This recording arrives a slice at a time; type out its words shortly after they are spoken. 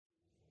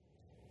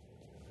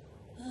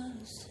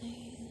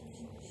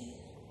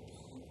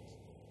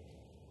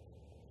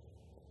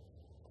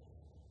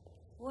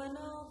When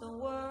all the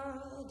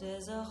world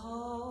is a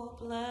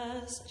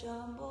hopeless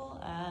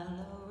jumble and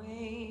the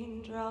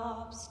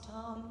raindrops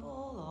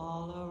tumble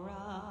all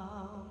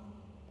around,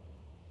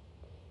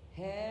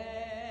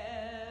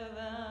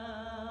 heaven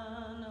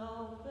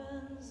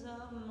opens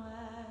a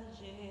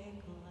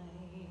magic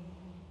lane.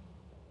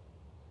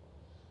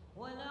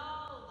 When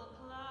all the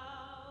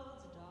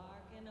clouds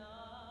darken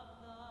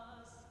up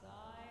the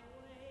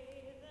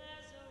skyway,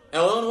 there's a...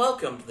 Hello and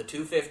welcome to the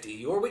 250,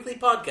 your weekly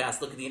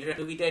podcast looking at the Internet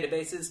Movie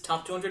Database's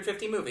top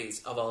 250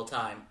 movies of all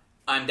time.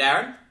 I'm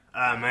Darren.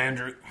 I'm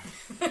Andrew.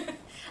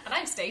 And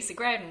I'm Stacy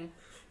Grouden.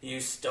 You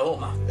stole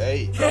my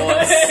Hey.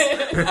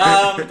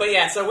 voice. But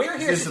yeah, so we're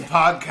here. Is this a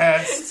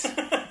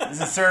podcast?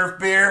 Is it serve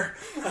beer?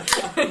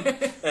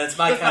 That's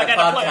my kind of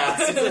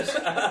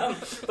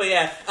podcast. But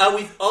yeah,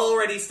 we've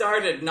already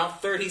started,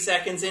 not 30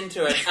 seconds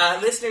into it.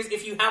 Listeners,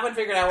 if you haven't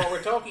figured out what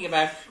we're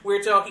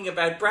talking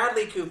about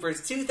Bradley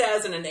Cooper's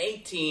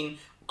 2018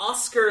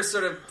 Oscar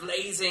sort of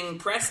blazing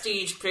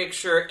prestige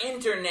picture,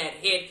 internet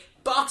hit,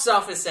 box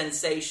office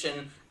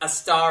sensation, A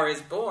Star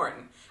Is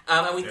Born.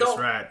 And we That's thought,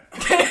 right.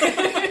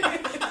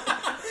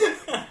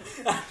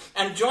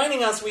 and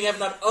joining us, we have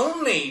not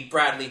only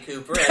Bradley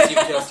Cooper, as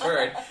you've just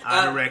heard.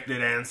 I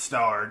directed and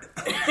starred.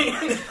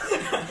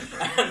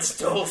 And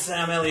stole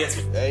Sam Elliott's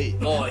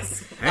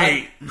voice.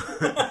 Hey.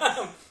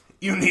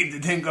 You need to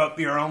think up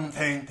your own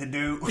thing to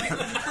do.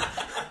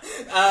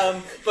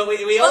 But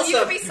we Well, also... you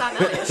could be Sam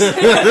Elliott.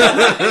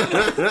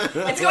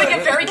 It's going to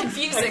get very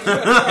confusing.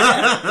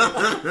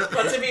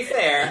 But to be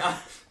fair...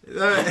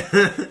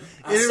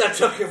 I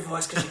took your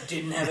voice because you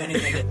didn't have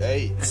anything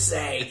to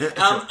say.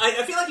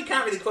 I feel like you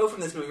can't really quote from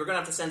this movie. We're going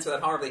to have to censor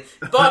that horribly.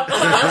 But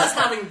as well as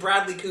having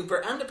Bradley Cooper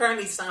and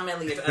apparently Sam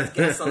Elliott as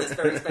guests on this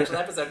very special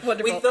episode,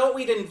 Wonderful. we thought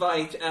we'd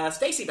invite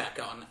Stacy back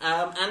on.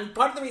 And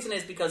part of the reason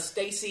is because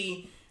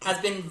Stacy has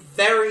been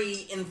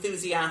very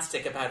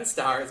enthusiastic about A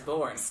Star Is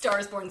Born. Star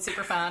Is Born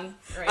super fan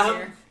right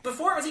here.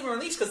 Before it was even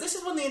released, because this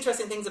is one of the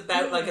interesting things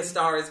about like A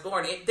Star Is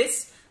Born.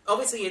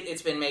 Obviously,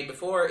 it's been made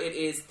before. It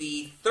is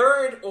the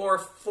third or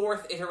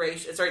fourth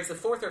iteration. Sorry, it's the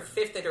fourth or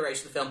fifth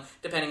iteration of the film,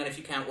 depending on if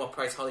you count What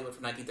Price Hollywood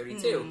from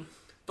 1932.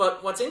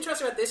 But what's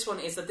interesting about this one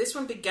is that this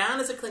one began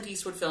as a Clint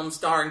Eastwood film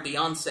starring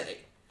Beyonce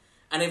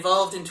and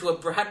evolved into a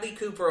Bradley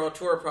Cooper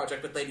auteur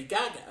project with Lady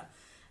Gaga.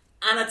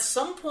 And at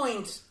some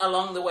point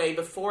along the way,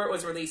 before it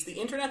was released, the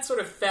internet sort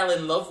of fell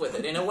in love with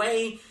it in a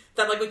way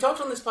that, like, we talked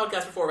on this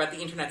podcast before about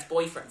the internet's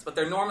boyfriends, but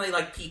they're normally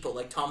like people,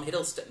 like Tom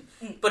Hiddleston.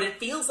 But it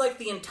feels like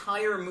the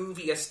entire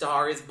movie A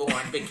Star Is Born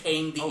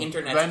became the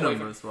internet's Venom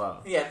boyfriend. as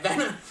well. Yeah,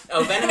 Venom.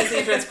 Oh, Venom is the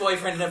internet's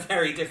boyfriend in a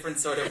very different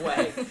sort of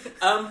way.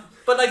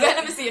 But like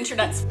Venom is the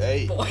internet's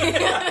boy.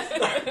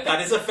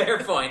 that is a fair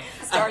point.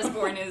 Star Is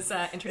Born is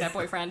internet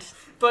boyfriend.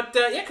 But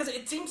yeah, because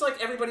it seems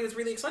like everybody was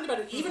really excited about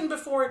it even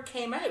before it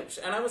came out,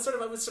 and I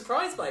was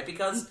surprised by it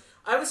because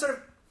I was sort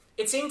of.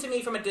 It seemed to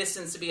me from a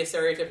distance to be a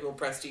stereotypical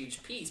prestige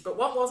piece, but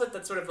what was it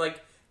that sort of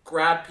like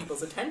grabbed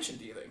people's attention,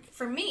 do you think?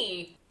 For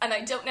me, and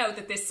I don't know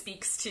that this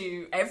speaks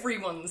to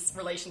everyone's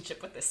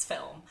relationship with this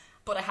film,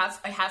 but I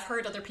have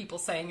heard other people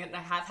saying it, and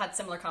I have had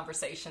similar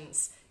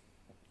conversations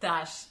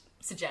that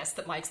suggest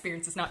that my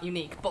experience is not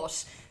unique.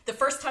 But the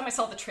first time I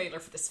saw the trailer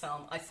for this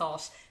film, I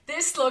thought,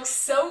 this looks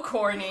so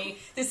corny.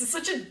 This is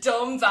such a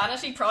dumb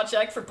vanity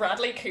project for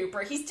Bradley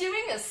Cooper. He's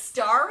doing A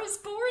Star Is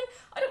Born?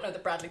 I don't know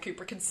that Bradley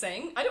Cooper can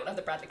sing. I don't know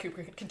that Bradley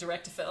Cooper can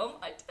direct a film.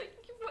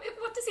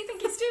 What does he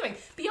think he's doing?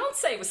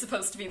 Beyonce was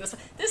supposed to be in this.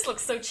 This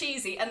looks so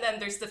cheesy. And then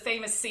there's the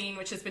famous scene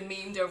which has been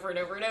memed over and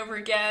over and over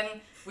again,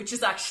 which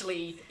is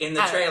actually in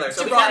the trailer.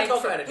 So we can't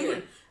talk about it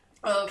here.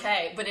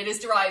 Okay, but it is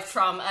derived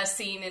from a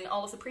scene in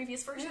all of the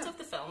previous versions of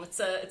the film. It's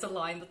a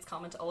line that's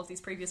common to all of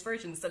these previous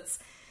versions that's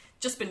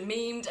just been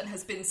memed and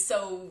has been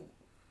so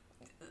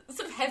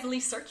sort of heavily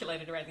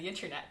circulated around the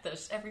internet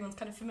that everyone's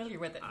kind of familiar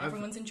with it and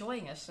everyone's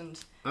enjoying it. And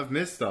I've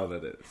missed all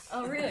of this.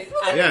 Oh, really?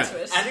 We'll get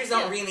into it. Andrew's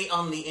not really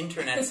on the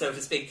internet, so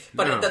to speak.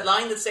 But No. the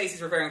line that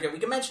Stacey's referring to, we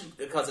can mention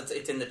because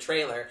it's in the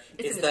trailer.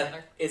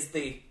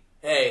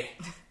 Hey,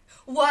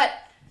 What?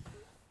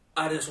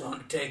 I just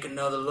want to take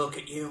another look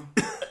at you.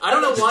 I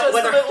don't know She does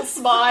whether the little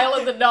smile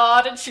and the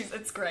nod, and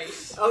it's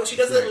great. Oh, she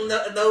does a little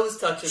nose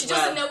touch as She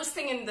well. does the nose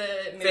thing in the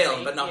movie.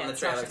 Film, but not Yeah, in the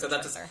it's not trailer. in So the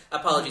that's trailer.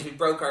 apologies. We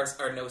broke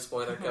our no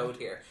spoiler code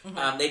here.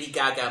 Lady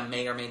Gaga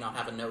may or may not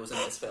have a nose in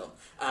this film,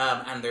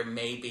 and there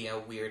may be a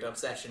weird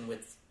obsession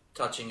with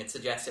touching it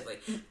suggestively.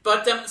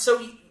 But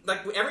so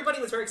like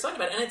everybody was very excited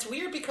about it, and it's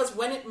weird because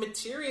when it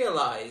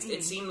materialized,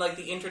 it seemed like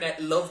the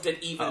internet loved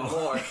it even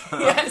more.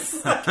 Yes.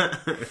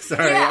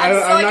 Sorry, Yeah, and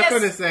so I'm I not guess-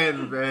 going to say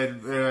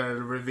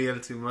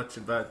reveal too much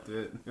about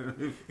the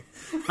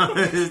I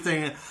was just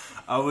thinking,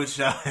 I wish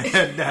I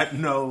had that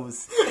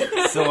nose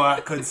so I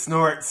could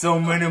snort so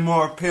many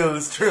more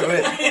pills through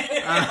it.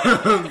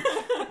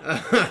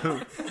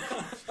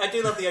 I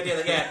do love the idea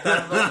that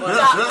that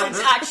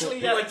would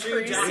actually what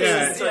Drew Jackson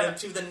Yeah. sort of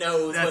to the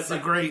nose That's was a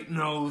like, great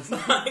nose.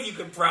 you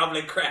could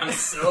probably cram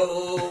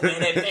so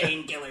many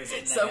painkillers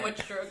in there. So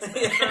much drugs. And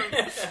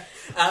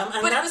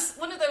But it that's was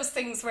one of those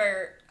things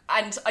where,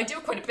 and I do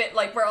it quite a bit,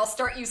 like where I'll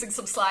start using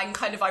some slang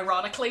kind of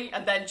ironically,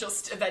 and then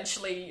just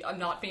eventually I'm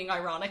not being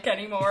ironic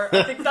anymore.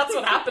 I think that's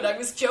what happened. I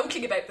was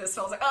joking about this,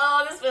 and I was like,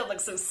 "Oh, this film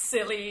looks so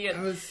silly."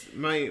 And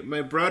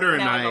My brother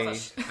and Now I love I,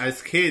 it.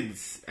 as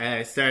kids,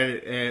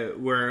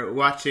 were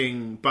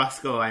watching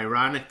Bosco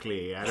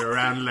ironically at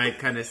around like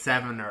kind of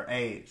 7 or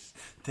 8,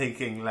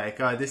 thinking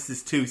like, "Oh, this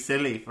is too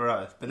silly for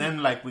us." But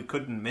then like we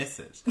couldn't miss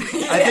it.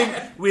 I think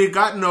we had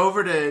gotten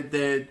over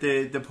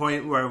the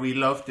point where we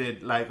loved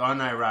it like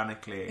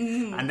unironically,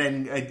 and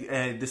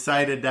then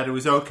decided that it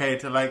was okay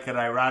to like it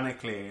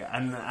ironically,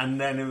 and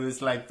then it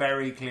was like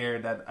very clear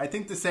that I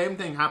think the same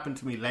thing happened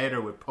to me later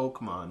with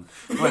Pokemon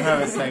when I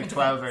was like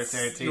 12 or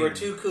 13. you were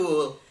too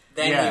cool.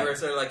 Then Yeah. you were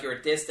sort of like you were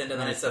distant,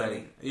 and then it's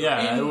suddenly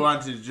I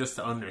wanted just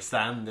to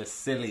understand this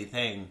silly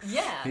thing.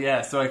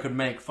 Yeah. So I could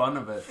make fun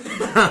of it.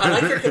 I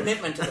like your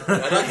commitment to the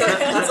I like that.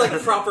 That's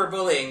like proper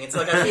bullying. It's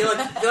like I feel like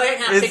I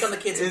can't pick on the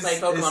kids who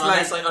play Pokemon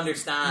unless I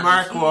understand.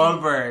 Mark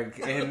Wahlberg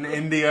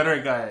in The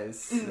Other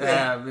Guys.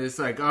 It's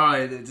like,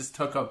 I just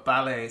took up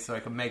ballet so I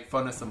could make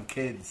fun of some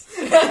kids.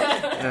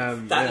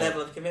 that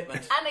level of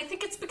commitment. And I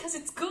think it's because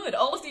it's good.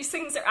 All of these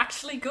things are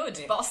actually good.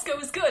 Bosco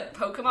is good.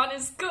 Pokemon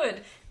is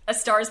good. A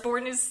Star is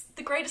Born is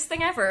the greatest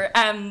thing ever.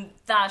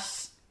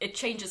 That it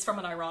changes from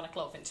an ironic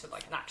love into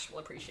like an actual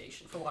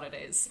appreciation for what it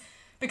is.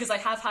 Because I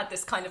have had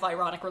this kind of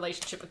ironic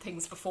relationship with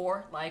things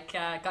before, like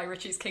Guy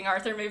Ritchie's King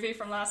Arthur movie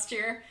from last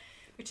year,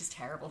 which is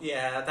terrible.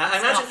 Yeah,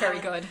 not very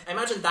good. I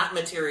imagine that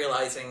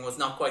materializing was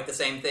not quite the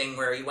same thing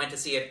where you went to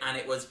see it and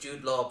it was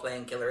Jude Law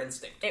playing Killer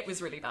Instinct. It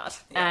was really bad.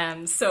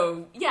 Yeah.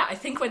 So yeah, I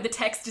think when the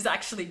text is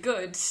actually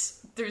good,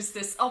 there's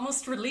this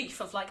almost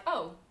relief of like,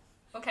 oh,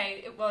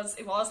 okay, it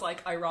was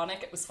like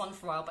ironic, it was fun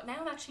for a while, but now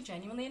I'm actually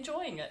genuinely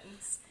enjoying it. And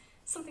it's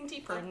something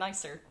deeper and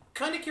nicer.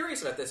 Kind of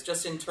curious about this,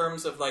 just in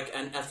terms of like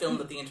a film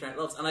that the internet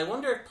loves, and I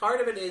wonder if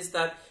part of it is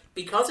that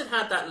because it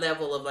had that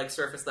level of like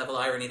surface level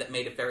irony that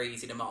made it very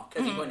easy to mock.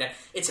 As you pointed out,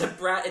 it's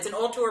an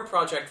auteur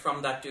project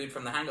from that dude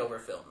from the Hangover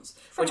films,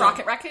 From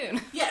Rocket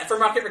Raccoon. Yeah,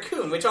 from Rocket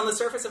Raccoon, which on the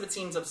surface of it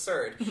seems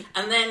absurd,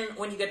 and then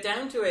when you get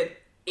down to it.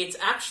 It's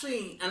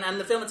actually, and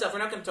the film itself, we're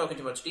not going to talk in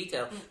too much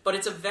detail, but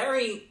it's a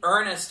very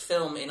earnest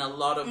film in a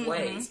lot of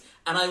ways.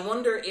 And I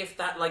wonder if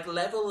that like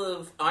level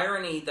of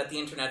irony that the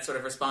internet sort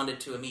of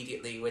responded to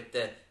immediately with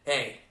the,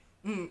 hey,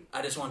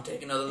 I just want to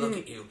take another look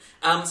at you,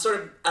 sort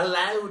of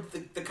allowed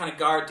the kind of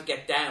guard to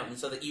get down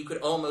so that you could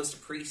almost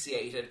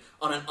appreciate it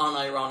on an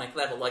unironic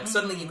level. Like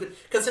suddenly you could,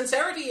 because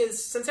sincerity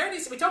is,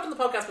 we talked on the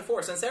podcast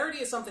before, sincerity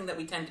is something that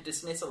we tend to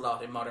dismiss a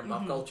lot in modern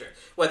pop culture,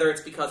 whether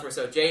it's because we're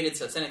so jaded,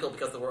 so cynical,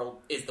 because the world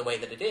is the way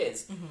that it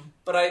is.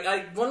 But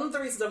one of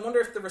the reasons I wonder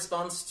if the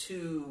response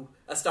to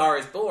A Star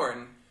is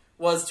Born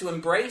was to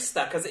embrace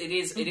that, because it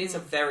is a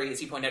very,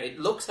 as you point out, it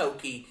looks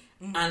hokey.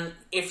 And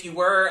if you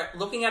were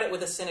looking at it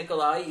with a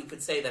cynical eye, you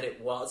could say that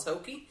it was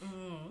hokey.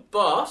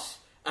 But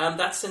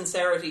that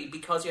sincerity,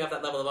 because you have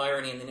that level of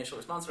irony in the initial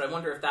response, but I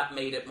wonder if that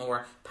made it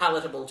more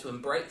palatable to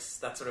embrace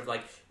that sort of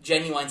like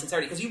genuine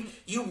sincerity. Because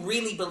you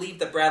really believe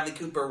that Bradley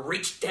Cooper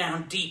reached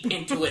down deep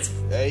into his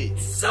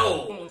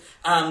soul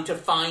to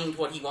find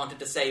what he wanted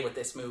to say with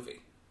this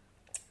movie.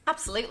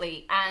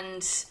 Absolutely.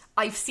 And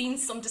I've seen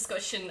some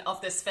discussion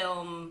of this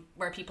film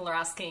where people are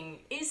asking,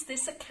 is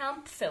this a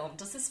camp film?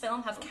 Does this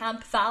film have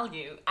camp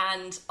value?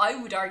 And I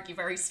would argue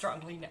very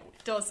strongly, no,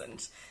 it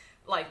doesn't.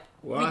 Like,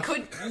 What? we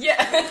could...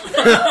 Yeah.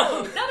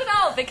 No, not at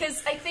all.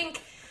 Because I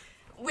think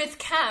with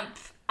camp,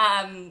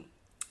 a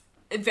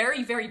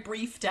very, very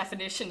brief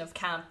definition of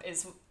camp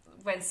is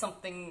when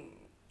something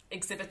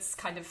exhibits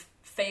kind of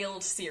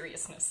failed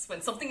seriousness.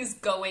 When something is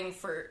going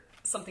for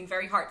something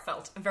very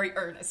heartfelt and very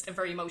earnest and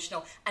very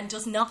emotional and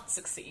does not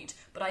succeed.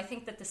 But I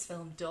think that this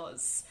film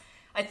does.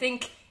 I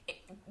think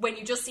when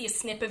you just see a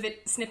snippet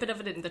of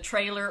it in the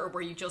trailer, or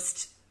where you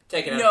just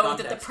know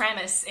that the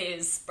premise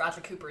is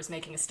Bradley Cooper is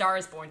making A Star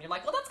is Born, you're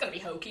like, well, that's going to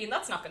be hokey and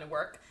that's not going to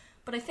work.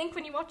 But I think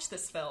when you watch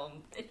this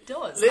film, it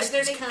does.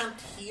 Listeners can't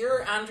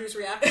hear Andrew's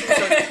reaction, so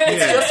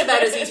it's just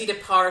about as easy to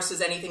parse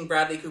as anything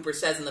Bradley Cooper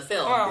says in the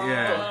film.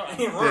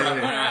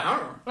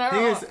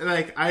 Thing is,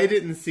 like, I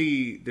didn't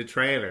see the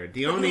trailer.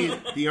 The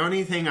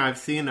only thing I've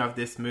seen of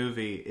this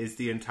movie is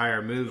the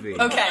entire movie.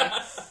 Okay.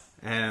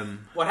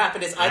 What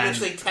happened is I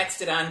literally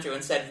texted Andrew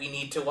and said, we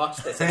need to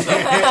watch this.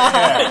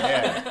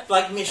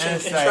 Like Mission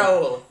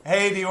Control. Like,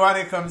 hey, do you want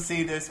to come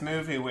see this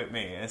movie with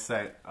me? It's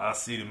like, I'll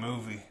see the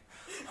movie.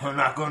 I'm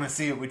not going to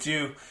see it with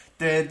you.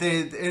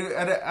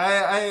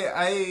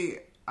 I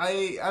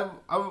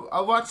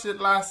watched it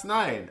last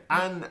night,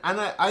 and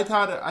I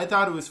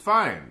thought it was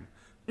fine,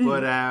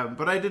 but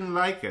I didn't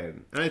like it,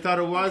 and I thought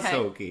it was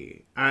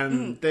hokey,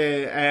 and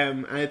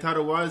I thought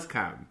it was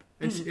camp,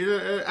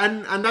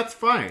 and that's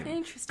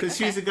fine, because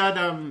she's a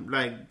goddamn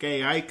like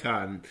gay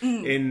icon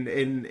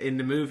in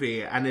the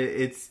movie, and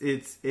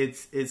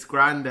it's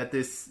grand that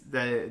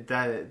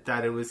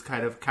that it was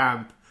kind of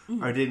camp.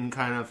 or didn't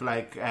kind of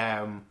like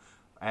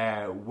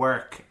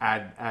work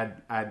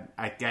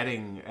at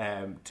getting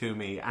to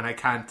me, and I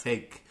can't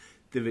take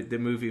the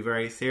movie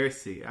very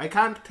seriously. I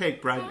can't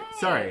take Bradley.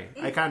 Sorry,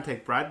 I can't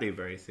take Bradley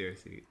very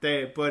seriously.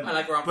 But I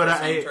like we're on the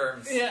same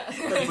terms. Yeah.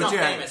 But he's not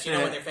famous. You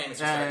know when they're famous,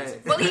 you start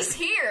using. Well, he's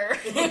here.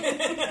 He's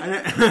hanging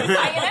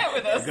out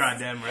with us.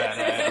 Goddamn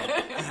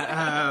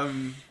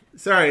right.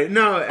 Sorry,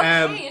 no.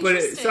 But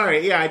interesting.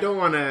 sorry, yeah. I don't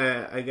want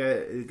to. I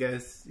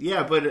guess.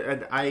 Yeah,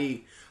 but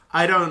I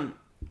don't.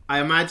 I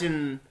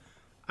imagine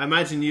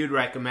you'd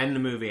recommend the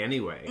movie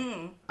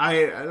anyway.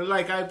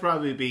 I'd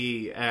probably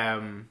be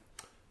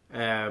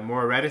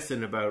more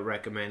reticent about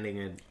recommending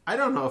it. I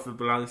don't know if it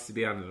belongs to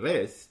be on the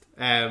list.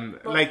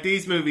 Like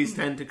these movies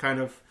tend to kind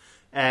of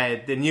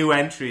the new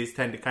entries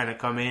tend to kind of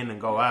come in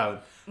and go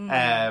out.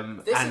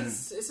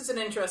 This is an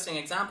interesting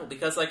example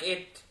because like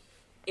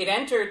it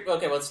entered.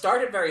 Okay, well, it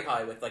started very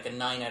high with like a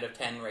 9 out of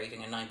 10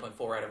 rating and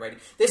 9.4 out of rating.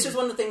 This was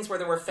one of the things where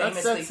there were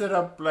famously that sets it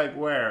up like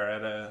where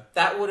at a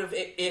that would have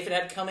if it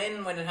had come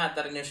in when it had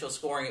that initial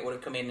scoring, it would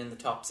have come in the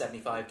top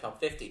 75,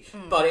 top 50.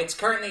 But it's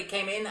currently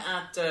came in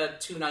at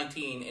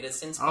 219. It has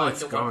since climbed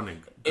to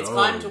it's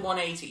climbed to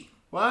 180.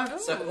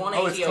 What? So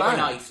 180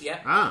 overnight,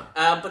 yeah.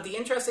 But the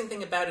interesting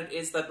thing about it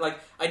is that, like,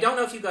 I don't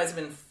know if you guys have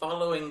been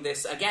following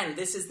this. Again,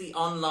 this is the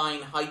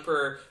online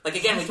hyper. Like,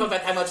 again, we talk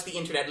about how much the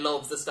internet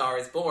loves The Star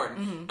Is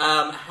Born.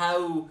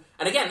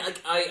 And again,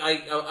 like,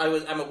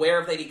 I'm aware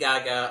of Lady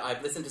Gaga.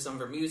 I've listened to some of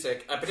her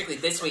music, particularly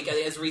this week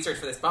as research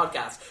for this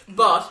podcast.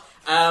 But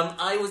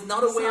I was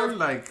not aware.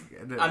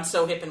 I'm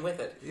so hip and with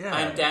it. Yeah.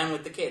 I'm down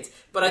with the kids.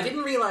 But I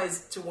didn't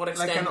realize to what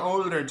extent. Like an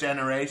older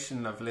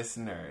generation of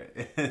listener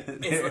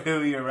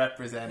who you're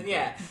representing.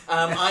 Yeah,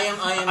 I am.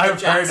 I've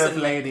the Jackson, heard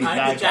of Lady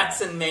Gaga. I'm the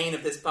Jackson Maine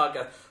of this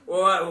podcast.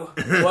 Whoa,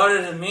 what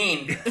does it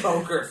mean,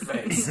 poker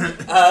face?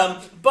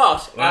 But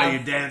what are you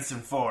dancing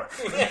for?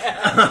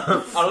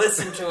 Yeah, I'll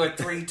listen to it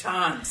 3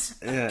 times.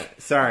 Yeah,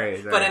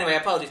 sorry. But anyway,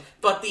 apologies.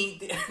 But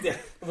the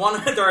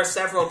there are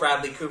several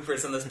Bradley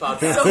Coopers in this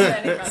podcast. So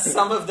many.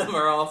 Some of them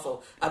are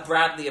awful. A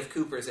Bradley of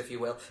Coopers, if you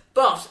will.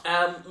 But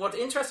what's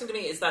interesting to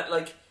me is that,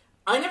 like,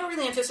 I never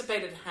really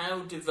anticipated how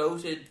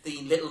devoted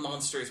the Little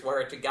Monsters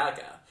were to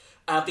Gaga.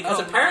 Because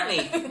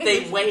apparently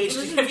they waged...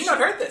 Have you not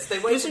heard this?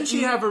 Doesn't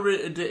she have a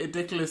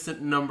ridiculous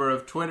number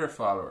of Twitter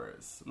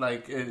followers?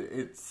 Like,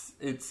 it's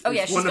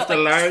one of the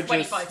largest...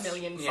 25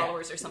 million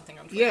followers or something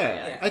on Twitter.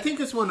 Yeah, I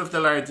think it's one of the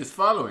largest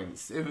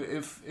followings,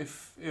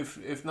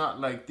 if not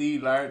like the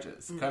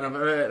largest. Kind of,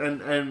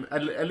 and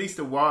at least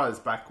it was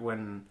back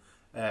when...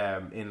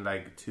 in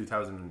like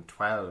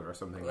 2012 or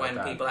something like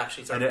that. When people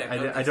actually started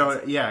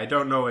I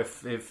don't know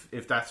if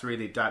that's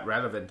really that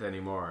relevant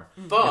anymore.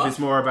 But if it's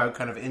more about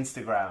kind of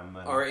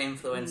Instagram or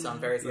influence on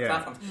various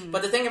platforms.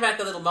 But the thing about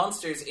the Little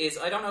Monsters is,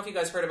 I don't know if you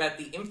guys heard about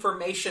the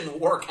information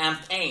war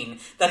campaign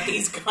that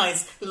these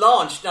guys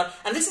launched. Now,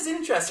 and this is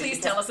interesting. Please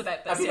tell us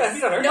about this. Have you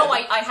not heard No, of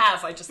it? I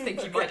have. I just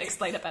think you might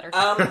explain it better.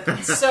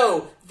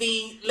 So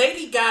the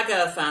Lady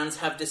Gaga fans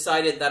have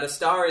decided that A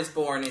Star Is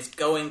Born is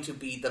going to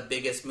be the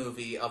biggest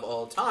movie of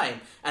all time,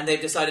 and they've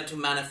decided to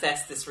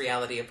manifest this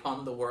reality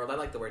upon the world. I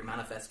like the word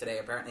manifest today,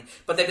 apparently.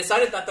 But they've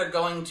decided that they're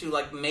going to,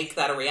 like, make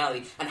that a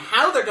reality. And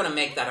how they're going to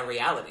make that a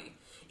reality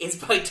is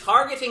by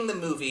targeting the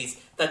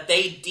movies that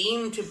they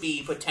deem to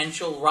be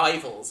potential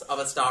rivals of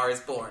A Star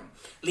Is Born,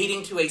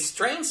 leading to a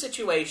strange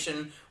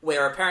situation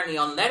where apparently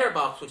on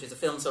Letterboxd, which is a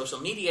film social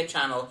media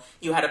channel,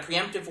 you had a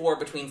preemptive war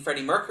between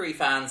Freddie Mercury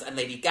fans and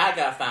Lady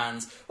Gaga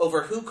fans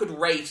over who could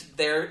rate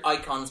their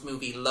icon's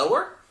movie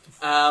lower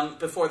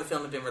before the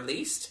film had been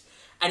released.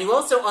 And you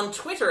also, on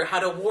Twitter,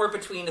 had a war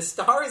between A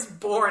Star Is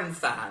Born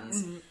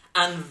fans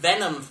and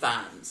Venom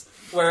fans,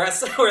 where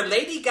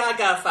Lady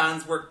Gaga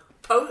fans were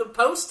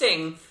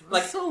posting,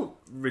 like... so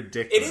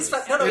ridiculous.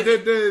 It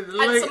is...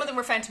 and some of them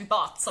were found to be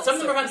bots. Also. Some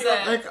of them were found to be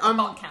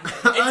bot campaign.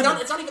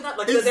 It's not even that.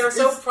 Like, they were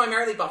so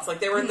primarily bots. Like,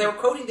 they were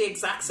quoting the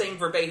exact same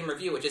verbatim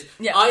review, which is,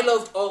 I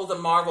loved all the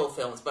Marvel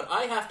films, but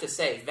I have to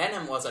say,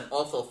 Venom was an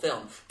awful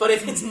film. But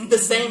if it's the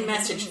same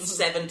message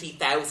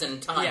 70,000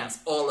 times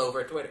all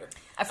over Twitter...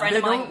 A friend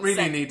of mine don't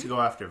really need to go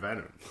after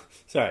Venom.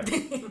 Sorry.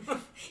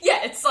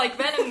 Yeah, it's like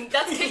Venom.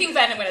 That's kicking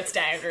Venom when it's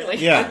down, really.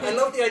 Yeah. I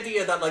love the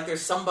idea that, like,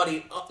 there's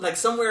somebody, like,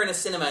 somewhere in a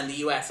cinema in the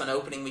US on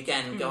opening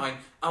weekend going,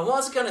 I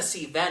was going to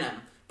see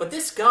Venom, but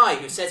this guy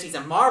who says he's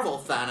a Marvel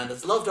fan and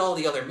has loved all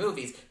the other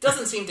movies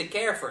doesn't seem to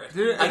care for it.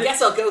 I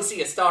guess I'll go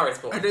see A Star Is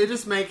Born. Are they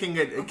just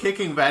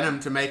kicking Venom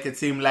to make it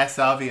seem less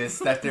obvious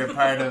that they're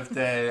part of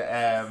the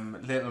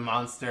Little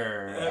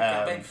Monster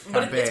campaign?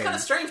 But it's kind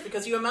of strange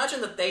because you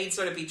imagine that they'd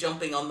sort of be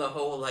jumping on the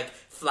whole, like,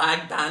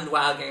 flag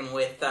bandwagon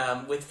with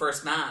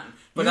First Man.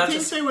 But you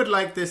think they would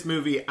like this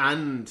movie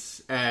and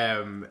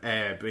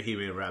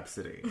Bohemian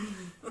Rhapsody?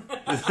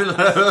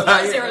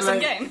 Zero-sum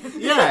game.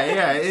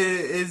 Yeah.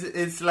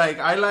 It's like,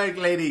 I like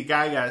Lady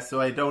Gaga, so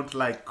I don't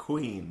like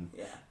Queen.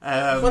 Yeah.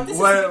 Who What's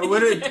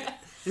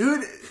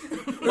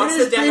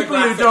are the people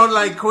who don't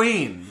like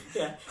Queen?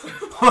 Yeah.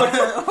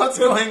 What's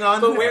going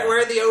on But there?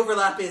 where the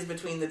overlap is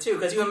between the two,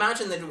 because you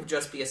imagine that it would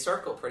just be a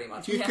circle, pretty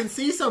much. You can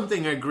see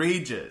something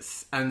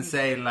egregious and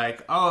say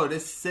like, "Oh,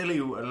 this silly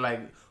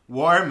like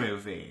war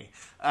movie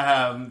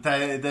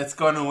that's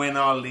going to win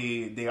all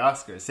the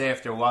Oscars." Say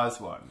if there was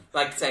one,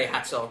 Like, say,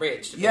 Hacksaw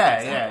Ridge.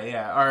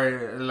 yeah,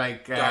 or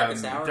like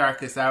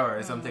Darkest Hour.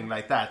 or something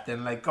like that.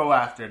 Then like go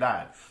after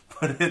that.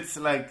 But it's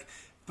like.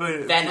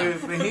 But Venom.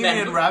 Bohemian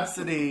Venom.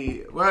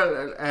 Rhapsody,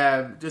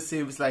 just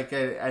seems like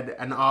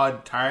an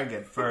odd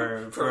target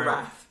for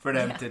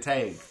them to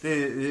take.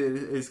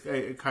 It's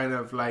kind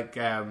of like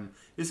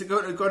it's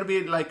going to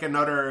be like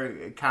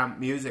another camp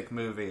music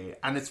movie,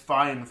 and it's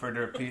fine for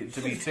there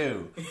to be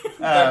two.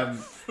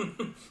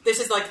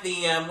 This is like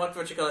the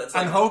what you call it? It's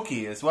like, and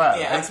hokey as well.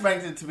 Yeah. I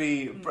expect it to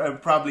be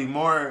probably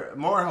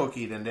more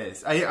hokey than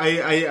this.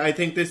 I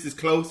think this is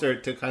closer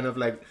to kind of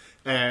like.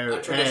 a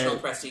traditional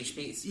prestige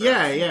piece.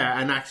 Yeah,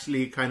 and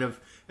actually kind of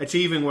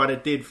achieving what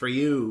it did for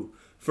you,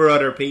 for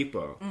other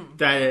people.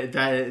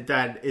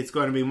 That it's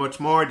going to be much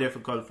more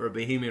difficult for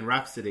Bohemian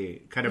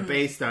Rhapsody, kind of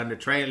based on the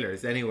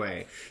trailers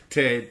anyway,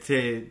 to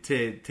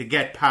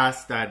get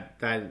past that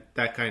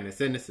kind of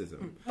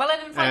cynicism. Well,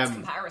 it invites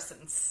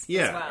comparisons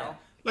as well.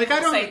 Like, People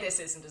I don't say this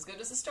isn't as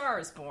good as A Star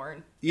Is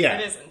Born. Yeah.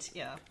 It isn't.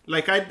 Yeah.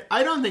 Like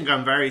I don't think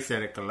I'm very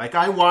cynical. Like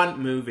I want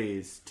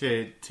movies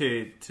to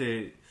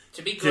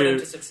be good and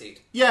to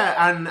succeed.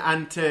 Yeah,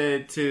 and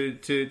to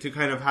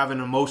kind of have an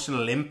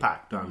emotional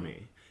impact on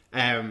me.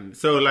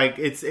 So like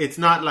it's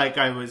not like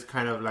I was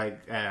kind of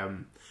like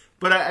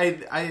but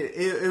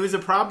it was a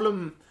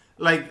problem.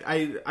 Like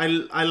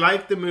I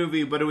liked the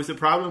movie, but it was a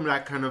problem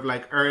that kind of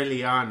like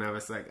early on I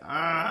was like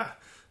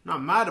not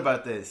mad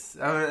about this.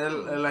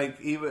 Like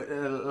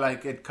even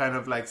like it kind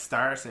of like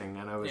starting,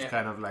 and I was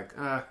kind of like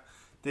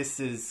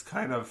this is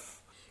kind of.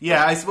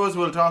 Yeah, I suppose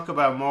we'll talk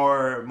about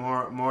more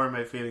of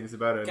my feelings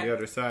about it on the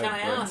other side. Can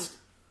I ask?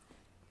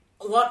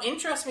 What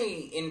interests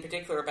me in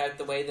particular about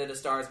the way that A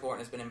Star Is Born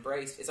has been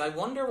embraced is I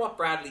wonder what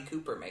Bradley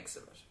Cooper makes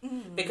of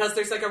it. Because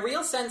there's like a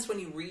real sense when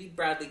you read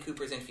Bradley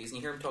Cooper's interviews and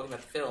you hear him talking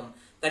about the film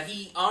that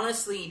he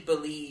honestly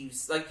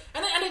believes, like,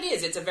 and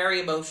it's a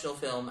very emotional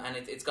film and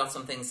it's got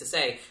some things to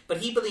say, but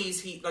he believes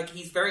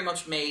he's very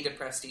much made a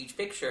prestige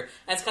picture.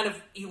 And it's kind of,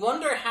 you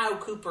wonder how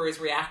Cooper is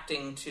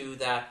reacting to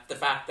the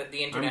fact that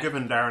the internet... I'm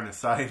giving Darren a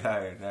side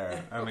eye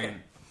there. I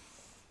mean,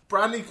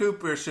 Bradley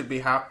Cooper should be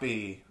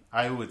happy,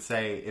 I would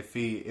say, if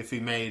he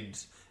made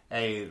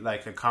a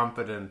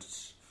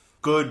competent,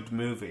 good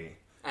movie.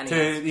 And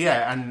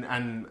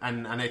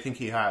and I think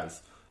he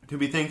has. To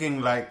be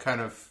thinking like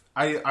kind of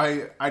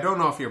I don't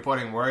know if you're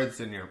putting words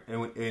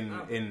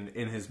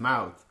in his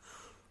mouth,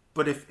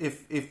 but if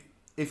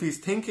he's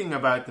thinking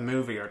about the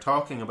movie or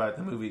talking about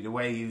the movie the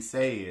way you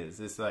say he is,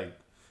 it's like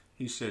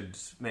he should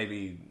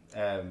maybe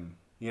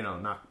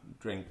not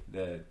drink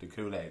the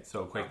Kool-Aid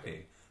so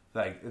quickly.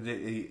 Like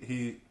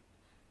he.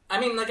 I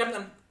mean, like,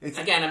 I'm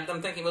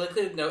thinking we'll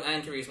include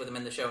interviews with him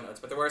in the show notes,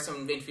 but there were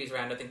some interviews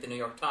around, I think the New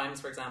York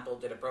Times, for example,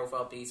 did a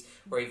profile piece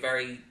where he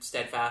very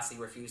steadfastly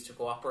refused to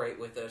cooperate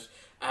with it.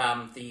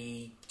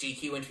 The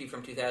GQ interview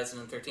from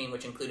 2013,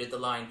 which included the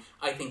line,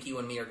 "I think you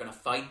and me are going to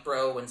fight,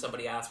 bro," when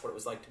somebody asked what it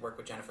was like to work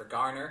with Jennifer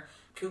Garner.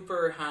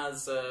 Cooper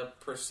has a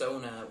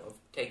persona of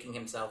taking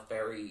himself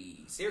very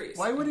seriously.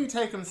 Why would he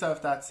take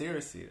himself that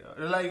seriously, though?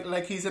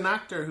 Like he's an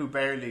actor who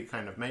barely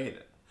kind of made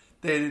it.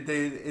 I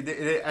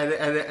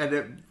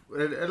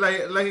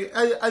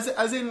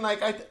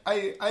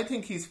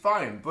think he's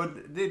fine, but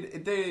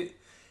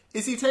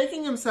is he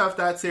taking himself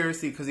that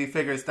seriously because he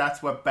figures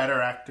that's what better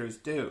actors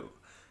do,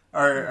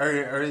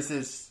 or is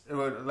this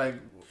like?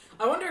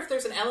 I wonder if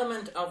there's an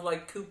element of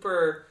like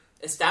Cooper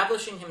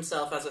establishing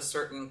himself as a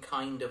certain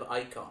kind of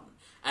icon.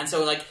 And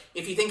so, like,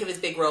 if you think of his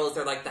big roles,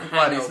 they're like The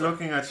Hangover. He's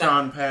looking at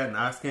Sean Penn,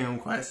 asking him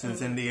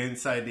questions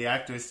inside the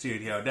actor's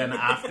studio. Then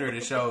after the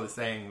show,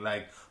 saying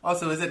like,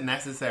 "Also, is it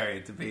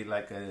necessary to be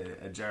like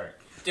a jerk?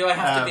 Do I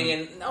have to be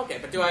in? Okay,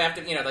 but do I have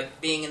to, like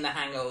being in The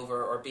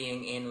Hangover or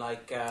being in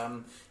like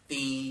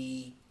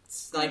the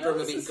Sniper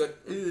movie? Good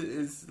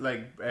is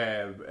like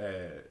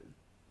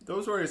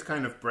those were his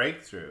kind of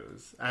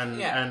breakthroughs,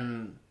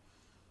 and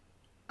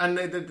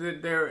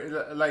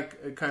they're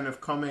like kind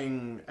of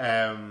coming.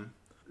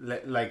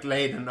 Like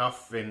late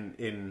enough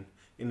in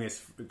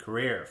his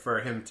career for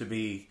him to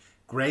be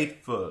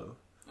grateful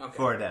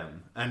for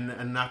them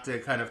and not to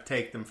kind of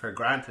take them for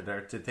granted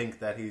or to think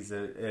that he's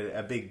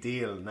a big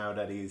deal now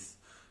that he's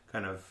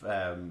kind of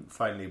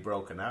finally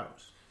broken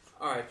out.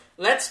 Alright,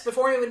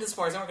 before we move into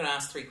sports, I'm going to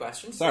ask 3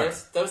 questions.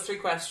 Those 3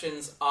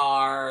 questions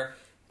are...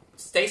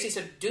 Stacey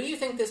said, do you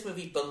think this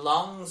movie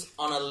belongs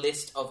on a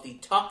list of the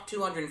top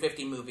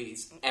 250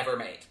 movies ever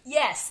made?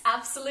 Yes,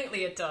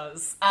 absolutely it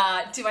does.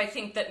 Do I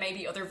think that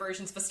maybe other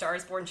versions of A Star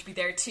Is Born should be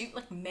there too?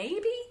 Like,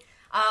 maybe?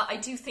 I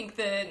do think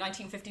the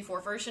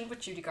 1954 version with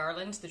Judy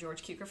Garland, the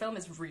George Cukor film,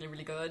 is really,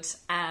 really good.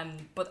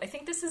 But I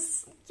think this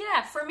is,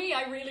 for me,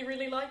 I really,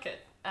 really like it.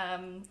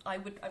 I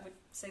would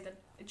say that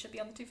it should be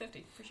on the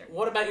 250, for sure.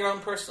 What about your own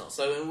personal?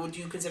 So would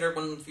you consider it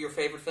one of your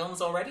favourite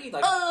films already?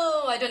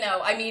 I don't know.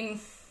 I mean...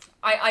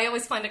 I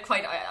always find it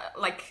quite,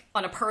 like,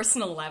 on a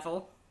personal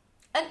level.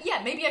 And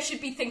yeah, maybe I should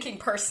be thinking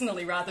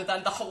personally rather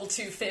than the whole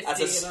 250. As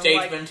a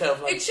statement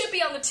of, like... It should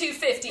be on the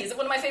 250. Is it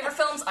one of my favourite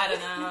films? I don't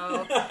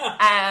know.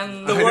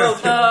 The world...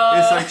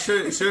 It's like,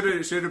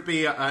 should it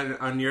be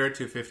on your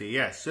 250?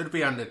 Yes. Should it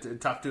be on the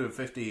top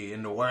 250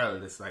 in the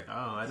world? It's like,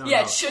 I don't know.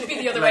 Yeah, it should be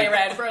the other way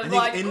around. For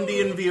I think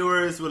Indian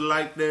viewers would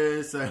like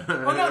this. I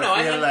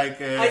feel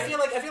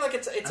like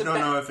it's I don't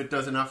know if it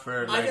does enough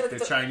for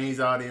the Chinese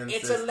audience.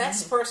 It's a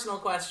less personal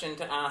question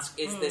to ask,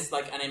 is this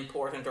like an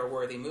important or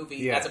worthy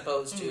movie, as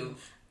opposed to...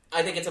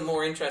 I think it's a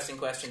more interesting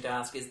question to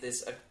ask, is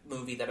this a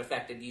movie that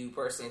affected you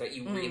personally, that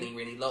you really,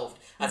 really loved,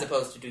 as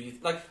opposed to do you...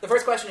 Like, the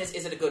first question is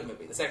it a good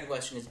movie? The second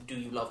question is, do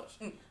you love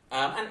it?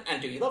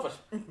 And do you love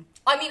it?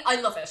 I mean,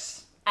 I love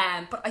it.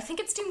 But I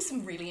think it's doing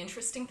some really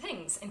interesting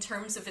things in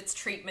terms of its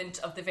treatment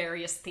of the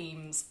various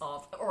themes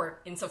of, or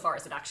insofar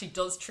as it actually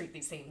does treat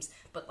these themes,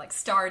 but like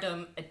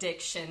stardom,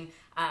 addiction,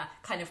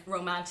 kind of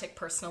romantic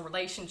personal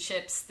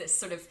relationships, this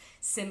sort of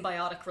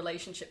symbiotic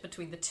relationship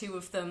between the two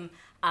of them,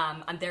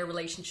 and their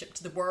relationship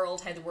to the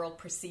world, how the world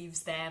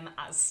perceives them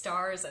as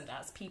stars and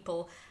as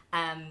people.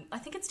 I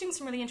think it's doing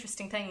some really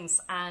interesting things,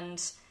 and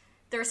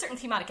there are certain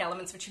thematic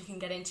elements which you can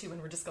get into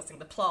when we're discussing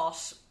the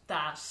plot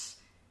that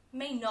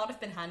may not have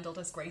been handled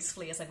as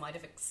gracefully as I might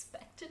have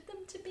expected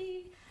them to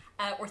be,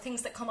 or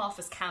things that come off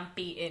as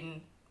campy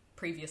in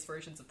previous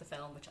versions of the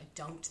film, which I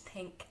don't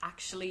think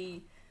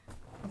actually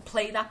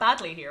play that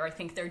badly here. I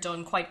think they're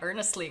done quite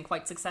earnestly and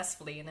quite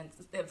successfully in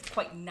a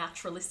quite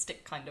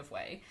naturalistic kind of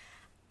way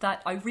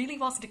that I really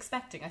wasn't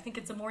expecting. I think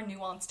it's a more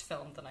nuanced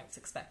film than I was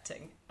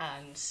expecting,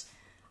 and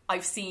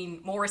I've seen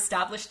more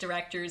established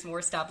directors, more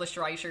established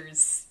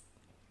writers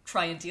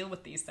try and deal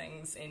with these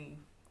things in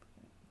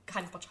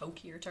kind of much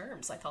hokier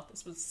terms. I thought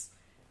this was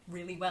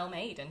really well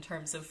made in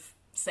terms of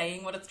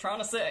saying what it's trying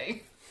to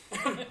say.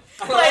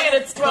 Playing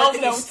its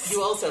 12 notes.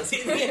 You also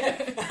see,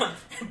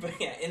 but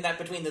yeah, in that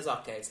between those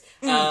octaves.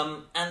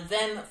 And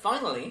then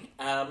finally,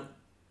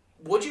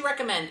 would you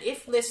recommend,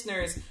 if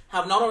listeners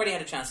have not already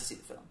had a chance to see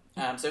the film,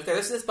 so if they're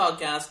listening to this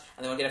podcast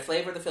and they want to get a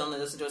flavour of the film and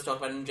listen to us talk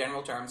about it in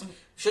general terms,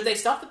 should they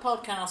stop the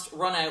podcast,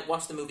 run out,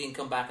 watch the movie and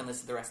come back and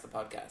listen to the rest of the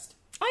podcast?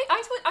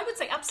 I would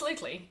say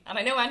absolutely, and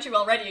I know Andrew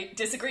already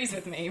disagrees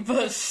with me,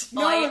 but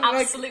I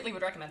absolutely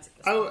would recommend it.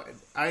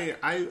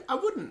 I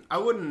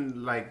wouldn't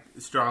like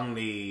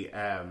strongly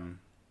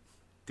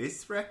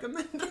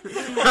disrecommend it.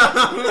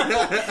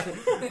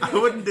 I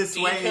wouldn't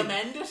dissuade.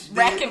 Recommend it?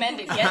 Recommend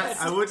it, yes.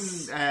 I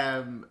wouldn't.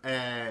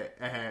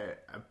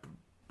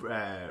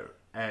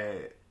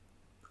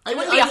 It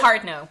wouldn't be a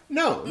hard no.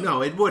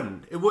 No, it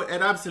wouldn't.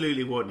 It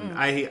absolutely wouldn't.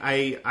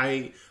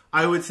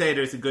 I would say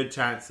there's a good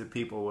chance that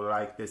people will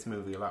like this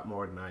movie a lot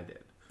more than I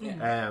did.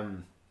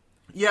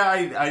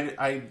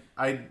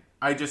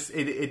 I just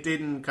it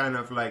didn't kind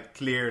of like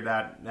clear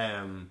that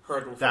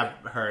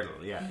hurdle.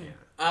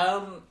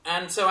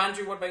 And so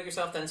Andrew, what about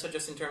yourself then? So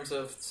just in terms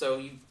of the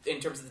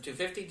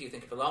 250, do you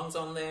think it belongs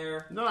on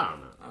there? No.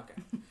 Okay.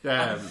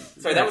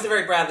 Sorry, that was a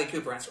very Bradley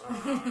Cooper answer.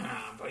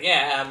 But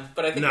yeah,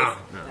 but I think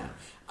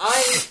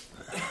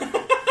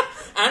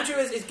Andrew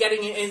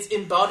is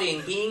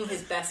embodying being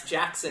his best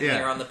Jackson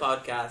here on the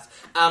podcast.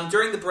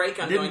 During the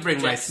break, I'm going to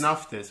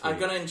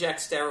inject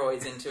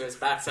steroids into his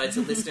backside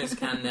so listeners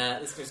can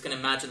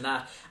imagine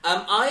that.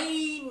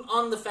 I'm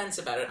on the fence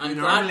about it. We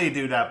normally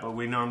do that, but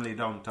we normally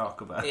don't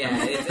talk about it.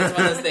 Yeah, it's one of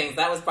those things.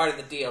 That was part of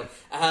the deal.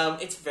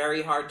 It's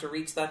very hard to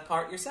reach that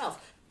part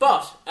yourself.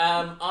 But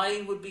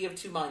I would be of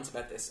two minds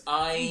about this.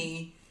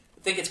 I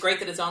think it's great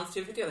that it's on the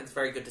 250. I think it's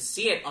very good to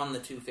see it on the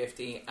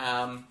 250.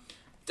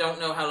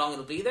 Don't know how long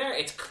it'll be there.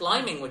 It's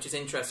climbing, which is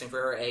interesting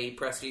for a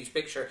prestige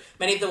picture.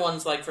 Many of the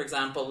ones, like, for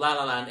example, La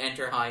La Land,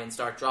 enter high and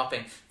start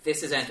dropping.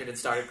 This has entered and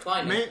started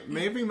climbing.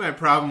 Maybe my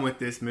problem with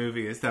this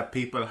movie is that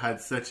people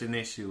had such an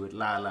issue with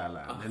La La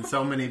Land. And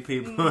so many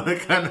people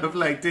kind of,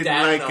 like,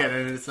 didn't like it.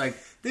 And it's like,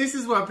 this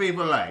is what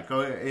people like.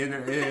 And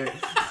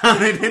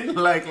they didn't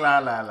like La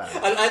La Land.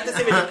 I like this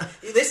image.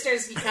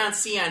 Listeners, you can't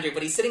see Andrew,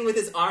 but he's sitting with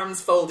his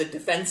arms folded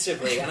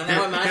defensively. And I'm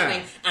now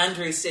imagining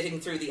Andrew sitting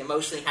through the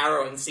emotionally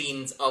harrowing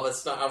scenes of A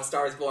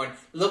Star Is Born,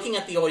 looking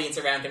at the audience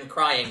around him,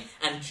 crying,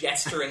 and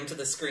gesturing to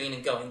the screen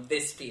and going,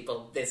 this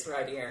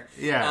right here.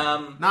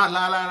 Yeah. Not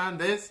La La Land,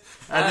 this.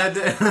 La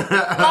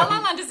La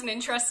Land is an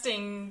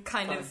interesting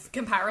kind of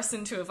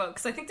comparison to evoke,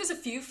 because I think there's a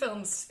few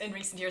films in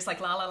recent years, like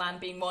La La Land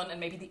being one, and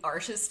maybe The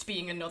Artist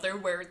being another,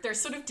 where they're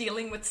sort of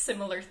dealing with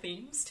similar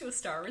themes to A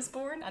Star Is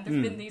Born, and there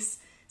have been these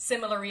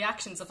similar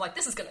reactions of like,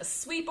 this is going to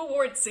sweep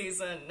award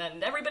season,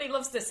 and everybody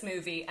loves this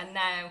movie, and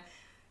now,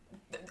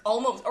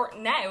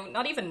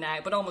 not even now,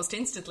 but almost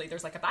instantly,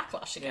 there's like a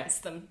backlash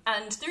against them,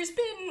 and there's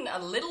been a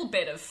little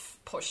bit of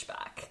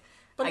pushback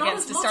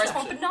against A Star Is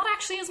Born, but not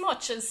actually as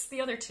much as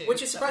the other two.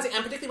 Which is surprising,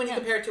 and particularly when you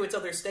compare it to its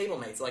other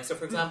stablemates, like, so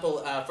for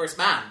example, First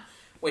Man,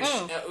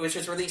 which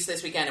was released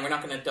this weekend, and we're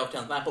not going to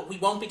dovetail on that, but we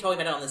won't be talking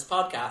about it on this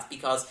podcast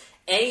because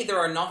A, there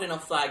are not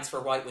enough flags for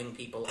right-wing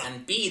people,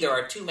 and B, there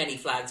are too many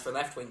flags for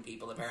left-wing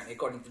people, apparently,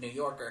 according to the New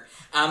Yorker.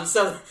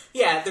 So,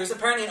 yeah, there's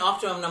apparently an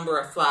optimum number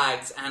of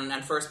flags, and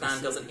First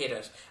Man doesn't hit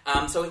it.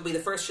 So it'll be the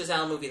first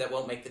Chazelle movie that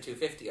won't make the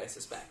 250, I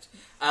suspect.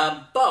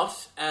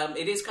 But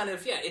it is kind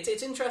of,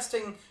 it's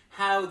interesting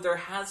how there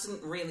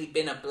hasn't really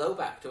been a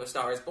blowback to A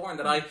Star Is Born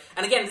that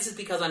and again, this is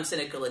because I'm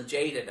cynical and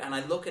jaded, and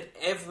I look at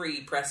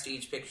every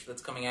prestige picture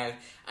that's coming out,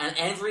 and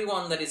every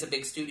one that is a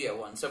big studio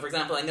one. So, for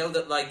example, I know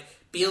that, like,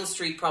 Beale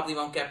Street probably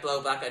won't get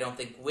blowback. I don't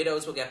think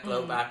Widows will get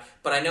blowback.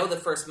 But I know The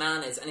First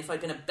Man is. And if I'd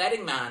been a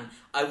betting man,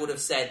 I would have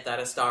said that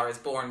A Star Is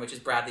Born, which is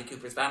Bradley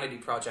Cooper's vanity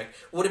project,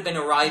 would have been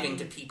arriving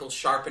to people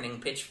sharpening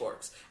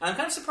pitchforks. And I'm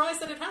kind of surprised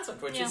that it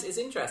hasn't, which is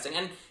interesting.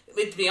 And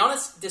to be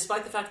honest,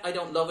 despite the fact I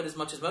don't love it as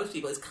much as most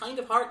people, it's kind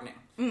of heartening.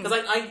 Because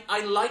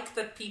I like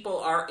that people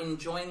are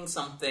enjoying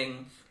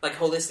something, like,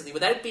 holistically,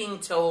 without being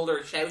told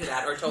or shouted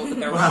at or told that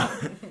they're wrong.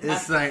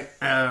 It's like...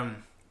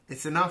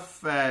 It's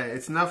enough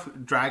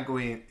drag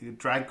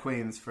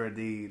queens for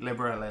the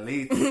liberal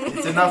elite.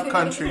 It's enough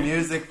country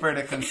music for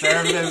the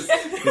conservatives.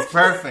 It's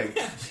perfect.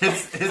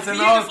 It's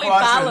an all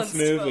quadrants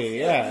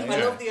movie. I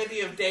love the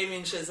idea of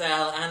Damien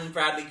Chazelle and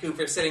Bradley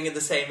Cooper sitting in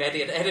the same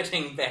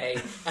editing bay,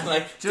 and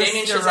like just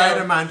Damien the Chazelle,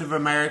 right amount of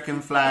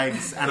American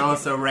flags and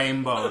also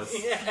rainbows.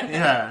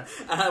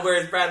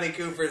 Whereas Bradley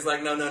Cooper's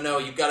like, no,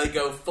 you've got to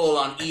go full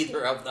on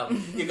either of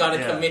them. You've got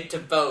to commit to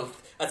both,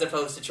 as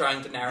opposed to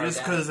trying to narrow just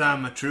down. Just because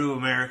I'm a true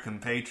American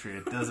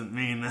patriot doesn't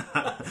mean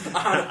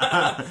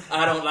I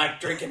don't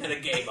like drinking at a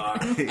gay bar.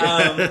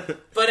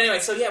 But anyway,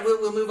 so yeah,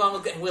 we'll move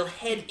on. We'll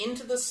head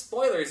into the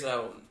spoiler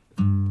zone.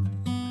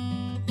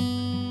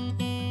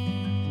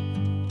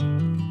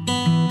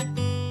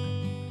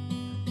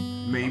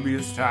 Maybe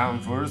it's time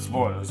for a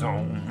spoiler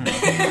zone.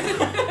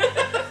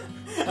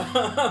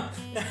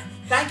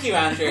 Thank you,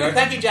 Andrew. Or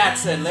thank you,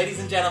 Jackson. Ladies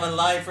and gentlemen,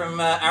 live from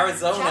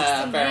Arizona.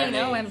 Jackson, apparently.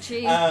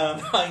 OMG.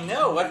 I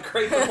know, what a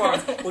great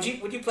performance.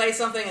 Would you play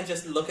something and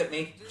just look at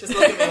me? Just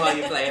look at me while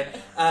you play it.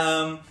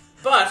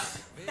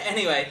 But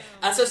anyway,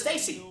 so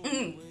Stacey,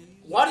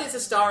 what is A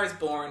Star Is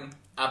Born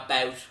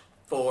about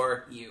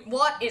for you?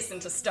 What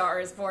isn't A Star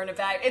Is Born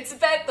about? It's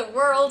about the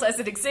world as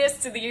it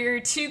exists in the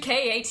year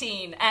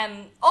 2K18.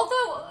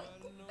 Although,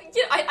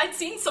 I'd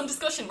seen some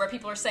discussion where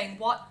people are saying,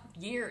 what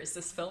year is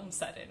this film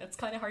set in? It's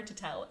kind of hard to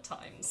tell at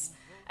times.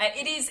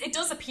 It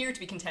does appear to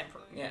be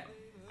contemporary. Yeah.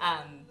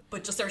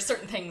 But just there are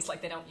certain things,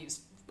 like they don't use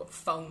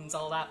phones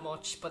all that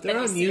much. But they're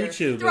on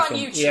YouTube. They're on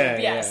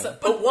YouTube, yeah. So,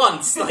 but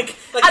once, like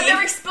and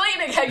they're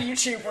explaining how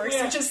YouTube works,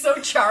 which is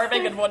so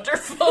charming and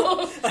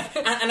wonderful.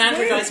 and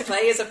Andrew Dice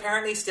Clay is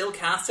apparently still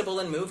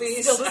castable in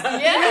movies.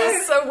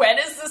 So when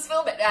is this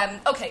film?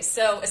 Okay,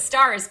 so A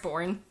Star Is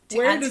Born.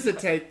 Where does it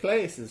take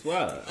place as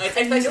well? It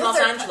takes place in Los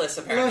Angeles,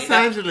 apparently. Los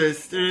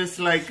Angeles, there's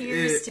like... it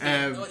is,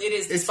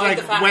 it's like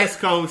the fact West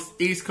Coast,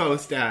 East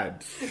Coast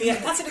dad.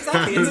 Yeah, that's it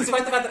exactly. It's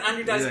despite the fact that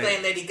Andrew Dice Clay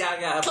and Lady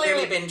Gaga have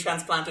clearly been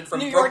transplanted from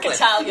New York Brooklyn.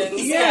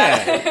 Italians.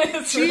 Yeah.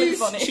 It's really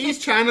funny. She's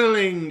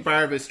channeling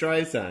Barbra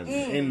Streisand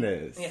in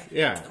this.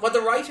 Yeah. Well,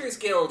 the Writers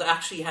Guild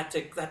actually had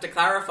to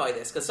clarify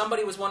this, because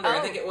somebody was wondering,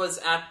 I think it was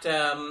at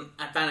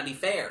Vanity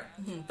Fair.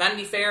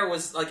 Vanity Fair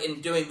was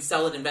like doing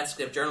solid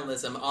investigative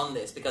journalism on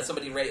this, because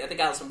somebody raised, I think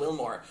Alison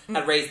Wilmore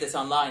had raised this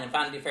online, and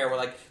Vanity Fair were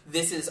like,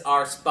 this is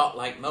our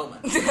spotlight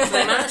moment. So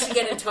they managed to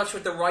get in touch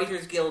with the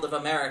Writers Guild of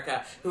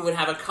America, who would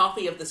have a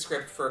copy of the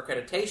script for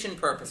accreditation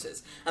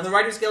purposes. And the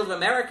Writers Guild of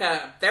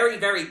America very,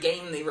 very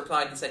gamely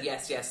replied and said,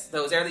 yes,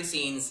 those early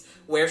scenes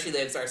where she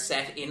lives are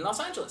set in Los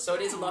Angeles. So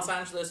it is a Los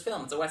Angeles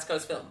film. It's a West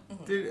Coast film.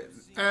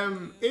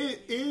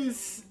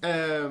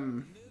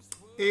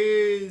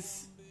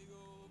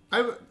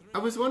 I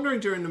was wondering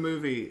during the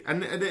movie,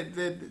 and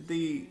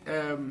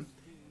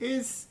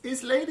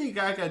is Lady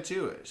Gaga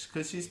Jewish?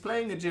 Because she's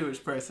playing a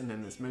Jewish person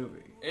in this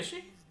movie. Is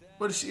she?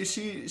 Well, she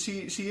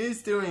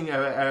is doing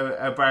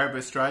a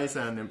Barbra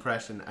Streisand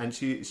impression, and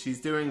she's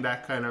doing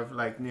that kind of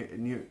like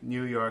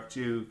New York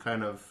Jew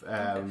kind of.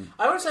 I would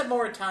have said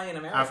more Italian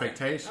American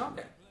affectation.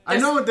 Okay. I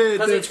know the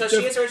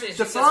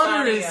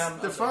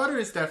the father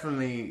is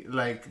definitely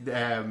like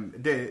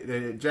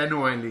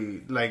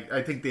genuinely like,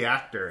 I think the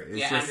actor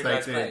is just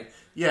like hey,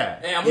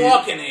 I'm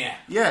walking here.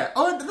 Yeah.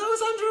 Oh, that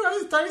was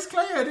Andrew Dice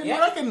Clay. I didn't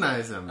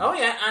recognize him. Oh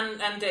yeah,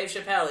 and Dave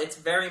Chappelle. It's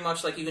very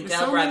much like you can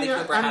tell Bradley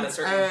Cooper had a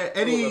certain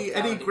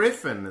Eddie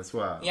Griffin as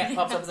well. Yeah,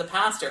 pops up as a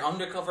pastor,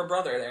 undercover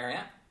brother there.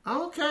 Yeah.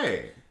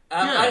 Okay.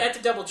 I had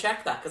to double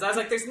check that, because I was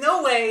like, there's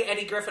no way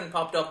Eddie Griffin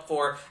popped up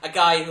for a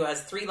guy who has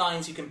 3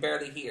 lines you can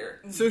barely hear.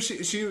 So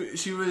she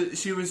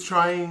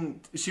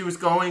was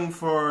going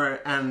for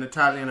an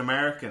Italian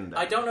American.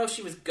 I don't know if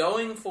she was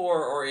going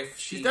for, or if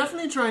she's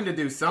definitely trying to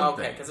do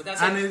something. Okay, because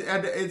that's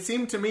it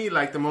seemed to me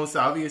like the most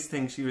obvious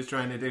thing she was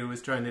trying to do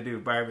was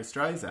Barbra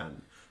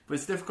Streisand. But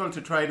it's difficult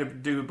to try to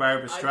do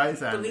Barbra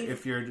Streisand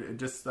if you're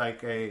just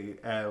like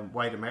a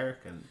white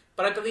American.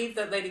 But I believe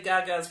that Lady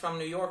Gaga is from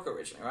New York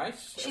originally, right?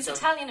 She's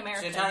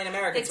Italian-American. She's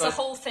Italian-American. It's a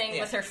whole thing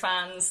with her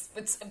fans.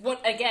 It's,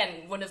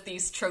 one of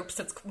these tropes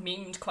that's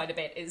memed quite a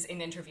bit is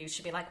in interviews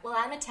she'd be like, well,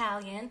 I'm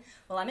Italian.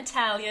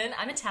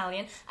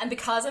 And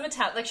because I'm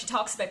Italian, like she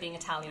talks about being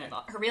Italian a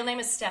lot. Her real name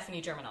is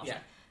Stephanie Germanotta.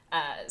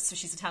 So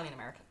she's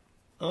Italian-American.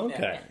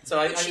 Okay. Yeah. So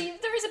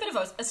there is a bit of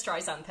a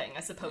Streisand thing, I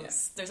suppose.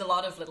 Yeah. There's a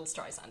lot of little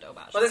Streisand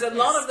homages. Well, there's a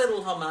lot of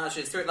little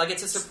homages through it. Like,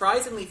 it's a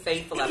surprisingly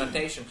faithful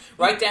adaptation,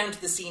 right down to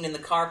the scene in the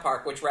car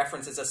park, which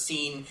references a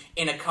scene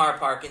in a car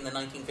park in the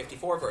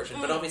 1954 version.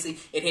 But obviously,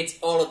 it hits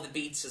all of the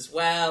beats as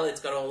well.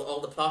 It's got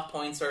all the plot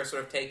points are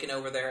sort of taken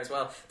over there as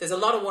well. There's a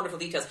lot of wonderful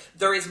details.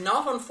 There is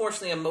not,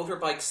 unfortunately, a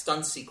motorbike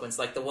stunt sequence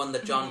like the one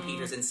that John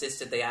Peters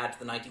insisted they add to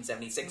the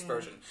 1976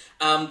 version.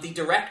 The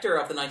director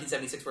of the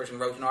 1976 version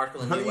wrote an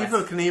article in the US.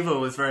 Evel Knievel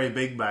was very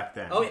big back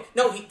then. Oh yeah,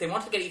 no, they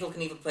wanted to get Evel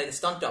Knievel to play the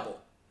stunt double.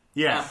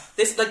 Yeah,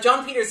 this like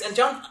John Peters and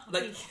John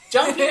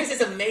Peters is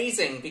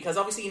amazing because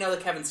obviously you know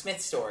the Kevin Smith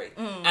story,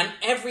 and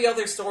every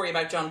other story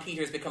about John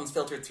Peters becomes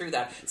filtered through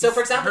that. So, for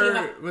example,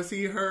 was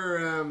he her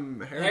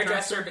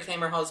hairdresser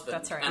became her husband,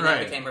 that's right, and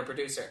then became her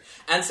producer.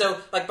 And so,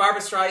 like Barbara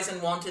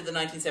Streisand wanted the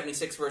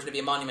 1976 version to be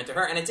a monument to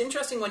her, and it's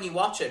interesting when you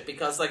watch it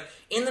because, like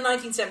in the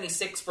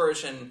 1976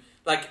 version,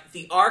 like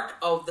the arc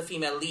of the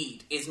female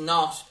lead is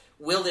not,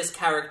 will this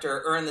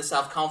character earn the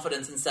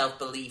self-confidence and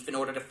self-belief in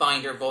order to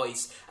find her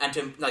voice and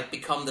to like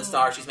become the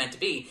star she's meant to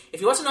be? If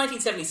you watch the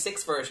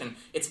 1976 version,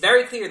 it's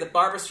very clear that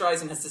Barbara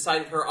Streisand has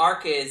decided her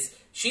arc is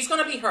she's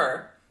going to be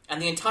her,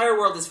 and the entire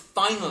world is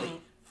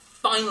finally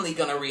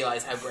going to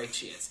realize how great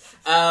she is.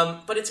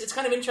 But it's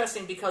kind of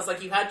interesting because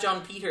like you had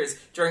John Peters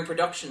during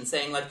production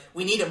saying like,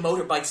 we need a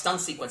motorbike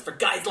stunt sequence for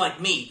guys like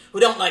me who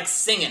don't like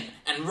singing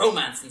and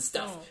romance and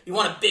stuff. We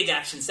want a big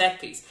action set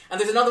piece. And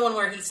there's another one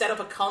where he set up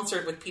a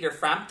concert with Peter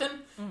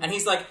Frampton and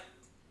he's like,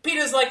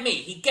 Peter's like me,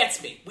 he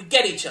gets me, we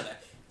get each other.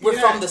 We're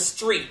from the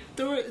street.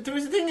 There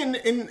was a thing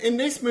in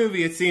this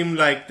movie. It seemed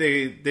like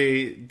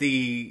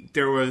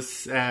there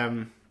was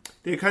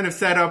they kind of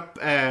set up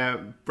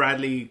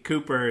Bradley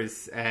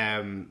Cooper's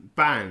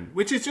band,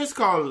 which is just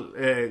called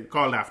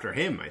after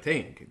him, I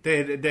think.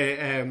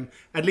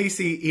 At least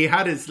he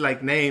had his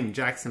like name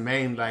Jackson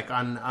Maine like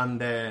on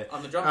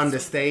the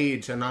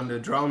stage and on the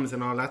drums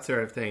and all that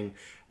sort of thing.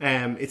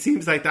 It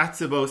seems like that's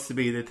supposed to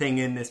be the thing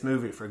in this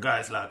movie for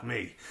guys like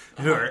me.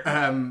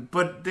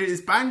 But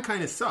his band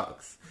kind of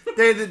sucks.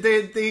 They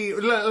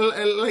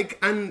like,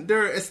 and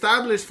they're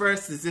established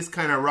first as this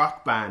kind of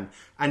rock band,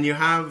 and you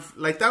have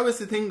like that was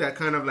the thing that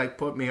kind of like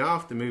put me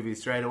off the movie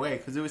straight away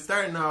because it was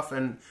starting off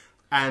and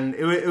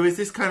it was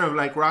this kind of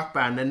like rock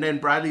band, and then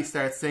Bradley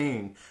starts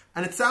singing,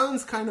 and it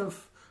sounds kind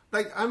of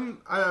like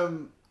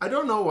I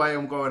don't know why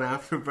I'm going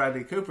after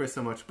Bradley Cooper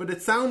so much, but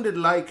it sounded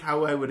like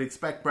how I would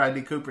expect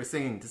Bradley Cooper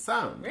singing to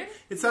sound. Really?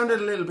 It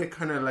sounded a little bit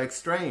kind of like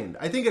strained.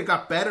 I think it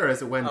got better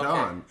as it went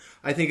on.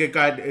 I think it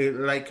got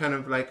like kind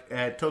of like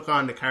took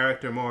on the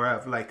character more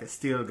of like a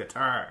steel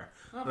guitar.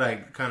 Okay.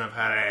 Like kind of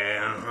had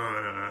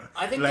a.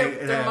 I think like,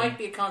 there might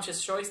be a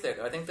conscious choice there,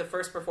 though. I think the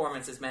first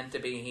performance is meant to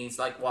be he's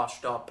like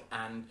washed up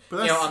and but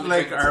that's on the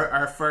like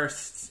our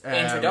first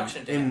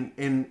introduction to him.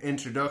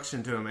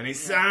 Introduction to him, and he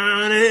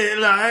sounded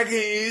like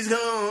he's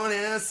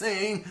gonna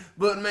sing,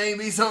 but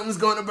maybe something's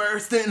gonna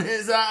burst in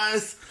his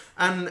eyes.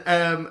 And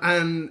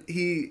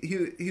he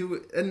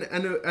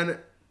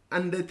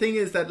the thing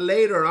is that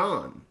later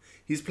on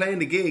he's playing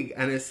the gig,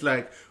 and it's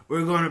like,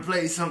 we're going to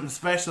play something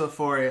special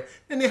for you.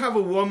 Then they have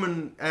a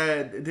woman,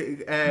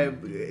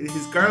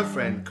 his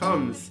girlfriend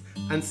comes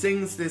and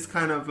sings this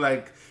kind of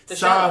like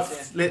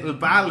soft little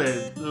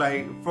ballad,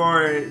 like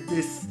for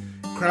this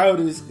crowd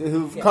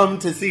who've come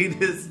to see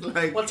this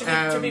like. Well,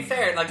 to be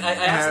fair, like I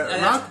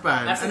asked, rock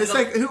band, and it's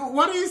like,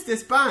 what is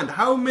this band?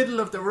 How middle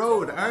of the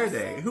road are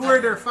they? Who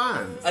are their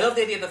fans? I love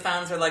the idea the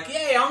fans are like,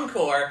 yay,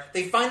 encore!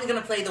 They're finally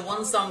going to play the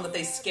one song that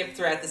they skipped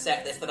throughout the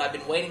set list that I've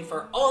been waiting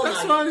for all night.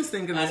 That's what I was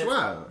thinking as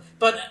well.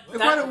 But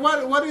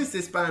what is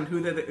this band?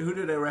 Who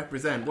do they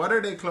represent? What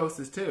are they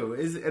closest to?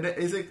 Is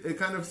it a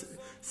kind of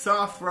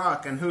soft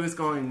rock, and who is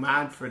going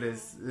mad for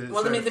this?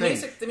 Well, the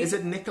music. Is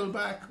it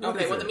Nickelback?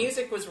 The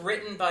music was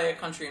written by a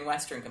country and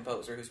western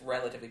composer who's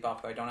relatively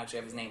popular. I don't actually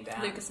have his name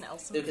down. Lucas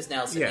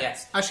Nelson.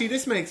 Yes. Actually,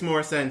 this makes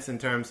more sense in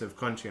terms of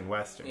country and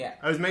western. Yeah.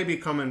 I was maybe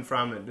coming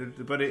from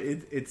it, but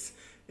it's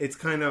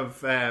kind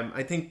of.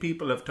 I think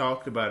people have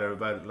talked about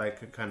it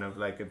like a kind of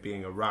like it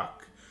being a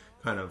rock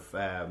kind of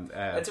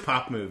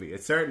pop movie.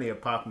 It's certainly a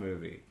pop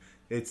movie.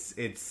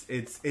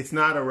 It's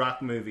not a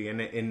rock movie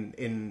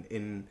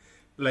in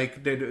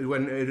like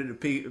when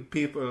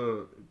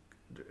people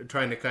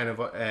trying to kind of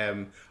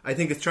I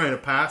think it's trying to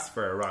pass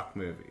for a rock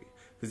movie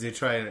because they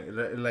try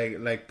and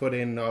like put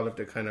in all of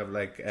the kind of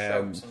like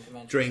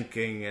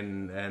drinking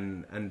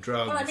and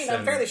drugs. Well, I mean,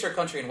 I'm fairly sure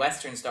country and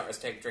western stars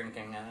take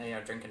drinking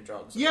and drinking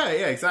drugs. Yeah,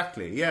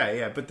 exactly.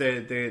 Yeah. But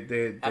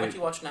they haven't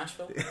you watched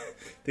Nashville?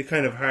 The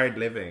kind of hard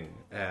living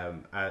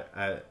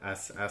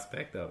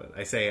aspect of it.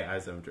 I say it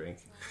as I'm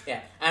drinking.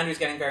 Yeah, Andrew's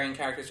getting very in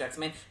character,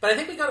 Jackson Maine. But I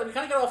think we kind of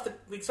got off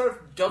we sort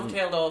of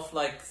dovetailed off.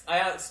 Like I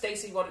asked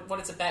Stacey what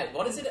it's about.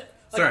 What is it?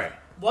 Sorry.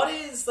 What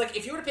is, like,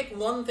 if you were to pick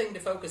one thing to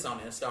focus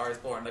on in A Star Is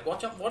Born, like,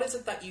 what is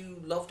it that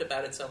you loved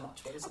about it so much?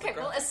 What is Okay, it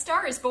well, A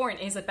Star Is Born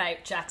is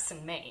about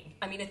Jackson Maine.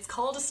 I mean, it's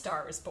called A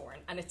Star Is Born,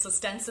 and it's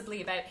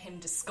ostensibly about him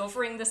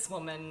discovering this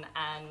woman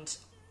and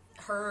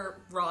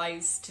her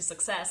rise to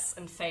success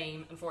and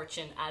fame and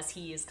fortune as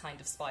he is kind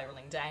of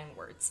spiraling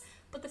downwards.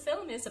 But the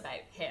film is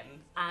about him,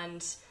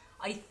 and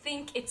I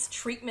think its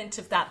treatment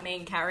of that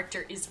main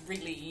character is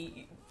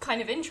really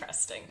kind of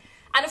interesting.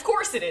 And of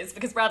course it is,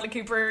 because Bradley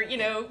Cooper,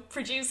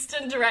 produced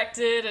and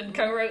directed and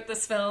co-wrote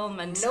this film.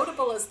 And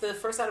notable as the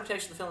first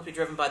adaptation of the film to be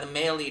driven by the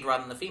male lead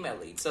rather than the female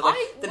lead. So, the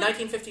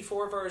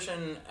 1954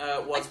 version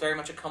was very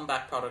much a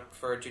comeback product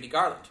for Judy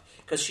Garland.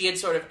 Because she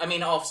had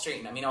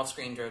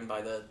off-screen driven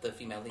by the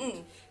female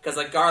lead. Because,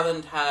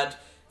 Garland had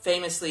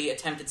famously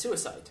attempted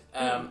suicide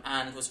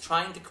and was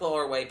trying to claw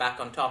her way back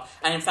on top,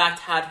 and in fact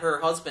had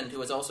her husband, who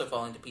was also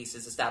falling to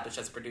pieces, established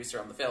as a producer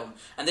on the film.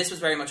 And this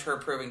was very much her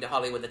proving to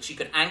Hollywood that she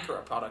could anchor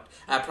a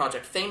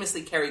project.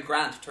 Famously, Cary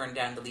Grant turned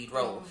down the lead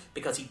role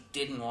because he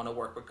didn't want to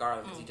work with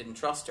Garland because he didn't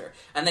trust her.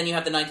 And then you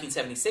have the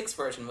 1976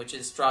 version, which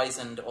is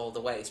Streisand all the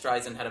way.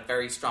 Streisand had a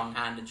very strong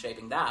hand in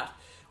shaping that.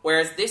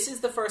 Whereas this is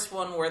the first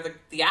one where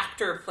the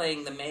actor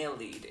playing the male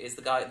lead is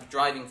the guy, the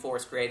driving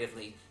force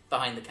creatively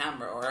behind the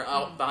camera or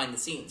behind the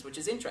scenes, which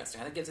is interesting.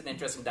 I think it gives an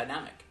interesting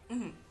dynamic.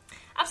 Mm-hmm.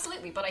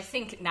 Absolutely, but I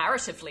think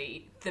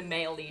narratively, the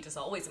male lead is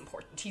always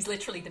important. He's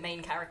literally the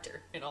main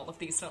character in all of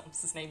these films.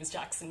 His name is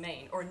Jackson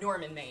Maine, or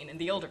Norman Maine in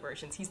the older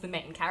versions. He's the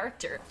main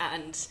character,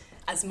 and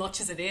as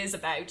much as it is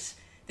about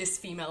this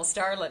female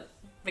starlet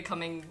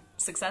becoming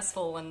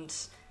successful and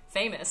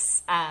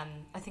famous, I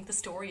think the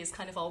story is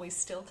kind of always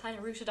still kind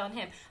of rooted on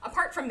him,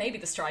 apart from maybe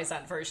the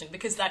Streisand version,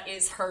 because that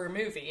is her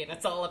movie, and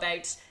it's all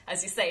about,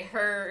 as you say,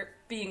 her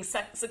being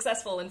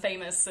successful and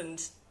famous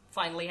and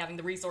finally having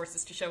the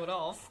resources to show it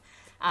off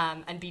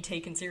and be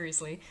taken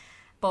seriously.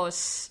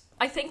 But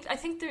I think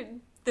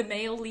the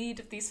male lead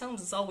of these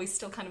films is always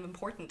still kind of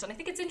important, and I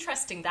think it's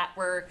interesting that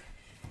we're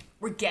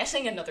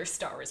getting another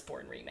Star Is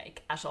Born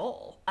remake at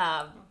all.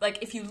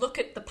 If you look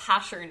at the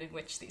pattern in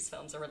which these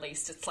films are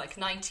released, it's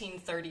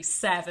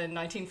 1937,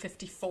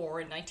 1954,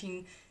 and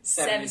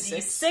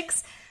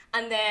 1976.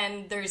 And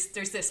then there's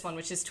this one,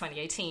 which is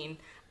 2018.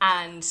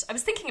 And I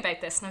was thinking about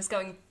this, and I was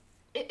going,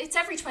 it's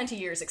every 20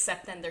 years,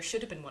 except then there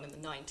should have been one in the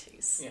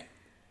 90s. Yeah.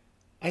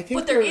 I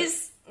think there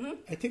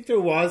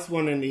was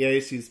one in the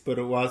 80s, but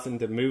it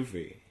wasn't a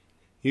movie.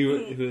 He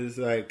was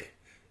like,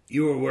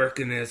 you were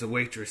working as a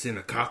waitress in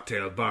a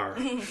cocktail bar.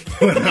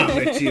 What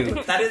happened with you?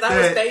 That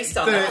was based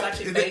on. That was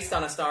actually based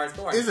on A Star Is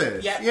Born. Is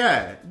it? Yeah.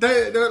 Yeah.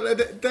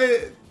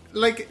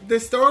 The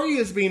story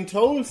has been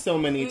told so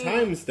many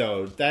times,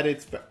 though, that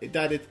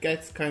it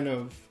gets kind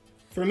of,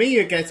 for me,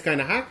 it gets kind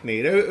of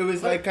hackneyed. It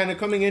was kind of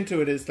coming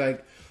into it as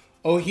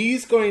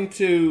he's going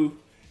to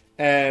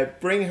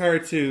bring her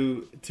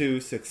to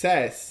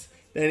success.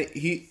 Then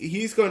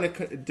he's going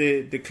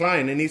to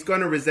decline, and he's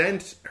going to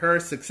resent her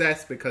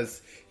success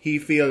because he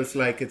feels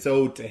like it's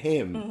owed to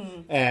him.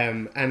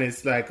 Mm-hmm. And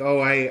it's like,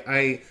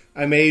 I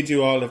made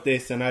you all of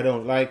this, and I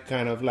don't like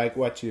kind of like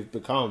what you've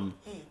become.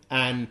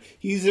 And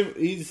he's a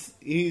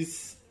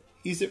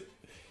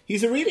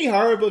really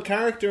horrible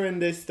character in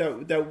this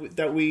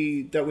that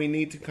we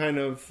need to kind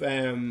of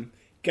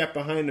get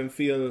behind and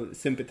feel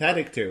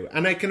sympathetic to.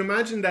 And I can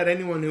imagine that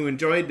anyone who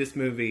enjoyed this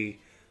movie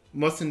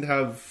mustn't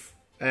have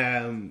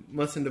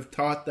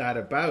thought that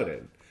about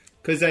it,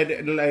 because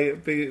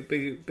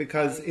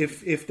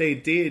if they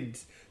did,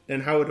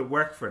 then how would it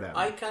work for them?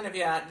 I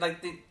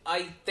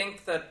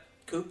think that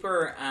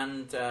Cooper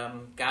and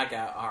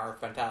Gaga are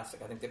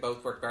fantastic. I think they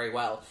both work very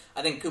well.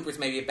 I think Cooper's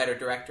maybe a better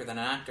director than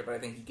an actor, but I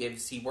think he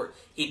digs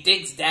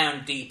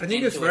down deep. I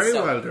think into it's very his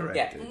well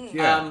directed.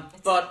 Yeah.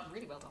 But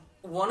really well done.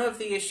 One of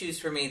the issues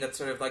for me that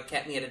sort of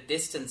kept me at a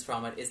distance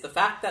from it is the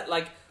fact that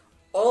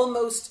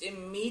almost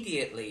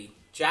immediately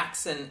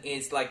Jackson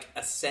is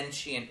a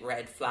sentient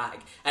red flag,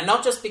 and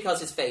not just because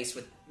his face,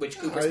 which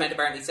Cooper spent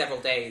apparently several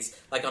days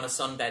on a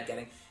sunbed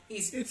getting.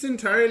 It's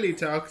entirely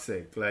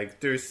toxic.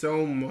 There's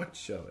so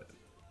much of it.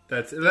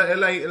 That's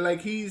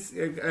he's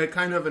a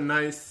kind of a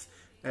nice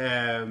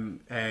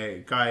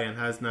guy and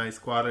has nice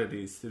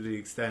qualities to the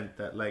extent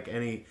that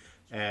any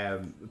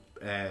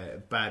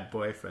bad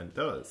boyfriend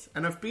does.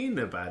 And I've been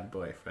a bad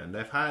boyfriend.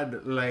 I've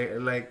had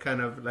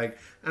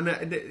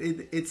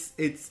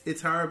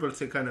it's horrible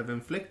to kind of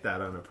inflict that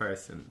on a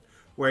person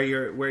where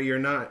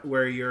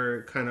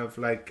you're kind of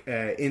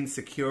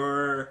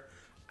insecure,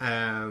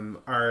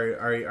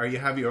 or you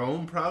have your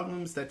own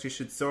problems that you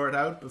should sort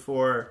out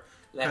before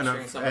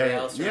lecturing somebody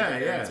else,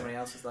 somebody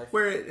else's life.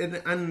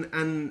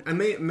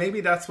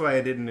 Maybe that's why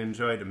I didn't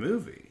enjoy the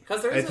movie.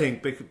 Because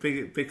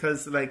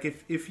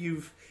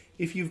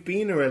if you've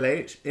been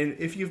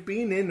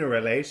in a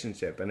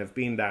relationship and have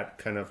been that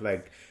kind of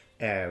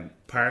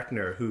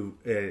partner who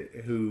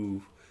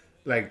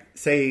lots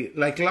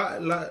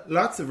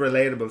of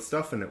relatable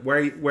stuff in it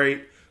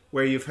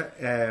where you've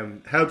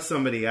helped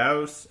somebody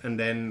out and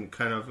then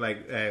kind of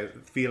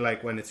feel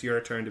like when it's your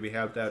turn to be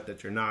helped out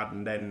that you're not,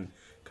 and then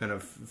kind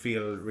of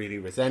feel really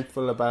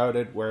resentful about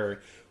it,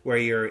 where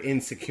you're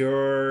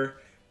insecure,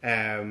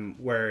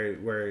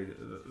 where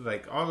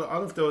like all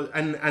of those,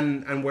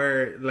 and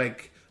where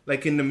like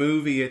in the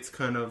movie it's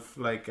kind of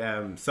like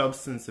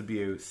substance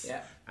abuse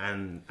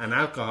and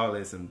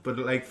alcoholism, but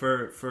like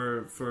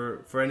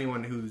for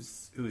anyone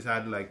who's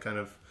had like kind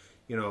of,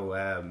 you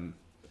know,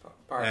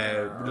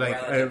 Partner or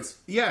like relatives.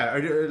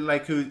 or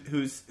like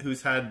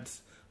who's had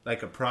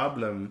like a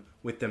problem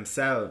with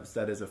themselves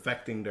that is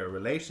affecting their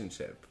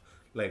relationship,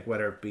 like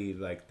whether it be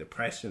like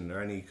depression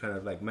or any kind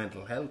of like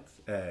mental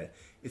health,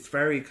 it's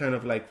very kind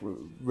of like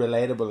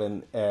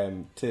relatable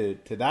and to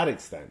that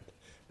extent,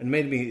 and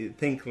made me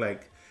think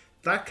like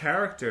that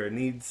character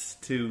needs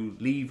to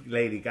leave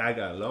Lady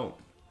Gaga alone.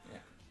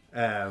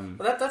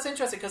 Well, that's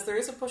interesting, because there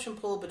is a push and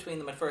pull between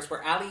them at first,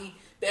 where Ali...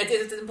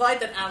 It's implied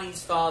that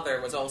Ali's father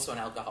was also an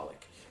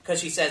alcoholic, because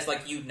she says,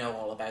 like, you'd know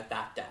all about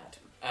that, Dad,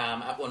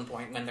 at one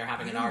point when they're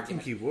having an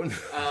argument. I think he would.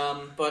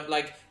 But,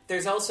 like,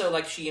 there's also,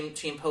 like, she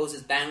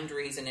imposes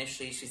boundaries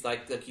initially. She's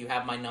like, look, you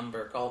have my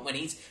number. Call. When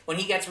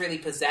he gets really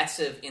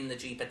possessive in the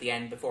Jeep at the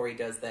end, before he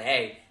does the,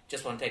 hey,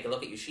 just want to take a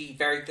look at you, she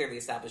very clearly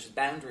establishes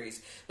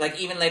boundaries. Like,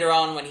 even later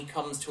on when he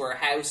comes to her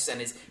house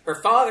and her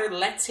father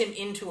lets him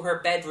into her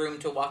bedroom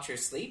to watch her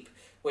sleep,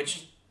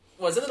 which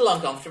was a little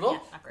uncomfortable. Yeah,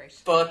 not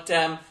great. But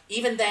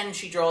even then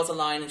she draws a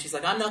line and she's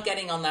like, I'm not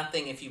getting on that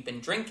thing if you've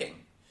been drinking.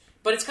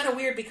 But it's kind of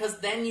weird,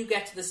 because then you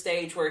get to the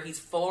stage where he's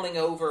falling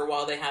over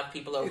while they have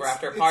people over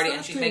after a party,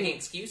 and she's making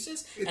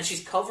excuses and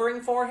she's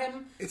covering for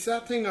him. It's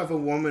that thing of a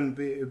woman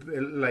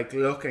like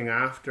looking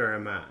after a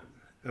man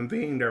and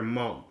being their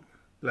mum.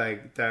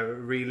 Like, that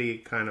really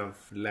kind of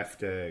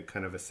left a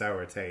kind of a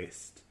sour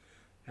taste,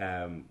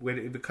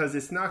 because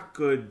it's not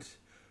good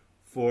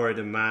for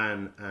the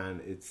man,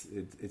 and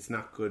it's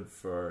not good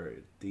for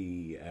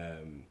the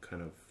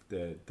kind of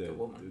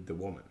the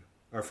woman,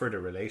 or for the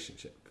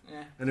relationship.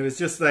 Yeah. And it was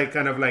just like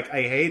kind of like,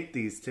 I hate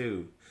these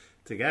two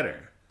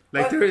together.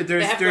 Like, well, there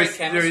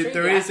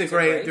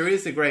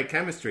is a great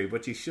chemistry,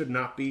 but you should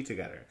not be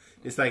together.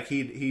 It's like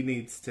he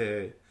needs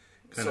to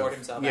kind sort of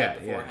himself out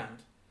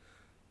beforehand.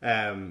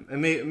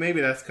 And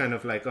maybe that's kind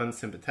of like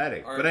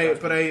unsympathetic, Or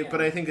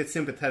but I think it's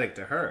sympathetic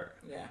to her.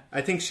 Yeah,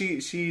 I think she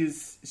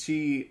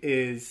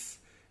is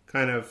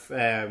kind of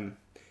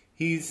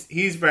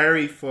he's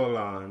very full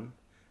on.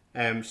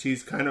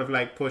 She's kind of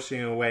like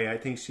pushing away. I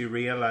think she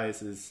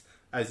realizes,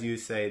 as you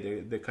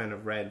say, the kind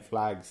of red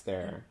flags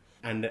there,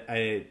 and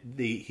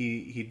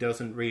he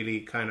doesn't really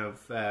kind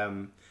of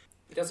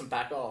he doesn't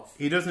back off.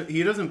 He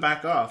doesn't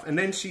back off, and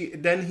then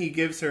he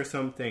gives her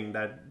something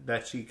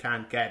that she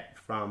can't get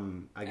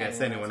from, I guess,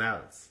 anyone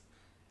else.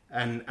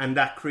 And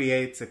that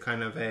creates a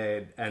kind of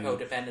a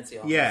codependency.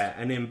 Almost. Yeah,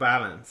 an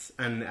imbalance,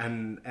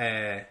 and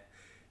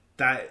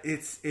that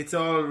it's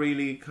all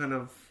really kind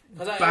of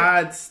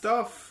bad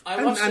stuff. I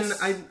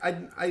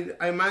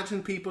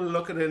imagine people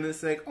look at it and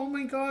it's like, oh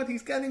my god,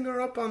 he's getting her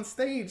up on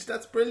stage.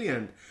 That's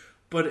brilliant.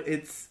 But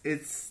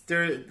it's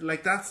there,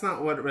 like, that's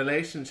not what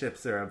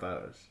relationships are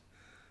about.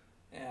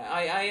 Yeah,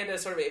 I had a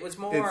sort of... It was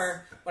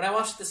more... When I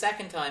watched it the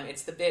second time,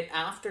 it's the bit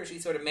after she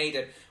sort of made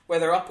it, where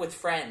they're up with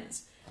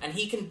friends, and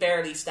he can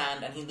barely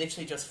stand, and he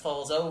literally just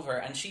falls over,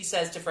 and she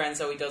says to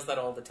friends, oh, he does that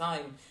all the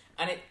time.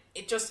 And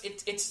it's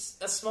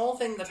a small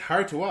thing that... It's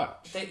hard to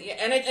watch.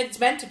 And it's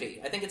meant to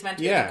be. I think it's meant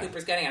to be. I think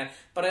Cooper's getting at it.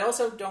 But I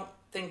also don't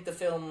think the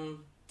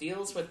film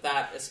deals with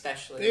that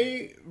especially.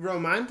 They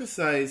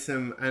romanticize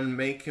him and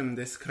make him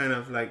this kind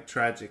of, like,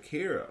 tragic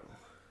hero.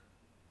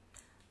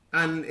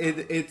 And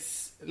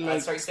it's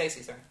like... sorry,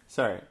 Stacy,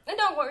 sorry.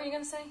 No, what were you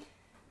going to say?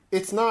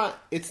 It's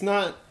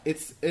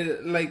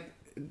like,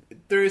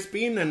 there's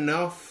been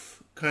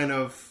enough kind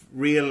of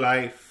real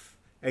life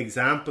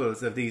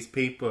examples of these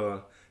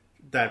people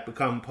that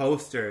become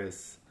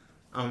posters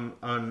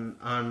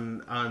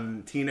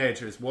on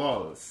teenagers'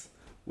 walls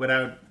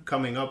without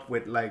coming up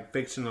with, like,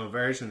 fictional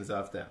versions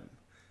of them.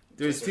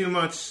 There's too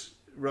much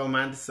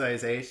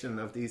romanticization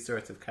of these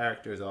sorts of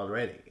characters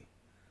already.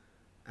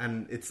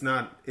 And it's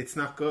not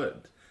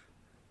good.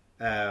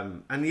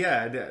 And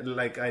yeah,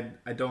 like,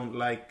 I don't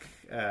like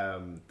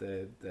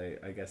the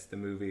I guess the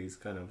movie's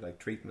kind of like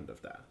treatment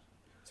of that.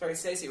 Sorry,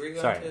 Stacey, were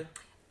you going to...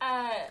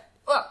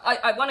 Well,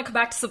 I want to come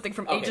back to something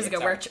from ages ago,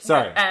 where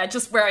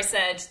just where I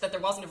said that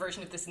there wasn't a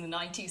version of this in the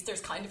 90s.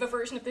 There's kind of a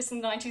version of this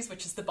in the 90s,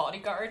 which is The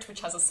Bodyguard,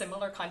 which has a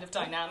similar kind of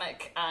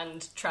dynamic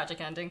and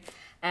tragic ending.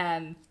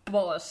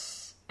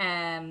 But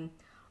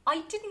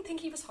I didn't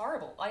think he was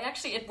horrible.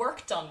 It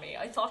worked on me.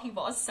 I thought he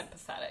was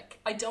sympathetic.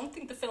 I don't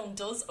think the film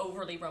does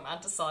overly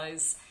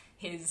romanticize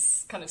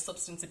his kind of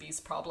substance abuse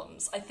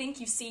problems. I think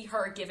you see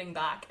her giving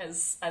back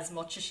as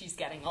much as she's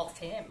getting off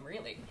him,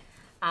 really.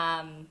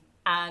 And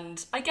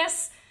I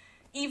guess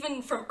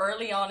even from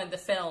early on in the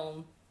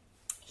film,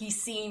 he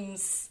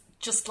seems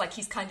just like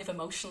he's kind of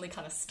emotionally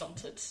kind of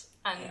stunted.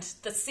 And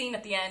the scene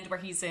at the end where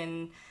he's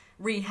in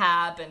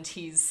rehab and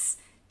he's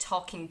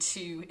talking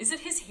to, is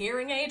it his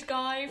hearing aid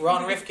guy?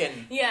 Ron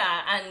Rifkin.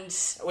 Yeah, and...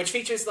 Which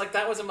features, like,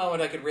 that was a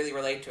moment I could really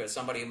relate to as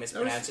somebody who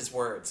mispronounces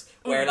words.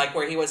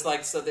 Where he was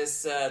like, so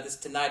this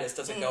tinnitus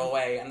doesn't go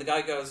away. And the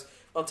guy goes,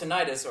 well,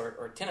 tinnitus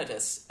or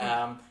tinnitus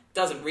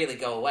doesn't really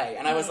go away.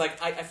 And I was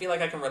like, I feel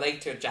like I can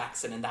relate to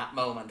Jackson in that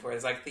moment, where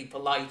it's like the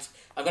polite,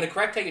 I'm going to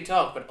correct how you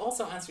talk, but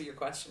also answer your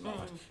question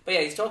moment. But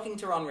yeah, he's talking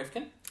to Ron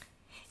Rifkin.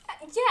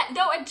 Yeah,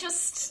 no,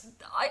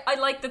 I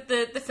like that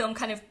the film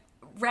kind of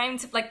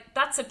rounds, like,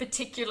 that's a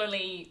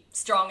particularly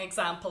strong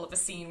example of a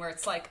scene where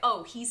it's like,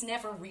 oh, he's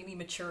never really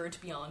matured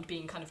beyond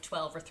being kind of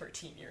 12 or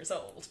 13 years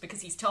old,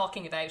 because he's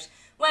talking about,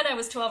 when I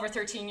was 12 or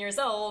 13 years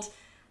old,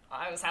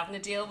 I was having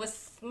to deal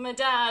with my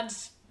dad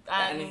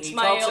and he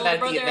my talks older about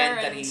brother, the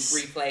event that and he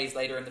replays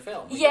later in the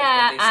film. He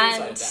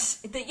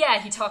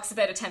talks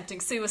about attempting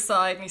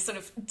suicide, and he sort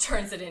of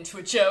turns it into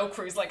a joke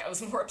where he's like, I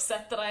was more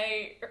upset that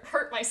I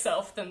hurt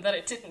myself than that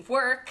it didn't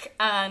work,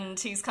 and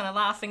he's kind of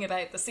laughing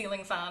about the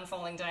ceiling fan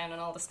falling down and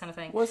all this kind of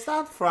thing. Was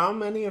that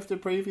from any of the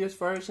previous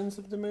versions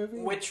of the movie?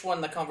 Which one,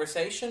 the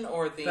conversation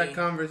or the... Like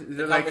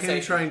conversation?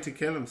 Him trying to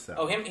kill himself.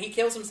 Oh, he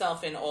kills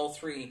himself in all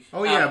three.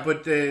 Oh, yeah,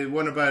 but the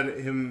one about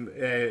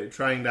him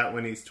trying that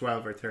when he's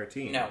 12 or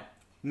 13.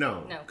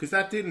 No, because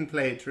that didn't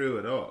play through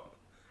at all.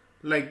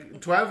 Like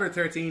 12 or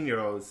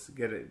 13-year-olds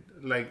get it.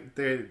 Like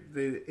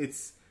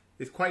it's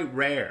quite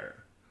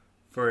rare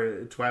for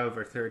a 12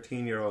 or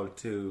 13-year-old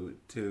to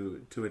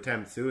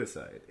attempt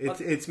suicide.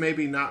 It's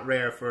maybe not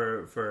rare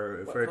for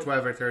a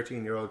 12 or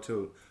 13-year-old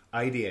to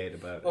ideate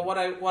about it. Well,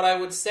 what I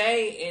would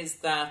say is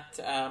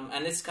that,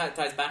 and this kind of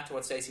ties back to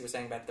what Stacey was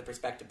saying about the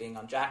perspective being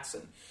on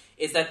Jackson,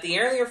 is that the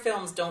earlier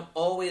films don't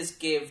always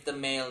give the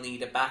male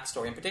lead a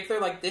backstory. In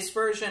particular, like this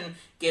version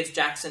gives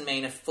Jackson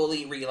Maine a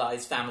fully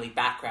realised family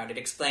background. It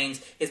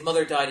explains his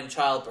mother died in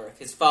childbirth,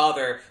 his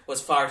father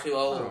was far too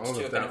old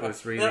to have been that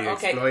was really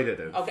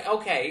exploitative.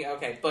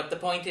 Okay. But the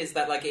point is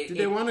that, like, did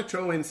they want to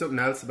throw in something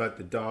else about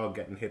the dog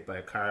getting hit by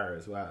a car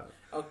as well?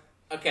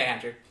 Okay,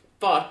 Andrew.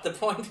 But the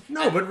point...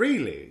 No, but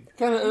really.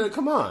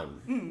 Come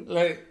on.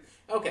 Like...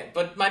 Okay,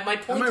 but my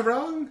point... Am I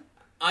wrong?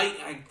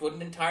 I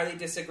wouldn't entirely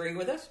disagree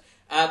with it.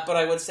 But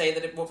I would say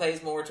that it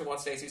plays more to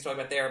what Stacey was talking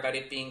about there, about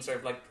it being sort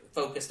of like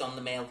focused on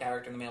the male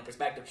character and the male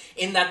perspective.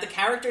 In that the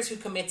characters who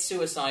commit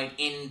suicide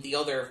in the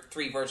other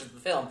three versions of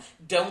the film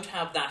don't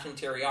have that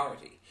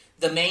interiority.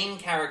 The main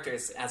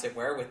characters, as it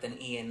were, with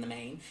an E in the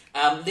main,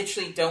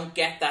 literally don't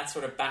get that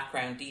sort of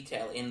background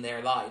detail in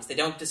their lives. They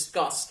don't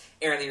discuss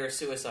earlier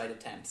suicide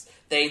attempts.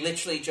 They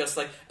literally just,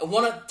 like,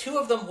 two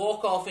of them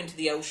walk off into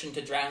the ocean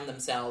to drown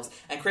themselves,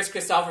 and Chris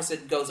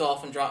Christopherson goes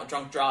off and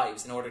drunk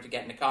drives in order to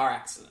get in a car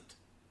accident.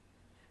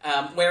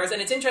 Whereas,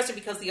 and it's interesting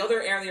because the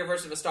other earlier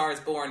versions of A Star Is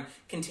Born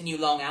continue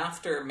long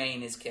after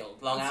Maine is killed.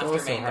 It's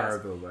also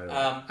horrible, by the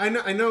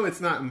way. I know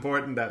it's not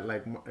important that,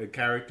 like,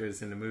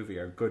 characters in the movie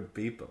are good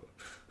people.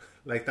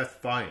 Like, that's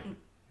fine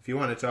if you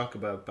want to talk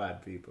about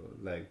bad people.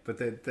 Like, but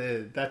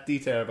that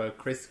detail about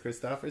Chris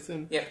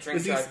Christopherson. Yeah,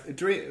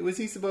 was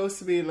he supposed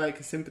to be like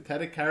a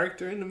sympathetic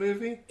character in the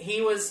movie? He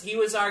was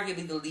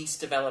arguably the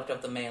least developed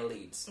of the male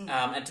leads,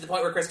 and to the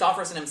point where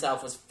Christopherson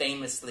himself was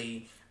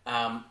famously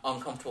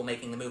uncomfortable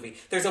making the movie.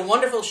 There's a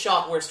wonderful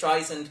shot where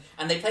Streisand,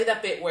 and they play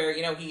that bit where,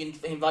 you know, he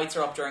invites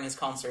her up during his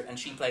concert and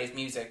she plays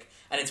music,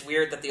 and it's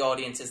weird that the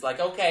audience is like,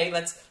 okay,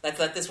 let's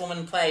let this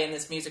woman play in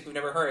this music we've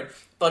never heard.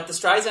 But the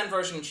Streisand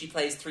version, she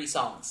plays 3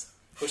 songs,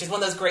 which is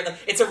one of those great, like,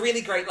 it's a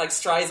really great, like,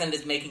 Streisand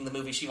is making the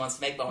movie she wants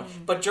to make moment.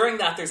 But during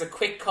that, there's a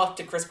quick cut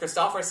to Chris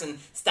Christopherson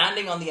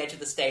standing on the edge of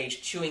the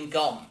stage chewing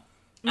gum.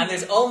 And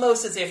there's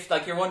almost as if,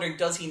 like, you're wondering,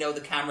 does he know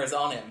the camera's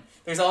on him?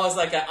 There's always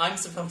like a, I'm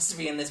supposed to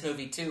be in this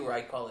movie too,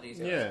 right, quality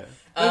to it.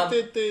 Yeah.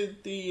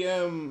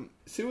 The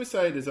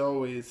suicide is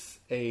always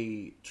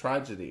a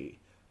tragedy.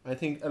 I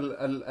think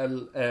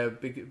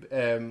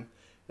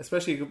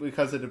especially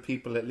because of the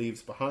people it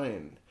leaves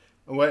behind.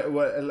 While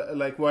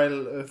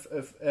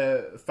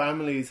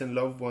families and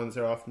loved ones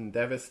are often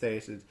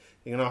devastated,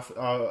 you can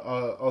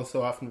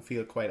also often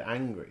feel quite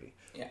angry.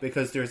 Yeah.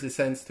 Because there's a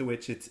sense to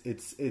which it's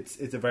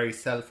a very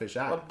selfish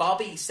act. But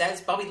Bobby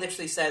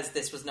literally says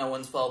this was no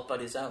one's fault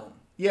but his own.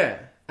 Yeah,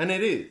 and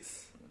it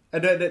is.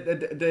 And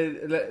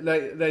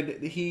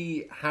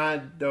he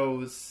had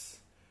those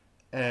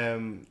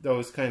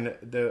kind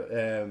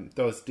of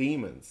those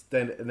demons.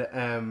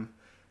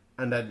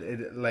 And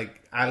that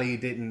Ali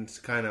didn't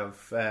kind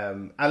of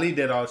Ali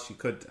did all she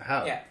could to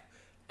help. Yeah,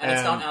 and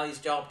it's not Ali's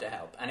job to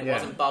help, and it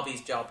wasn't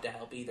Bobby's job to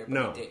help either.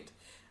 But he did.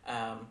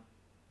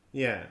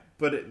 Yeah,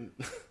 but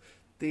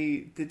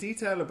the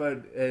detail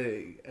about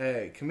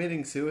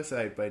committing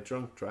suicide by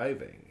drunk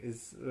driving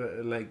is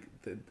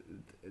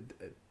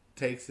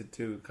takes it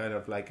to kind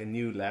of like a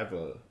new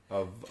level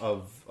of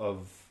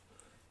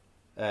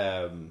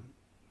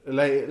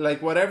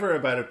like whatever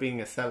about it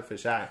being a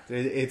selfish act.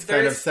 It's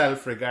kind of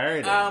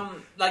self-regarding.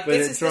 Like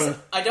this is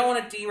I don't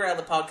want to derail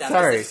the podcast.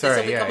 Sorry, this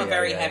will become a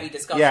very heavy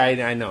discussion.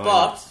 Yeah, I know.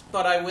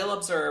 But I will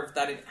observe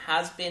that it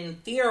has been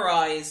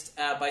theorized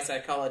by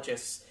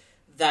psychologists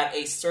that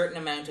a certain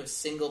amount of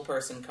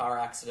single-person car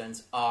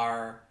accidents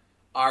are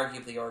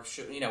arguably, or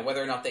should,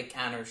 whether or not they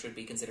can or should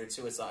be considered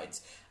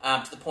suicides,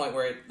 to the point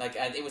where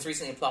it was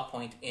recently a plot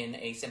point in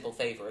A Simple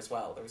Favor as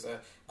well. There was a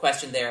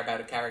question there about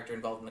a character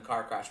involved in a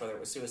car crash, whether it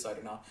was suicide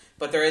or not.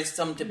 But there is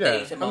some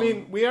debate among... I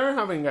mean, we are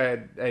having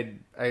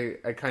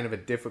a kind of a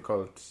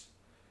difficult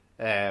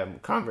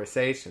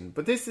conversation,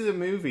 but this is a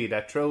movie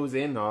that throws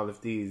in all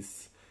of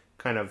these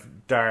kind of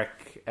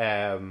dark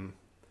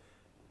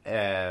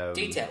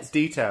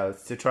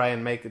details to try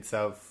and make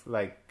itself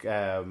like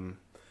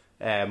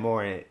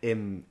more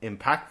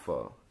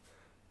impactful,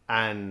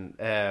 and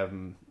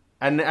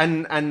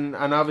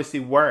obviously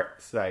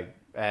works like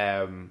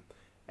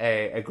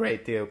a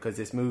great deal because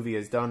this movie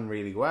is done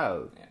really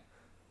well. Yeah.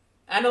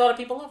 And a lot of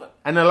people love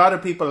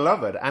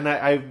it. And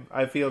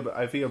I feel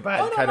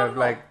bad,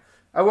 like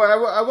I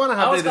want to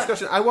have the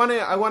discussion. I want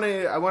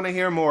to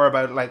hear more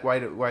about like why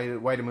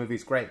the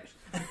movie's great.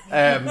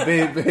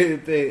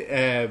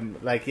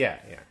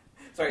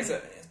 Sorry.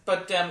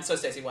 So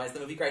Stacey, why is the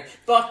movie great?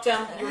 But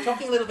you were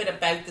talking a little bit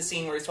about the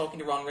scene where he's talking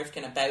to Ron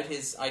Rifkin about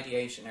his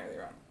ideation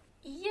earlier on.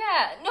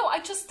 Yeah, no, I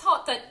just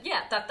thought that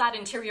that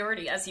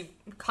interiority, as you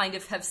kind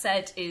of have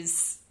said,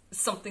 is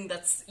something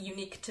that's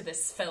unique to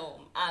this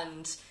film,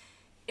 and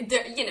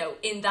there,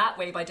 in that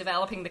way, by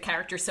developing the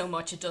character so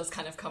much, it does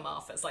kind of come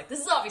off as like, this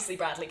is obviously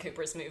Bradley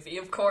Cooper's movie.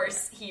 Of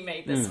course, he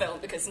made this film,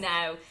 because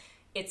now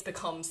it's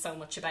become so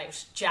much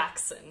about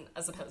Jackson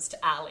as opposed to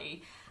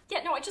Ali.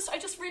 Yeah, no, I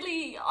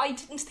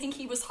didn't think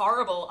he was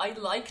horrible. I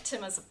liked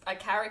him as a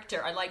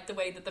character. I liked the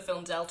way that the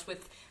film dealt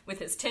with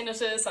his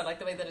tinnitus. I liked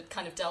the way that it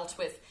kind of dealt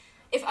with...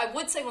 If I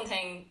would say one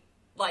thing,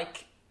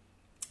 like,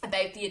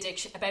 about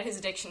his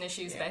addiction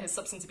issues, about his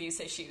substance abuse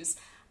issues,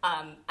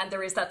 and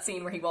there is that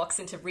scene where he walks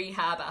into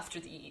rehab after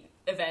the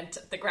event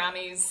at the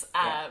Grammys,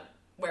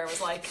 where it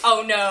was like,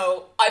 oh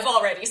no, I've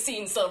already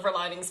seen Silver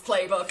Linings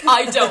Playbook,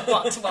 I don't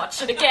want to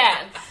watch it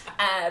again.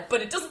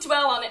 But it doesn't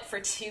dwell on it for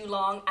too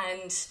long,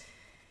 and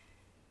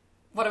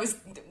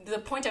the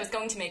point I was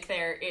going to make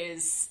there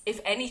is, if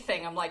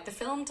anything, I'm like, the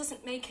film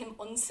doesn't make him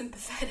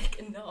unsympathetic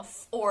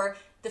enough, or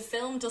the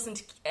film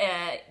doesn't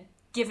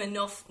give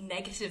enough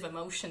negative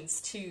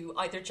emotions to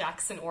either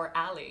Jackson or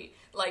Ali.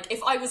 Like,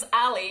 if I was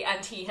Ali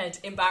and he had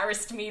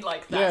embarrassed me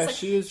like that, like,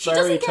 she is she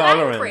very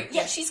tolerant. Angry.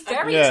 Yeah, she's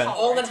very tolerant.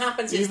 All that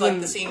happens is like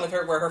the scene with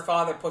her where her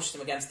father pushed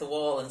him against the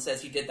wall and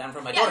says, "You did that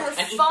for my daughter."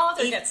 Her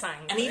father gets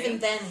angry, and even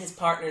then, his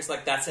partner's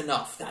like, "That's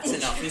enough. That's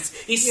enough.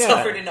 He's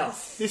suffered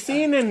enough." The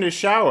scene in the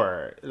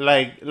shower,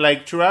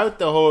 like throughout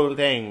the whole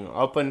thing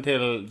up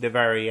until the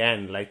very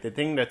end, like the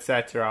thing that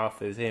sets her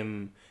off is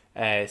him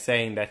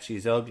saying that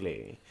she's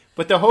ugly.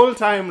 But the whole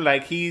time,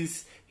 like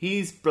he's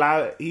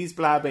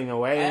blabbing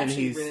away, I and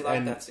actually he's really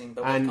like that scene,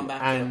 but we'll come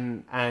back to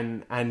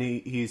it. And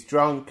he's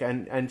drunk,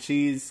 and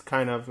she's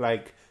kind of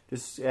like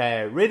just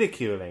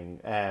ridiculing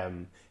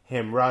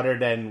him rather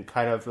than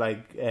kind of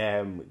like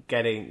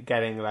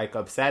getting like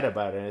upset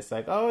about it. And it's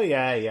like, oh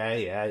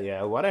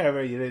yeah,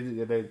 whatever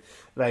you did,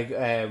 like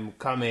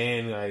come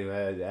in, like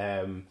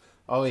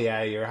oh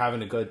yeah, you're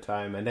having a good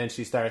time, and then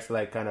she starts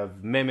like kind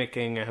of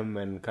mimicking him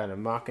and kind of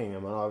mocking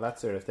him and all that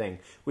sort of thing,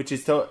 which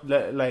is but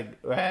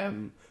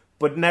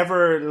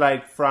never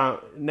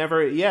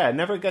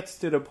gets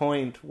to the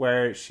point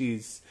where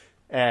she's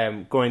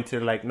going to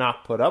like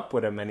not put up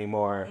with him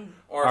anymore,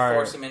 or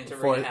force him into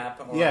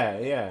rehab.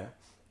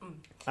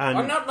 And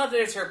or not that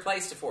it's her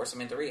place to force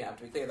him into rehab.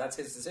 To be clear, that's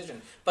his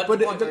decision. But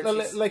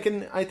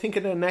I think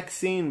in the next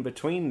scene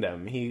between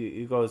them,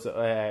 he goes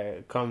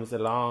comes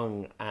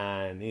along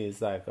and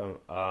he's like,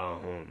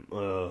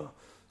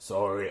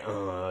 sorry,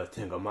 I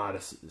think I might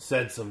have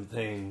said some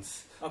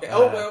things. Okay.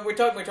 We're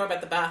talking about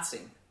the bath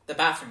scene. The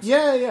bathroom scene.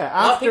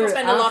 Yeah. People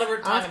spend a lot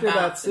of time in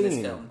baths in this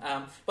film.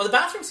 Well, the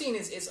bathroom scene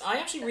is I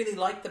actually really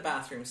like the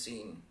bathroom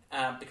scene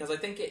because I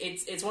think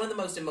it's one of the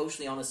most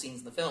emotionally honest scenes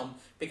in the film,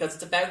 because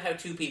it's about how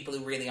two people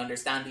who really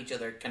understand each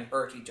other can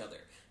hurt each other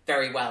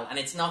very well, and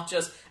it's not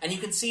just, and you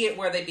can see it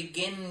where they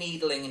begin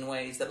needling in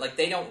ways that like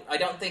I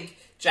don't think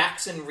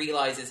Jackson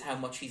realizes how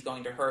much he's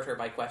going to hurt her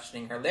by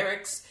questioning her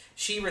lyrics.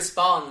 She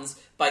responds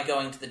by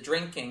going to the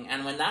drinking,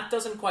 and when that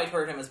doesn't quite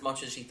hurt him as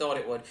much as she thought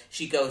it would,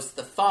 she goes to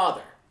the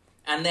father.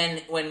 And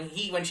then when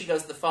she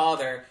goes to the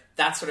father,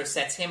 that sort of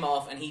sets him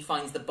off, and he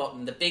finds the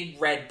button, the big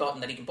red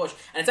button that he can push.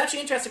 And it's actually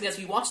interesting because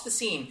if you watch the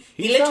scene,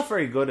 he's not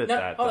very good at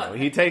that, though.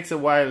 He takes a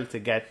while to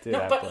get to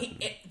that button.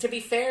 To be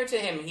fair to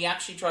him, he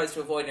actually tries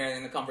to avoid it earlier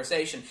in the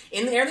conversation.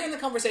 Earlier in the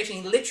conversation,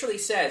 he literally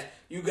says,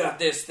 "You got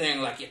this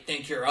thing like you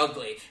think you're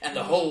ugly, and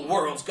the whole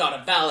world's got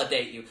to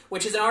validate you,"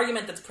 which is an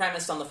argument that's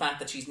premised on the fact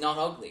that she's not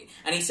ugly.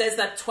 And he says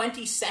that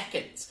 20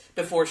 seconds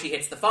before she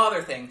hits the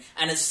father thing,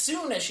 and as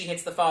soon as she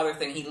hits the father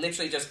thing, he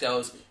literally just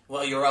goes,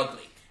 "Well, you're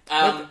ugly."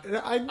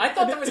 I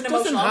thought there was an emotional honesty in that. It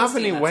doesn't have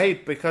any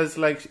weight because,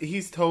 like,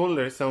 he's told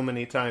her so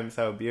many times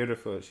how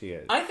beautiful she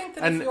is. I think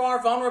that if you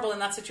are vulnerable in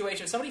that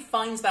situation, if somebody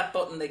finds that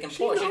button they can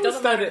push, it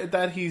doesn't matter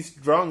that he's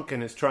drunk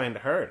and is trying to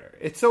hurt her.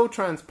 It's so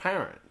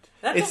transparent.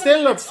 That it doesn't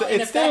still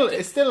mean it's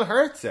it still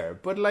hurts her.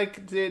 But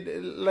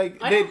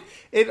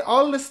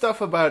all the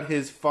stuff about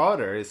his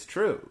father is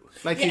true.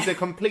 Like he's a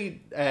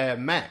complete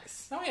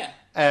mess. Oh yeah.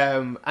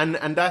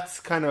 And that's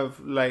kind of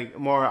like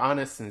more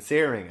honest and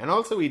searing, and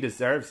also he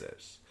deserves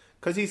it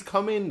because he's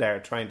come in there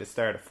trying to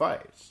start a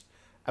fight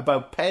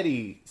about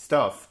petty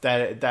stuff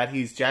that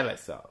he's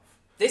jealous of.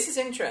 This is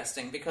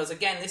interesting because,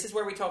 again, this is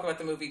where we talk about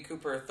the movie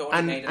Cooper thought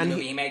he made and the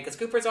movie he made. Because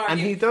Cooper's argued...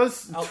 And he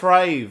does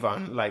thrive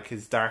on, like,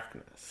 his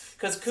darkness.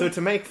 So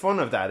to make fun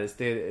of that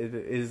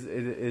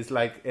is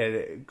like,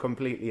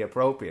 completely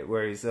appropriate.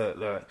 Where he's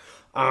like,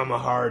 I'm a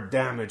hard,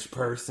 damaged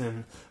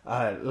person.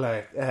 I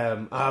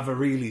have a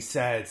really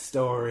sad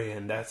story,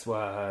 and that's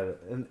why...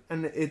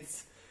 And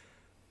it's...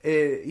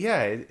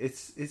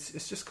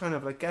 It's just kind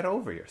of like, get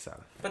over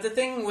yourself. But the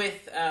thing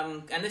with,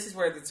 and this is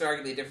where it's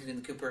arguably different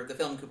in the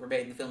film Cooper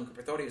made and the film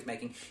Cooper thought he was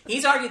making.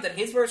 He's argued that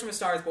his version of A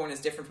Star Is Born is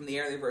different from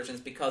the earlier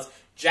versions because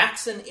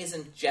Jackson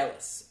isn't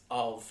jealous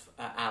of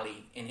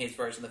Ali in his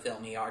version of the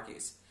film, he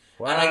argues.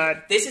 What?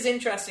 And this is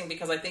interesting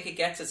because I think it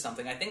gets at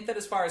something. I think that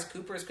as far as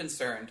Cooper is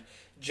concerned,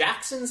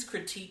 Jackson's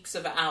critiques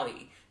of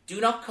Ali do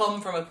not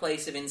come from a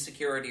place of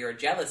insecurity or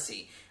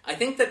jealousy. I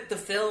think that the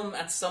film,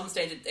 at some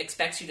stage, it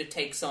expects you to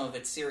take some of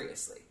it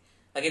seriously.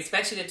 Like, it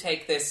expects you to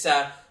take this,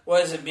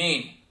 what does it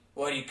mean?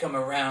 Why do you come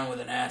around with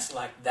an ass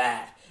like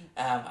that?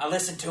 I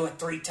listened to it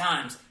 3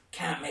 times.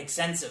 Can't make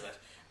sense of it.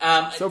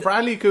 So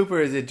Bradley Cooper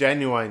is a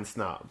genuine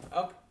snob.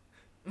 Okay.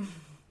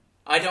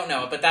 I don't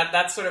know, but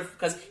that's sort of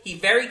because he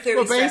very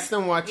clearly based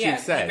on what you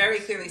said, he very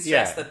clearly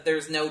stressed that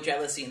there's no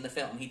jealousy in the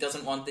film. He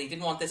didn't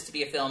want this to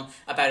be a film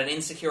about an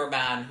insecure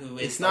man who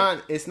is.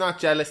 It's not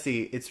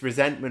jealousy. It's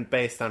resentment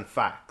based on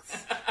facts.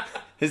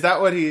 Is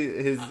that what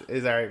his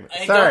argument?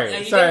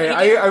 Sorry.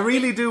 I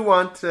really do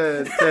want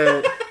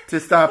to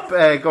stop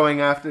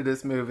going after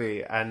this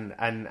movie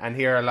and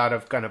hear a lot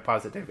of kind of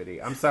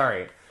positivity. I'm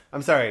sorry.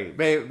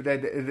 Babe,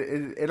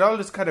 it all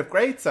just kind of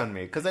grates on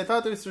me because I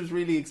thought this was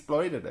really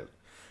exploitative.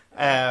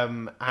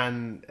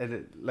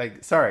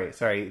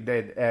 Sorry.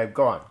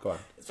 Go on.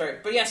 Sorry,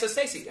 but yeah. So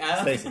Stacy,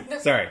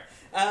 sorry.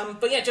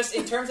 But yeah, just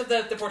in terms of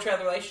the portrayal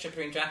of the relationship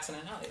between Jackson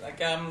and Ali, like,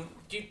 how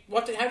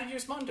did you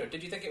respond to it?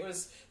 Did you think it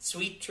was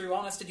sweet, true,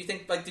 honest? Did you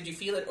think, did you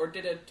feel it, or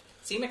did it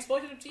seem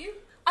exploitative to you?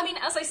 I mean,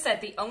 as I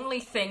said, the only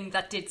thing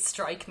that did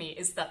strike me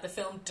is that the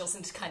film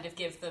doesn't kind of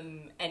give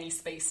them any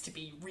space to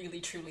be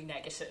really, truly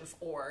negative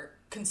or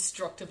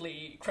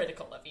constructively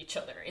critical of each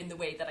other in the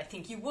way that I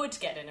think you would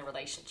get in a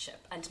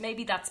relationship. And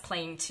maybe that's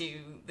playing to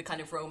the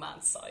kind of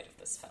romance side of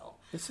this film.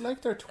 It's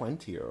like they're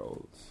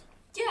 20-year-olds.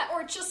 Yeah,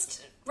 or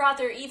just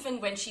rather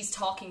even when she's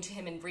talking to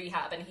him in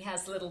rehab and he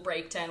has a little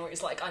breakdown where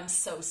he's like, I'm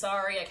so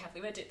sorry, I can't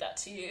believe I did that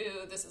to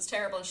you, this is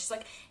terrible. And she's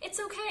like, it's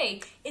okay,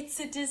 it's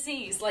a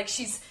disease. Like,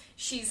 she's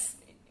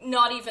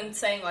not even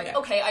saying, like,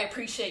 okay, I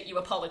appreciate you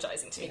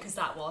apologising to me because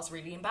that was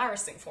really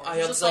embarrassing for me. I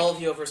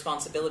absolve you of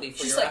responsibility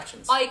for your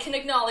actions. I can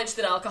acknowledge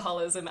that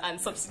alcoholism and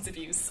substance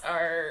abuse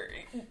are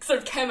sort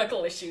of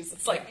chemical issues.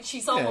 It's like,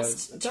 she's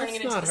almost turning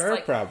it into this, that's not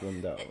her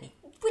problem, though.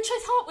 Which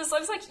I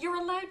was like, you're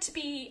allowed to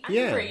be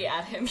angry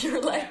at him. You're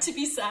allowed to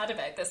be sad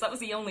about this. That was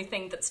the only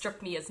thing that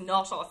struck me as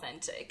not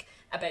authentic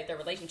about their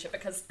relationship,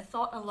 because I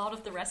thought a lot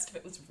of the rest of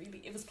it was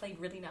played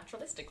really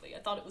naturalistically. I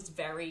thought it was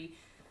very...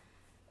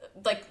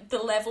 like, the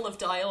level of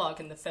dialogue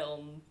in the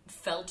film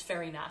felt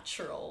very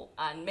natural,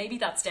 and maybe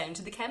that's down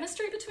to the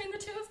chemistry between the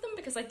two of them,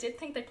 because I did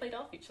think they played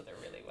off each other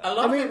really well. A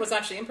lot of it was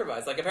actually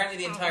improvised. Like, apparently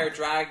the entire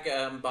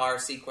drag bar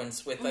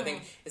sequence with, I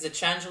think, is it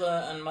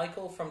Shangela and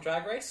Michael from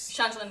Drag Race?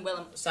 Shangela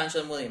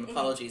and William,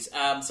 apologies.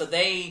 So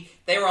they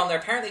were on there.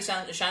 Apparently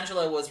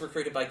Shangela was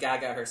recruited by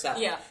Gaga herself.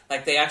 Yeah.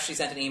 Like, they actually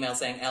sent an email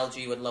saying,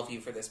 LG would love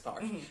you for this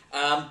part.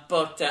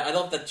 But I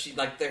love that she,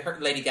 like, her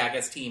Lady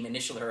Gaga's team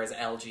initialed her as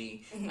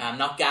LG.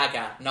 Not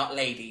Gaga, not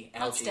Lady, LG.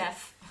 Not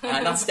Steph.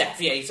 Not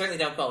Steph, yeah, you certainly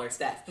don't call her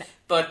Steph. No.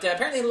 But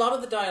apparently a lot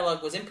of the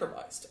dialogue was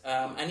improvised.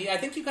 And I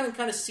think you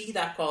kind of see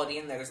that quality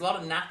in there. There's a lot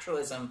of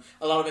naturalism,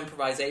 a lot of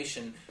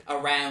improvisation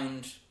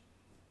around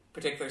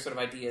particular sort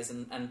of ideas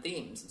and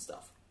themes and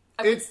stuff.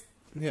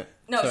 Yeah.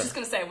 No, I was just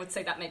going to say, I would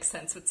say that makes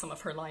sense with some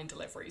of her line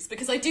deliveries,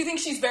 because I do think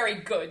she's very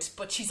good,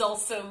 but she's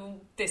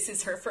also, this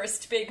is her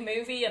first big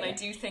movie, and I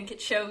do think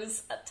it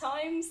shows at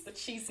times that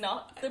she's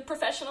not the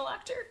professional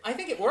actor. I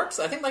think it works.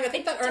 I think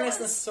that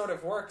earnestness sort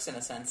of works in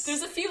a sense.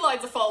 There's a few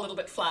lines that fall a little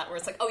bit flat where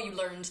it's like, oh, you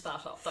learned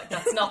that off. Like,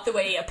 that's not the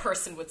way a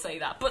person would say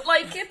that. But,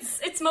 like,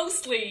 it's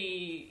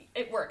mostly,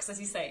 it works, as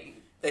you say.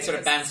 They sort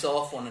of bounce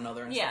off one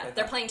another and stuff like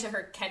they're that. playing to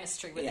her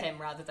chemistry with him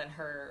rather than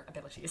her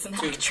ability as an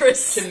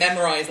actress. To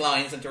memorise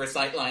lines and to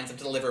recite lines and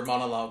to deliver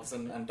monologues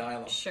and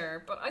dialogue.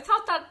 Sure, but I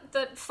thought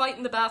that fight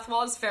in the bath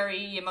was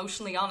very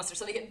emotionally honest or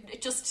something.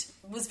 It just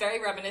was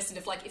very reminiscent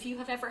of, like, if you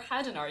have ever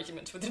had an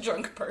argument with a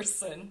drunk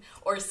person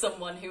or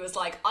someone who is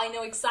like, I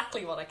know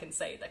exactly what I can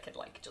say that could,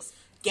 like, just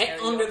get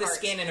under the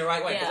skin in the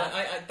right way.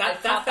 Yeah.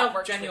 That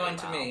felt genuine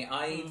to me.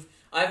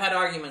 I've had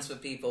arguments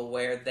with people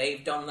where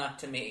they've done that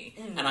to me,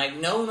 and I've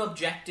known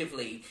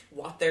objectively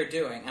what they're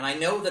doing, and I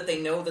know that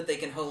they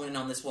can hone in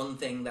on this one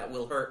thing that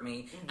will hurt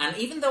me, and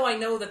even though I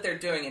know that they're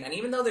doing it, and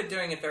even though they're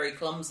doing it very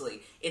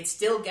clumsily, it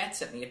still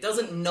gets at me. It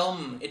doesn't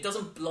it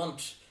doesn't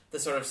blunt the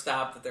sort of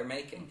stab that they're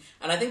making.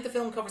 And I think the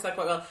film covers that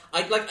quite well.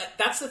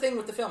 That's the thing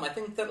with the film. I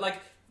think that, like,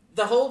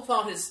 the whole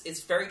plot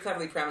is very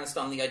cleverly premised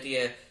on the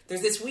idea.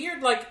 There's this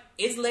weird, like,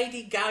 is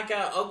Lady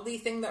Gaga ugly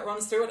thing that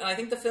runs through it, and I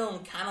think the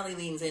film cannily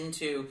leans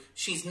into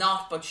she's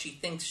not, but she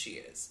thinks she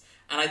is.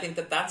 And I think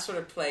that sort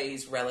of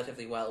plays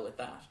relatively well with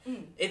that.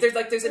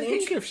 There's an I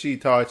think if she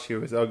thought she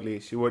was ugly,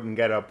 she wouldn't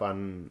get up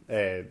on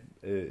a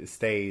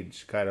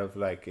stage, kind of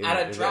like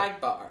at a drag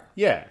bar.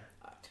 Yeah.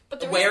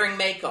 But wearing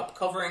makeup,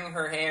 covering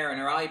her hair and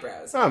her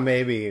eyebrows. Oh,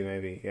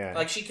 maybe, yeah.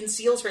 Like, she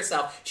conceals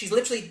herself. She's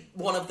literally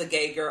one of the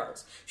gay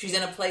girls. She's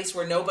in a place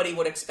where nobody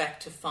would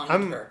expect to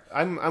find her.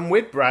 I'm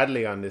with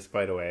Bradley on this,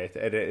 by the way.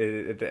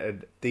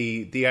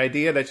 The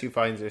idea that she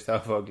finds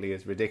herself ugly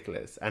is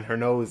ridiculous, and her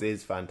nose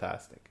is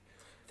fantastic.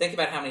 Think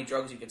about how many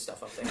drugs you could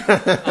stuff up there.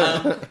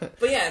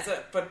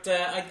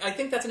 I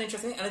think that's an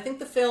interesting thing. And I think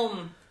the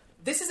film...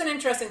 This is an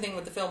interesting thing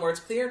with the film, where it's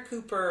clear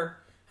Cooper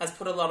has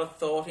put a lot of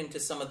thought into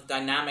some of the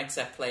dynamics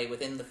at play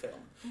within the film.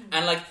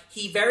 And, like,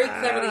 he very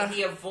cleverly,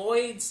 he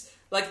avoids,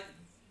 like,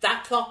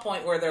 that plot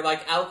point where they're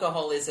like,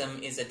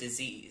 alcoholism is a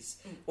disease.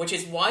 Which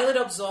is, while it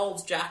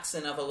absolves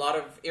Jackson of a lot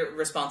of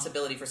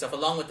responsibility for stuff,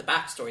 along with the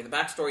backstory. The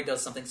backstory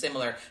does something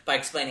similar by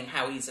explaining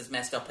how he's as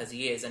messed up as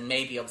he is, and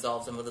maybe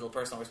absolves him of a little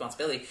personal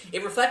responsibility.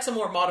 It reflects a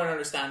more modern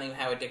understanding of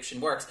how addiction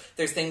works.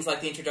 There's things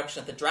like the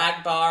introduction at the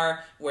drag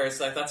bar, where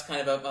it's like, that's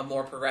kind of a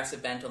more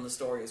progressive bent on the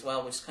story as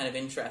well, which is kind of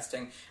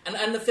interesting.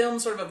 And the film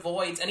sort of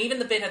avoids, and even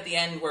the bit at the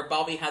end where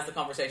Bobby has the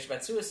conversation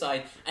about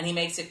suicide, and he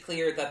makes it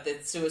clear that the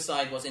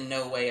suicide was in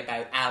no way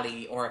about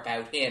Ali or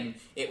about him,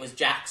 it was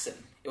Jackson.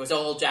 It was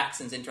all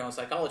Jackson's internal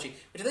psychology,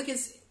 which I think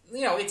is,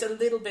 it's a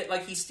little bit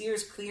like he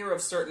steers clear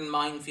of certain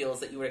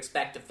minefields that you would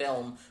expect a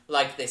film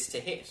like this to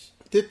hit.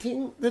 The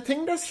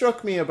thing that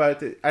struck me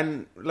about it,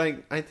 and,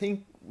 like, I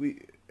think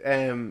we,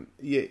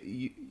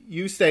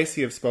 you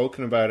Stacey, have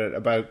spoken about it,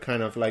 about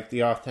kind of like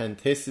the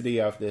authenticity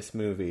of this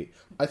movie.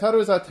 I thought it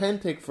was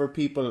authentic for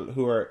people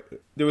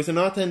there was an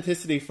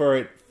authenticity for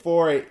it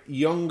for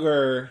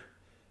younger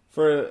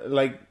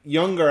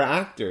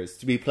actors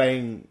to be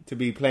playing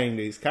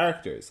these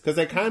characters, because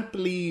I can't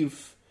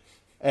believe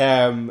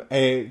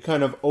a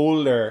kind of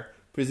older,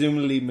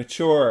 presumably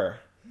mature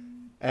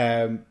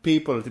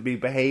people to be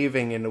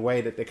behaving in the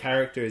way that the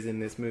characters in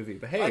this movie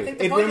behave. I think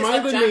the it point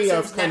reminded is that me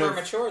Jackson's of kind never of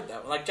matured,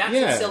 though. Like,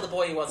 Jackson's still the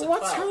boy he was at 12.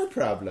 What's her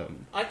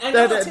problem? I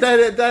know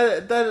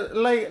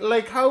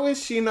that how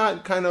is she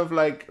not kind of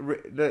like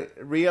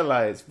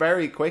realize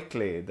very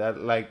quickly that,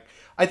 like,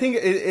 I think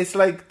it's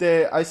like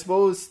I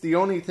suppose the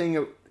only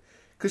thing,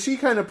 because she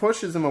kind of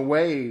pushes him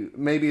away.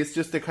 Maybe it's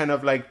just a kind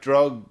of like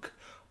drug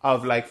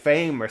of like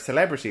fame or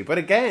celebrity. But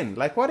again,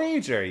 like, what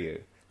age are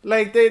you?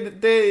 Like,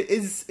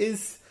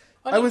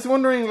 I was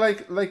wondering,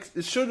 like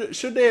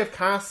should they have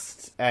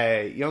cast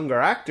younger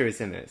actors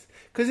in it?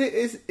 Because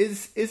is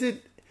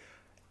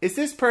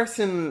this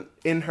person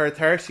in her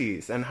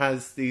 30s and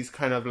has these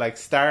kind of like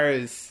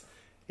stars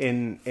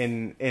in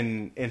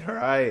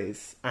her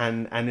eyes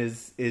and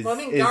is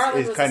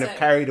kind of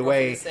carried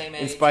away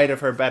in spite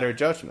of her better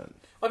judgment?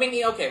 Well, I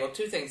mean, okay, well,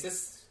 two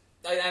things.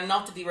 And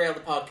not to derail the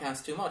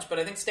podcast too much, but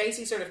I think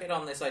Stacey sort of hit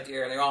on this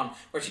idea earlier on,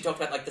 where she talked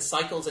about, like, the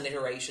cycles and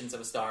iterations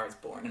of A Star is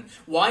Born, and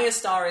why A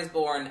Star is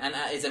Born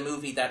is a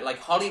movie that, like,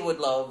 Hollywood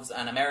loves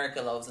and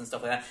America loves and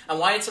stuff like that, and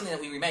why it's something that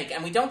we remake.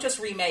 And we don't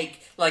just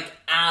remake, like,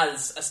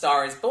 as A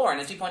Star is Born.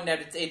 As you pointed out,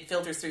 it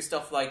filters through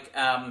stuff like,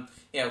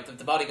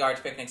 The Bodyguard,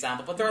 to pick an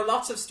example, but there are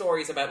lots of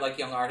stories about, like,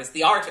 young artists.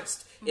 The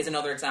Artist is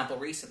another example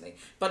recently.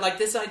 But, like,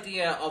 this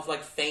idea of,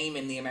 like, fame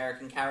in the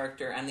American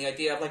character, and the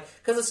idea of, like,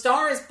 because A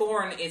Star is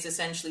Born is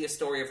essentially a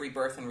story of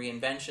rebirth and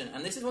reinvention,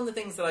 and this is one of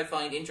the things that I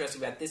find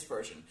interesting about this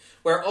version,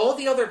 where all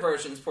the other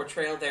versions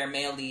portray their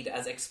male lead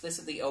as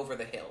explicitly over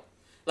the hill.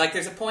 Like,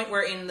 there's a point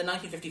where in the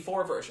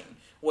 1954 version,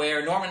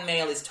 where Norman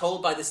Male is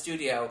told by the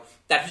studio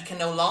that he can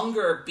no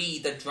longer be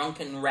the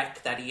drunken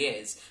wreck that he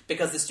is,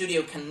 because the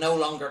studio can no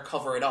longer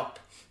cover it up.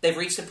 They've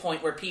reached a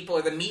point where people,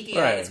 or the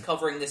media, is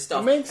covering this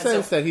stuff. It makes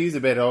sense that he's a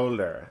bit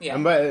older. Yeah.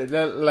 And,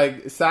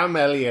 like, Sam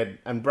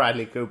Elliott and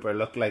Bradley Cooper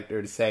look like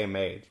they're the same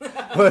age.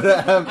 But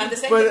and the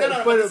same thing,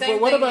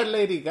 but what about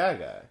Lady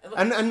Gaga?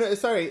 And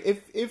sorry,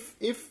 if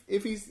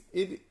he's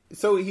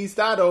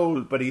that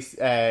old, but he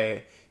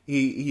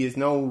has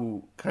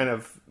no kind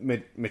of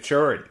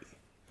maturity.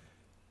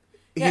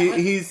 Yeah,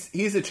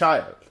 he's a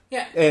child.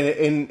 Yeah.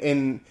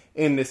 In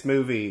this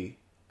movie,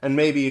 and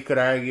maybe you could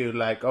argue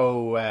like,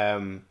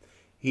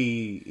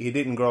 he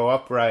didn't grow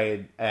up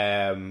right,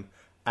 and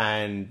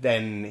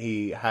then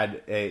he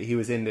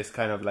was in this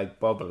kind of like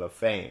bubble of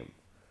fame.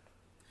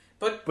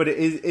 But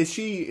is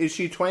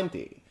she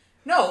 20?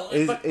 No.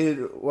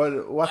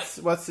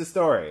 What's the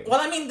story? Well,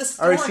 I mean, the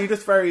story... Or is she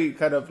just very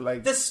kind of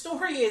like... The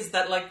story is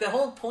that, like, the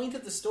whole point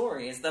of the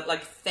story is that,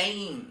 like,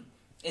 fame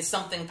is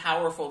something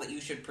powerful that you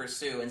should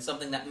pursue and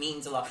something that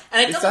means a lot.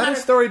 And it Is doesn't that matter.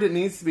 a story that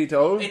needs to be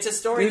told? It's a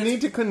story Do you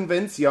that's- need to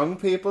convince young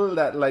people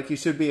that, like, you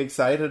should be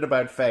excited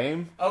about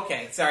fame?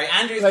 Okay, sorry.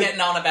 Andrew's Like,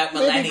 getting on about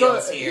maybe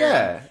millennials go- here,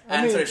 yeah, I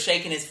and mean- sort of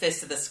shaking his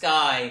fist to the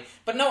sky.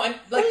 But no, I'm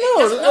like,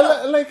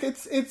 Like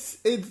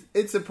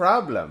it's a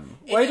problem.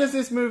 Why does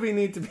this movie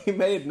need to be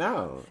made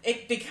now?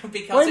 because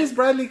Why does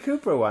Bradley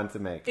Cooper want to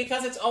make it?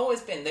 Because they've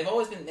always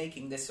been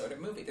making this sort of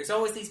movie. There's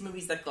always these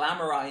movies that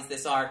glamorize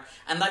this art,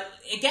 and like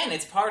again,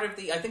 it's part of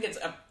I think it's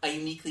a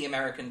uniquely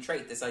American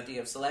trait. This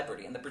idea of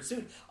celebrity and the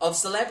pursuit of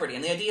celebrity,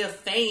 and the idea of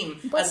fame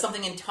as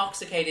something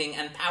intoxicating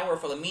and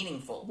powerful and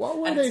meaningful. What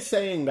were And they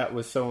saying that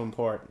was so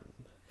important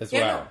as Yeah,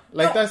 well?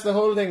 no, Like, no. that's the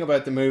whole thing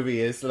about the movie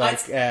is, like,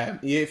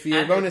 if you're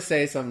Andrew- going to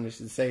say something, you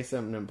should say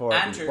something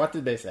important. Andrew- What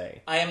did they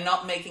say? I am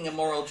not making a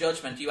moral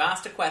judgment. You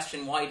asked a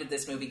question, why did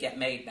this movie get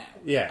made now?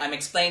 Yeah. I'm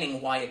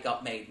explaining why it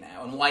got made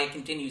now and why it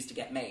continues to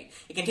get made.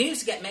 It continues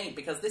to get made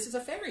because this is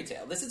a fairy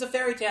tale. This is a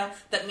fairy tale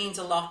that means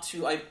a lot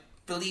to, I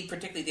believe,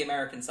 particularly the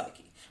American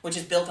psyche, which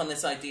is built on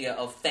this idea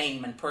of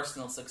fame and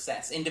personal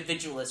success,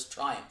 individualist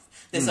triumph.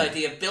 This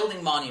idea of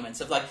building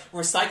monuments, of like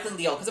recycling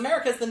the old, because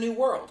America is the new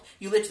world.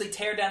 You literally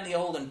tear down the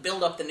old and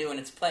build up the new in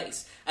its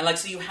place. And like,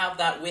 so you have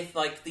that with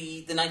like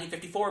the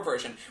 1954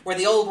 version, where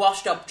the old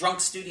washed up drunk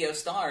studio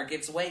star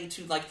gives way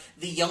to like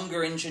the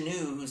younger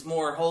ingenue who's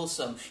more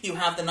wholesome. You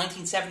have the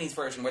 1970s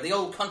version, where the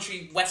old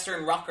country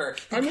western rocker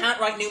who can't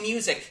write new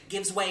music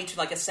gives way to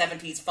like a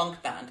 70s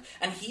funk band.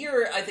 And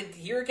here, I think,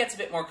 here it gets a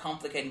bit more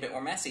complicated, a bit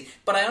more messy.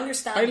 But I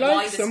understand I why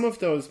like this... some of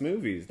those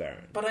movies,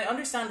 Darren. But I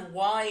understand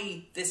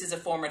why this is a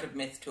formative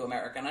myth to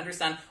America, and I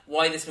understand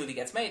why this movie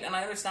gets made, and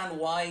I understand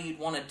why you'd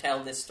want to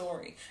tell this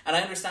story, and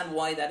I understand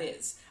why that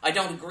is. I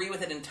don't agree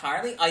with it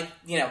entirely. I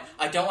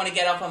don't want to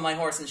get up on my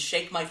horse and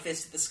shake my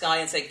fist at the sky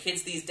and say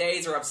kids these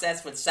days are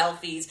obsessed with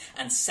selfies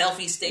and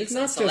selfie sticks It's and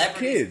not just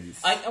celebrities.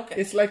 kids. Okay.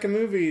 It's like a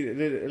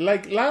movie,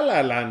 like La La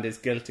Land is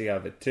guilty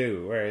of it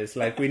too, whereas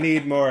like we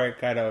need more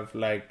kind of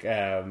like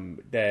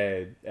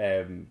the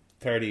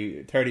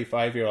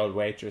 35-year-old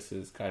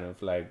waitresses kind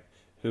of like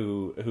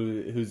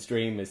whose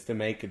dream is to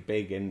make it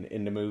big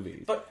in the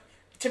movies. But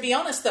to be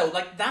honest, though,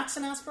 like, that's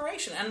an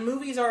aspiration, and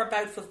movies are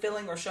about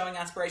fulfilling or showing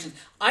aspirations.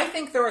 I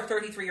think there are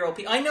 33-year-old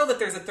people. I know that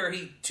there's a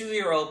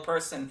 32-year-old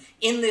person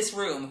in this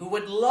room who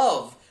would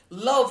love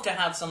to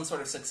have some sort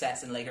of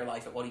success in later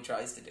life at what he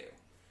tries to do.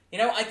 You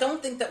know, I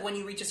don't think that when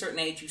you reach a certain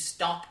age, you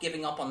stop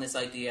giving up on this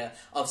idea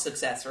of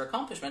success or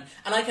accomplishment.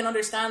 And I can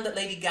understand that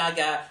Lady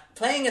Gaga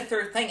playing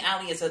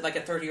Ali as like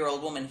a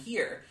 30-year-old woman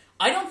here.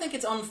 I don't think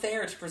it's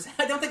unfair to present.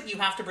 I don't think you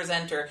have to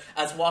present her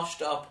as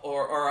washed up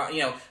or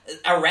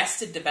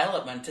arrested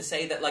development to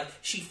say that like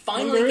she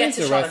finally gets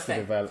a shot at Arrested fame.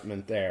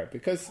 Development there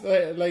because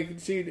like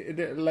she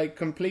like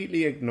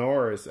completely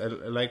ignores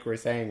like we're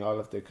saying all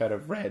of the kind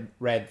of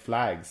red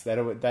flags that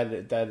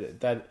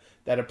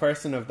a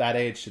person of that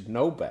age should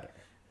know better.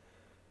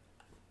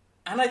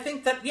 And I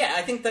think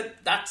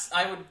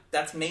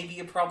that's maybe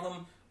a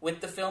problem with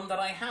the film that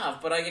I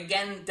have, but I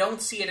again don't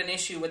see it an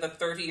issue with a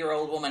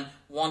 30-year-old woman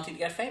wanting to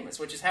get famous,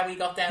 which is how we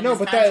got down. No,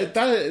 this but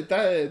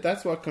tangent.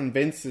 that's what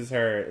convinces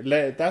her.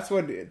 That's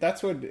what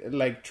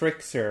like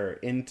tricks her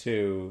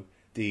into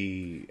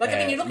the Like, I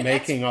mean, you look at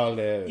making all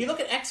the. You look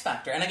at X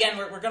Factor, and again,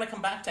 we're going to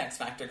come back to X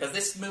Factor because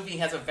this movie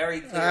has a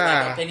very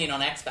clear opinion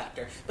on X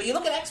Factor. But you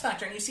look at X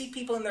Factor, and you see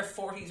people in their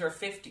 40s or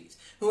 50s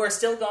who are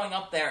still going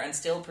up there and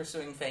still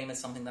pursuing fame as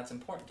something that's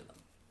important to them.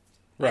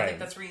 Right. I think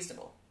that's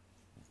reasonable.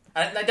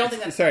 I don't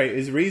think that's... Sorry,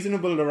 is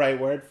reasonable the right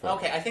word for it?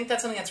 Okay, I think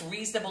that's something that's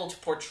reasonable to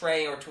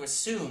portray or to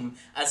assume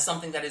as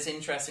something that is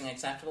interesting and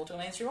acceptable to a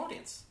mainstream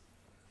audience.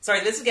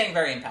 Sorry, this is getting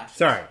very impassioned.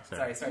 Sorry.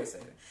 Sorry.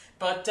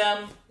 But,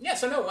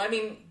 so no, I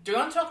mean, do you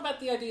want to talk about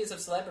the ideas of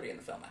celebrity in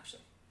the film,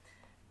 actually?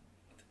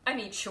 I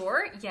mean,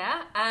 sure,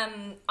 yeah.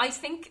 I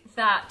think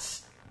that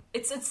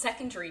it's a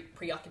secondary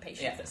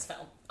preoccupation of this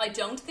film. I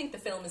don't think the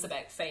film is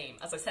about fame.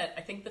 As I said,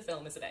 I think the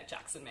film is about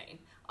Jackson, Maine.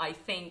 I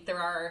think there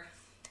are...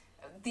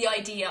 the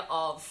idea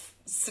of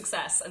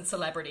success and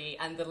celebrity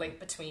and the link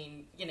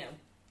between,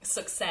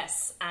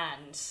 success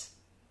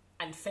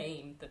and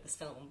fame that this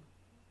film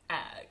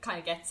kind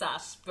of gets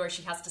at, where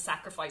she has to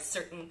sacrifice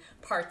certain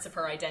parts of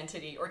her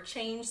identity or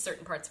change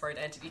certain parts of her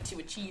identity to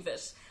achieve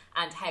it,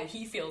 and how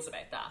he feels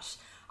about that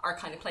are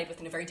kind of played with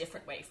in a very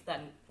different way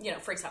than,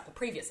 for example,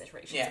 previous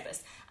iterations of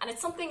this. And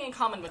it's something in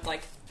common with,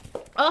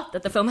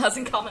 that the film has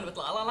in common with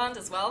La La Land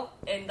as well,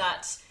 in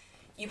that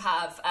you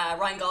have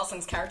Ryan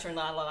Gosling's character in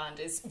La La Land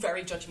is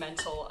very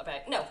judgmental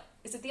about... No,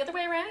 is it the other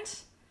way around?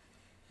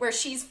 Where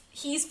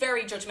he's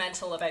very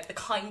judgmental about the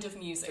kind of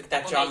music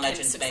that will John make him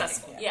Legend's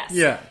successful. making, Yes.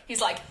 Yeah.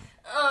 He's like,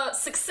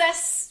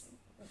 success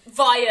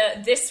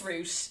via this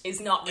route is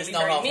not really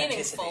not very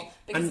authenticity. meaningful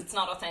because it's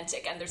not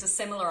authentic, and there's a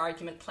similar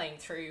argument playing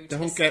through to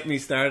Don't this. get me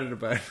started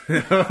about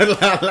La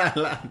La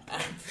Land.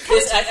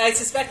 I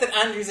suspect that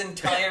Andrew's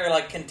entire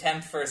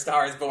contempt for A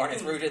Star Is Born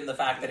is rooted in the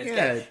fact that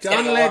it's John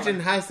getting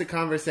Legend has the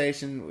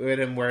conversation with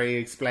him where he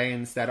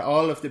explains that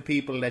all of the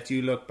people that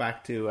you look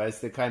back to as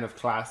the kind of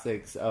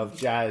classics of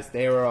jazz,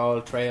 they were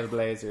all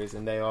trailblazers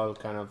and they all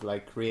kind of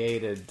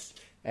created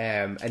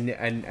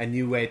a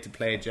new way to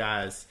play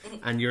jazz,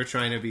 and you're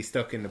trying to be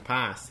stuck in the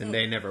past, and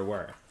they never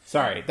were.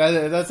 Sorry,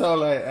 that's all.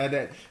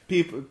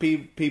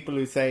 People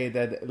who say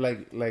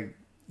that,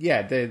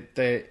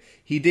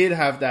 he did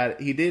have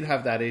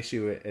that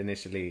issue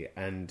initially,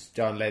 and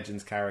John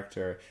Legend's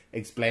character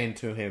explained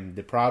to him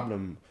the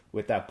problem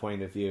with that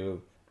point of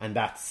view, and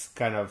that's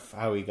kind of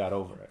how he got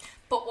over it.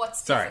 But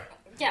what's different?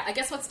 Yeah, I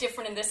guess what's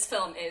different in this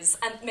film is,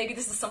 and maybe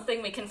this is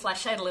something we can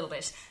flesh out a little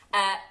bit.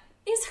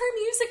 Is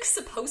her music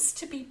supposed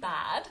to be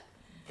bad?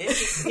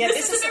 This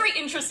is a very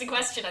interesting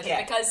question, I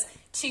think, because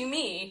to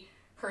me,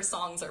 her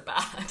songs are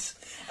bad.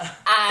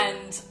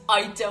 And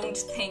I don't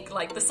think,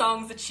 like, the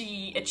songs that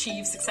she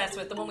achieves success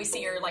with, the one we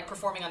see her, like,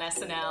 performing on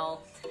SNL...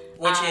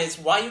 Which is,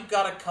 why you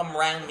gotta come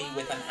round me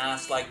with an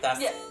ass like that?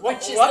 Yeah,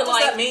 what does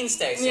that mean,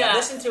 Stacey? Yeah. I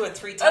listened to it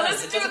 3 times. I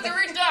listened to it 3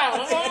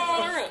 times.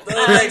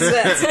 That makes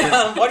sense.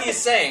 What are you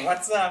saying?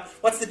 What's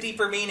the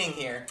deeper meaning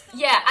here?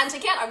 Yeah, and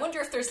again, I wonder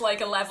if there's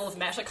like a level of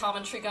meta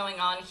commentary going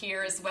on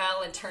here as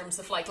well, in terms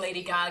of like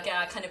Lady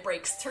Gaga kind of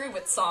breaks through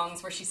with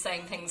songs where she's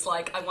saying things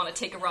like, I want to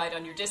take a ride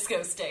on your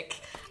disco stick,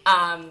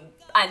 and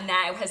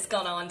now has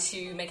gone on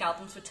to make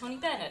albums with Tony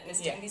Bennett and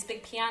is doing these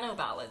big piano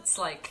ballads,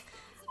 like...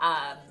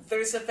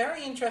 There's a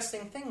very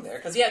interesting thing there,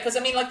 because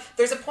I mean, like,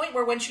 there's a point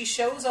where when she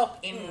shows up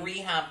in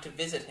rehab to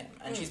visit him,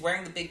 and she's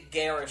wearing the big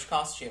garish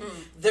costume,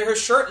 her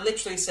shirt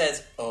literally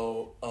says,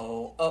 oh,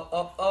 oh, oh,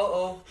 oh, oh,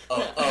 oh,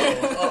 oh,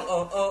 oh,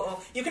 oh,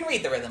 oh. You can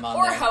read the rhythm on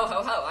there. Or ho,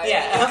 ho, ho.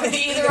 Yeah. It could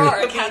be either or,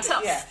 I can't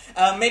tell. Yeah.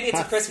 Maybe it's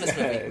a Christmas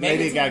movie.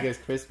 Lady Gaga's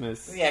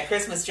Christmas. Yeah,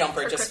 Christmas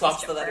jumper, just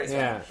swaps the letters.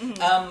 Yeah.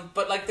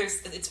 But, like,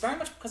 it's very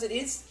much, because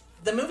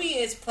the movie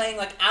is playing,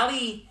 like,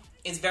 Ali...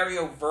 is very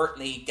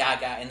overtly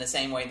Gaga in the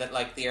same way that,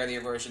 like, the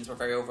earlier versions were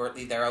very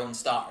overtly their own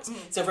stars.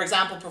 So, for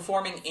example,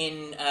 performing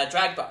in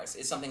drag bars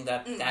is something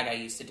that Gaga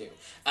used to do.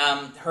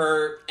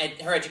 Her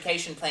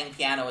education playing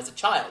piano as a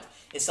child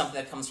is something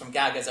that comes from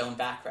Gaga's own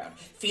background.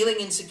 Feeling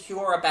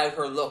insecure about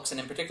her looks, and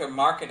in particular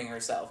marketing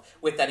herself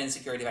with that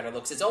insecurity about her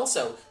looks, is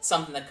also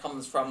something that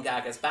comes from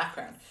Gaga's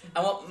background.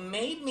 And what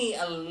made me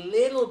a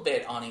little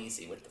bit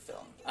uneasy with the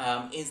film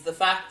is the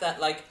fact that,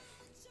 like,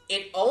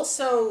 it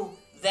also...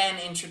 then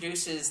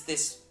introduces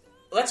this,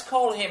 let's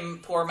call him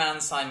poor man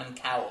Simon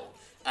Cowell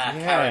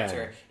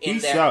character in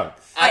there.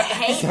 Sucks. I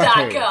hate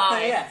that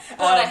guy. Yeah.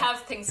 But I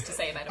have things to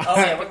say about him. Oh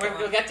yeah,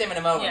 we'll get to him in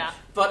a moment. Yeah.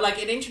 But,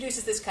 like, it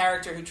introduces this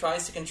character who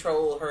tries to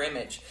control her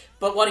image.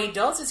 But what he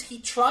does is he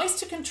tries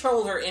to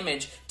control her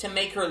image to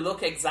make her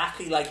look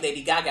exactly like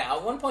Lady Gaga.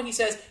 At one point he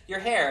says, your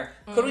hair,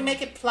 could we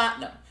make it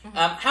platinum?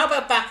 How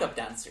about backup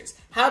dancers?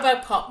 How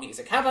about pop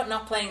music? How about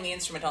not playing the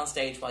instrument on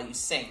stage while you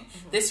sing?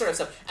 This sort of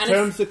stuff. And in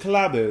terms of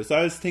collabos,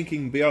 I was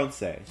thinking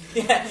Beyonce.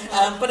 Yeah,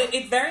 but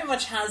it very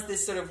much has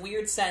this sort of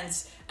weird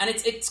sense, and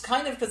it's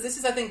kind of, because this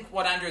is, I think,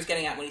 what Andrew was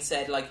getting at when he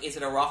said, like, is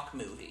it a rock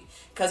movie?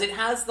 Because it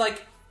has,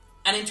 like...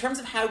 And in terms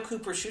of how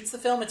Cooper shoots the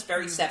film, it's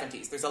very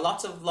 70s. There's a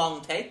lots of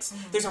long takes.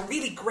 There's a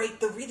really great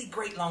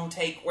long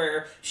take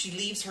where she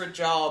leaves her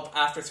job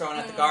after throwing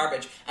out the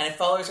garbage, and it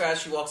follows her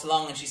as she walks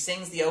along, and she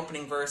sings the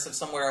opening verse of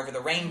Somewhere Over the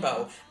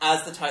Rainbow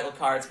as the title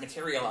cards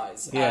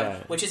materialize.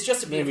 Which is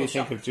just a beautiful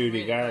shot. Think of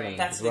Judy Garland.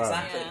 That's as well.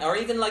 exactly. Yeah. Or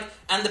even, like,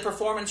 and the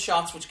performance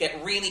shots, which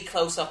get really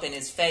close up in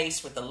his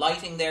face with the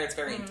lighting there. It's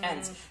very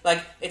intense.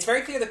 Like, it's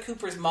very clear that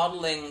Cooper's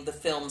modelling the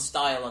film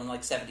style on,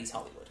 like, 70s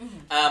Hollywood.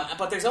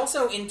 But there's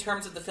also, in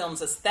terms of the film's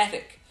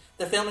aesthetic,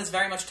 the film is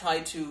very much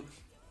tied to,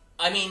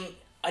 I mean,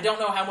 I don't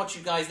know how much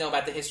you guys know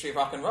about the history of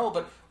rock and roll,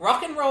 but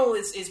rock and roll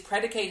is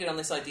predicated on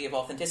this idea of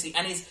authenticity,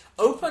 and has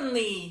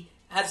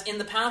in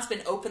the past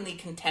been openly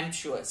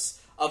contemptuous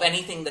of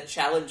anything that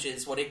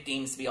challenges what it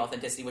deems to be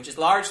authenticity, which is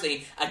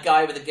largely a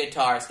guy with a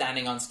guitar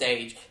standing on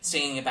stage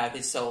singing about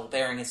his soul,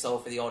 bearing his soul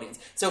for the audience.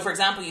 So, for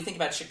example, you think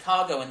about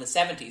Chicago in the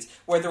 70s,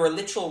 where there were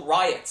literal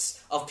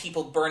riots of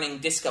people burning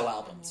disco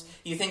albums.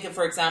 You think of,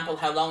 for example,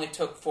 how long it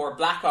took for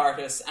black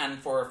artists and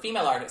for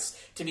female artists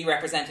to be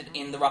represented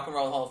in the Rock and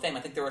Roll Hall of Fame.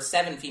 I think there were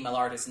 7 female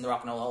artists in the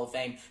Rock and Roll Hall of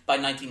Fame by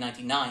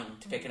 1999,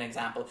 to pick an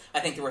example.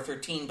 I think there were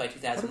 13 by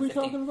 2015. What are we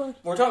talking about?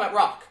 We're talking about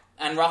rock.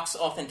 And rock's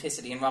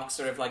authenticity, and rock's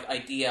sort of, like,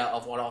 idea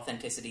of what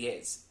authenticity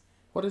is.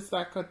 What has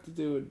that got to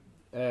do with...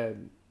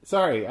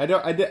 sorry,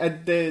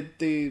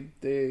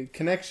 the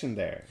connection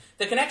there.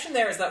 The connection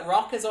there is that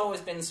rock has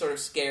always been sort of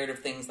scared of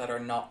things that are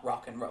not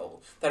rock and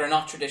roll, that are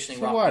not traditionally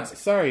rock music.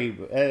 Sorry,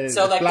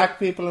 so, like, black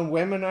people and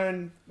women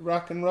aren't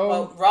rock and roll?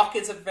 Well, rock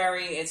is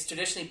it's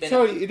traditionally been...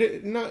 So,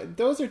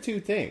 those are two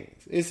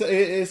things. It's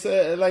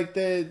like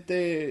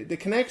the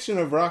connection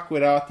of rock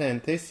with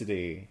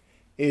authenticity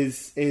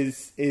is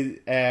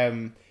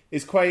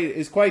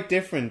quite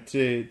different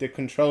to the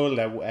control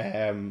that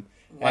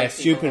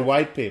stupid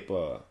white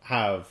people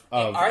have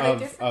of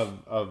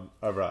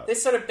rock.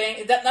 This sort of I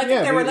think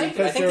they're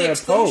related. I think the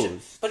exclusion,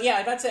 opposed. But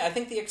yeah, I'd say I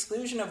think the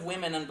exclusion of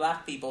women and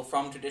black people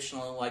from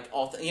traditional, like,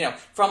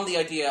 from the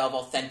idea of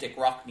authentic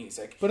rock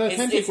music. But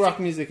authentic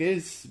rock music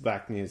is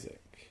black music.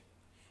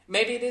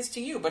 Maybe it is to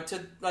you, but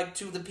to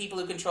the people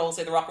who control,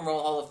 say, the Rock and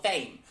Roll Hall of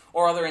Fame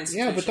or other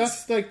institutions. Yeah, but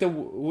that's like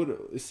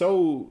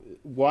so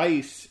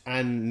white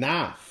and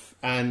naff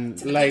And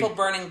to the like people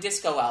burning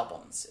disco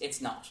albums,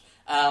 it's not.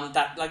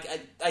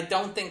 I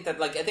don't think that,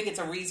 like, I think it's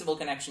a reasonable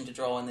connection to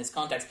draw in this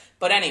context.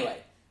 But anyway,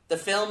 the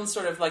film's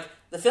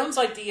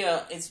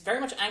idea is very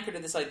much anchored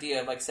in this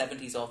idea of, like,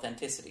 70s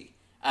authenticity.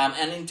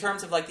 And in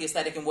terms of, like, the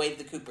aesthetic and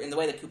the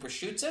way that Cooper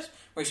shoots it,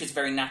 where he shoots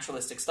very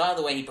naturalistic style,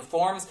 the way he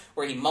performs,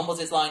 where he mumbles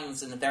his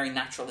lines in a very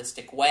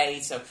naturalistic way,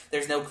 so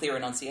there's no clear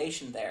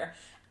enunciation there.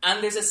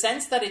 And there's a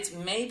sense that it's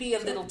maybe a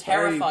little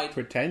terrified.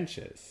 Very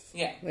pretentious.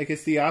 Yeah. Like,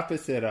 it's the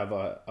opposite of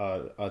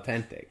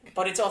authentic.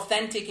 But it's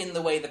authentic in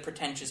the way that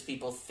pretentious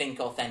people think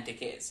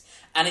authentic is.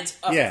 And it's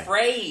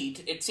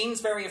afraid, it seems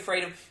very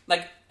afraid of,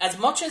 like, as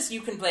much as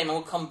you can blame, and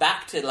we'll come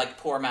back to, like,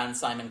 poor man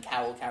Simon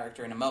Cowell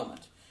character in a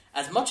moment,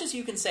 as much as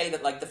you can say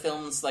that, like, the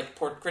film's, like,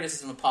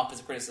 criticism of pop is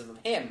a criticism of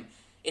him,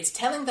 it's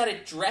telling that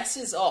it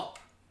dresses up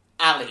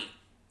Ali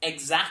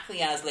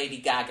exactly as Lady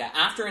Gaga,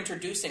 after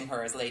introducing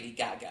her as Lady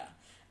Gaga,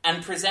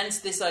 and presents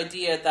this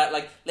idea that,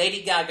 like,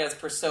 Lady Gaga's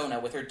persona,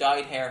 with her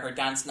dyed hair, her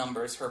dance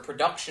numbers, her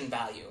production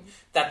value,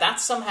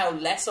 that's somehow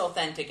less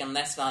authentic and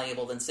less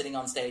valuable than sitting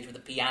on stage with a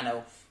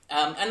piano.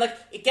 And, like,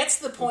 it gets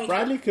to the point...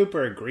 Bradley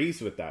Cooper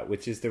agrees with that,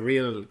 which is the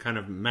real kind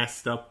of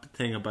messed up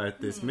thing about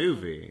this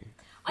movie.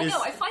 I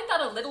know, I find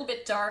that a little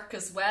bit dark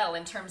as well,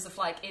 in terms of,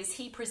 like, is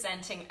he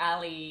presenting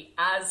Ali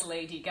as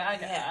Lady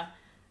Gaga? Yeah.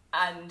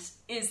 And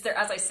is there,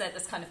 as I said,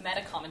 this kind of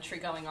meta commentary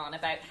going on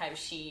about how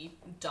she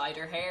dyed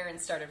her hair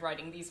and started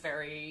writing these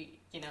very,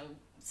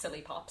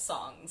 silly pop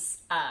songs?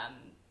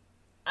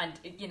 And,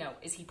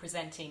 is he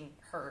presenting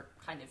her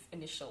kind of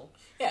initial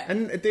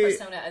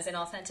persona as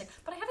inauthentic?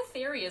 But I have a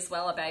theory as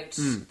well about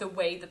the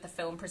way that the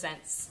film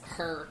presents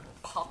her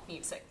pop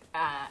music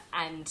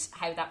and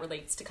how that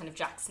relates to kind of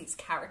Jackson's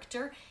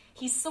character.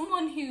 He's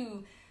someone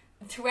who,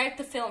 throughout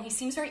the film, he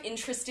seems very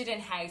interested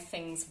in how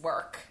things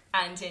work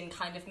and in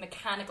kind of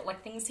mechanical,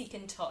 like, things he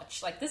can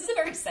touch. Like, this is a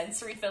very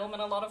sensory film in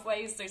a lot of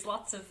ways. There's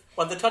lots of...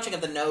 Well, the touching of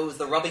the nose,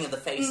 the rubbing of the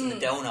face and the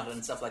donut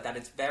and stuff like that,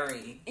 it's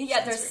very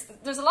sensory.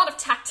 there's a lot of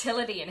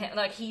tactility in him.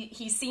 Like,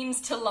 he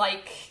seems to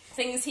like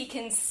things he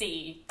can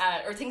see,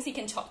 or things he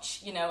can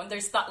touch, and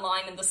there's that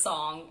line in the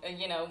song,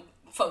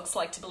 folks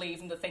like to believe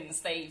in the things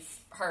they've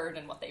heard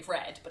and what they've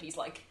read, but he's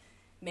like,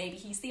 maybe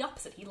he's the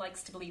opposite. He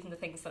likes to believe in the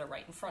things that are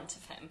right in front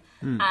of him.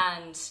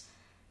 And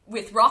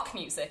with rock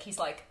music, he's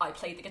like, I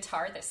play the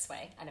guitar this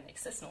way, and it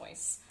makes this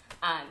noise.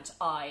 And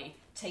I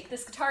take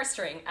this guitar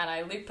string, and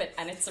I loop it,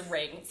 and it's a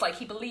ring. It's like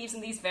he believes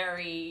in these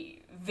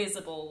very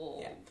visible...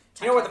 Yeah.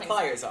 You know where the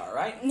pliers are,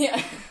 right?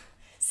 Yeah.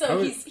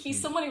 So he's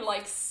someone who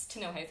likes to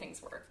know how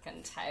things work,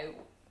 and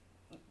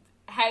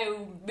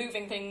how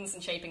moving things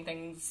and shaping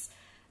things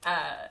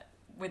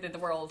within the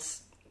world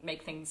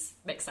make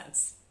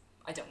sense.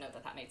 I don't know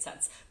that made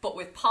sense. But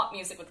with pop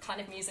music, with kind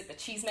of music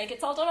that she's making,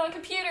 it's all done on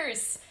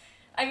computers.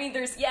 I mean,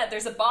 there's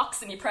a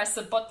box and you press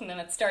a button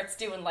and it starts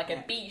doing like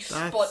a beat,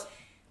 but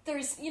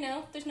there's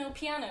no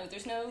piano,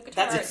 there's no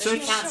guitar. That's it. She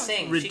can't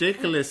sing.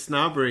 Ridiculous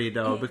snobbery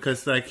though,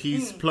 because like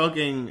he's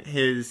plugging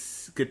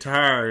his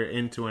guitar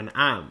into an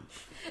amp.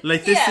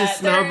 Like, this is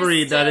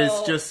snobbery that is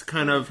just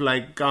kind of,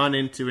 like, gone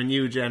into a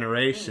new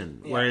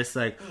generation, where it's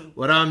like,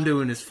 what I'm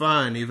doing is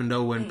fine, even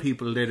though when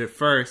people did it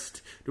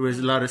first, there was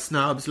a lot of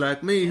snobs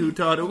like me who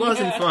thought it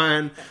wasn't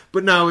fine,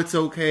 but now it's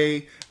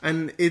okay.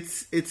 And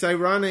it's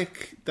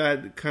ironic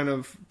that kind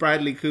of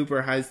Bradley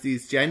Cooper has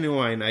these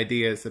genuine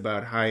ideas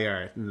about high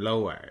art and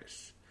low art.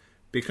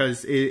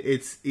 Because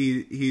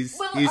he's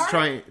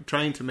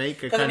trying to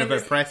make a kind of a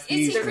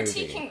prestige movie. Is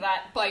he critiquing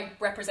that by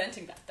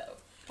representing that, though?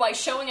 By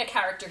showing a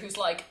character who's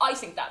like, I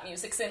think that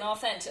music's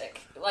inauthentic.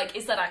 Like,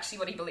 is that actually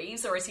what he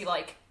believes, or is he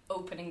like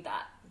opening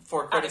that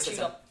for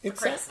criticism? It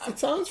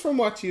sounds from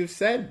what you've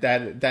said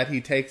that he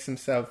takes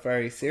himself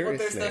very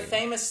seriously. Well, there's the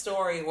famous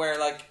story where,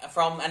 like,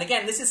 and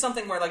again, this is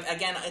something where, like,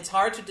 again, it's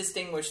hard to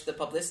distinguish the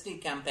publicity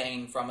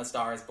campaign from A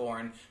Star Is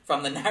Born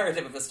from the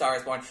narrative of A Star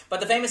Is Born.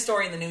 But the famous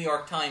story in the New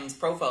York Times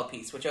profile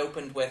piece, which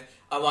opened with,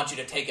 I want you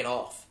to take it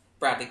off,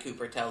 Bradley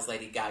Cooper tells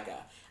Lady Gaga.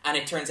 And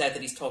it turns out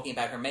that he's talking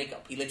about her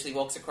makeup. He literally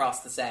walks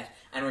across the set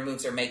and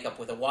removes her makeup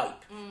with a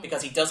wipe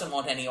because he doesn't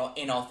want any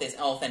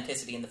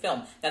inauthenticity in the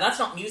film. Now, that's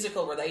not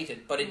musical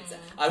related, but it's...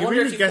 He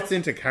really gets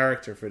into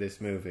character for this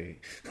movie.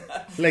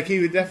 Like,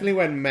 he definitely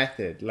went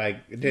method.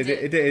 Like,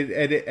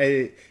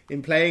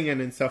 in playing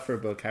an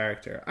insufferable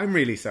character. I'm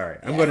really sorry.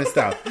 I'm going to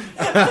stop.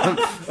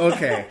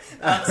 Okay.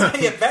 So,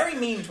 yeah, very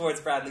mean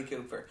towards Bradley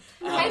Cooper.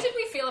 How did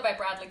we feel about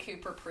Bradley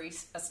Cooper pre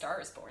A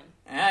Star Is Born?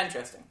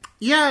 Interesting.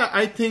 Yeah,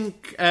 I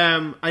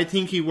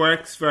think he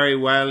works very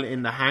well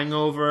in The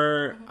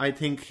Hangover. I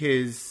think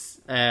his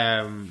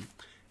I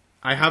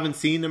haven't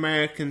seen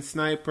American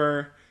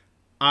Sniper.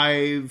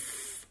 I've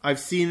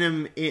seen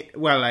him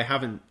I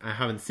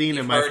haven't seen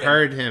him. I've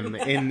heard him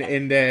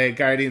in the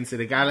Guardians of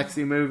the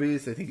Galaxy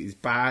movies. I think he's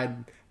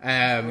bad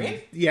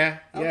Really? Yeah,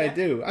 Okay. I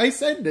do. I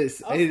said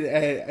this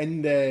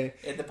in the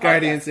podcast.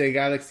 Guardians of the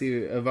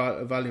Galaxy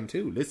Volume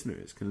 2.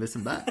 Listeners can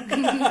listen back.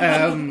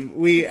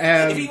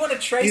 If you want to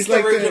trace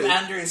the root of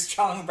Andrew's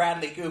strong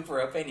Bradley Cooper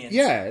opinions.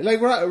 Yeah,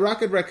 like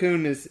Rocket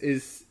Raccoon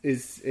is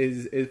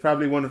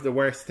probably one of the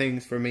worst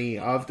things for me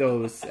of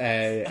those two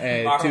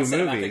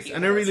movies.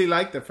 And I really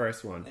like the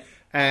first one.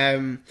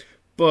 Yeah.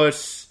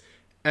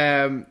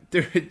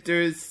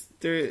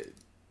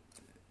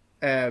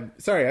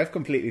 Sorry, I've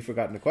completely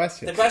forgotten the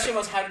question. The question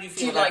was, how did you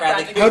feel about like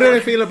Bradley Cooper? How did I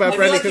feel about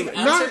Bradley Cooper? Cooper?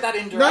 Answered that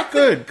indirectly. Not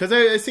good, because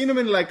I seen him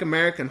in like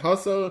American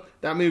Hustle.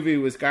 That movie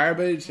was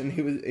garbage, and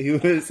he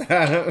was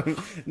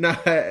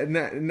not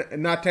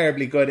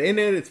terribly good in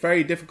it. It's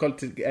very difficult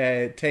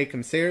to take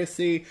him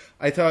seriously.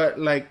 I thought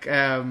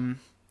and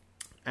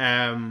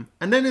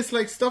then it's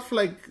like stuff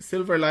like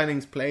Silver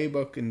Linings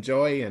Playbook and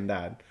Joy and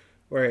that,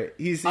 where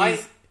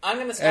I'm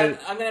going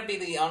to be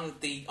the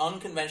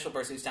unconventional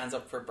person who stands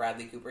up for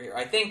Bradley Cooper here.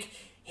 I think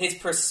his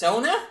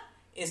persona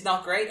is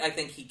not great. I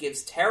think he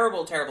gives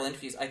terrible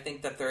interviews. I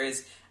think that there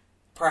is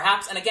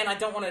perhaps, and again, I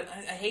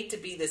hate to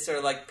be this sort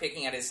of like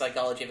picking at his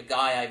psychology of a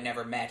guy I've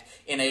never met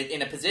in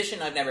a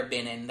position I've never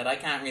been in, that I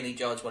can't really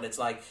judge what it's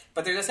like.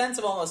 But there's a sense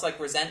of almost like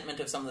resentment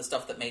of some of the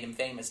stuff that made him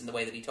famous in the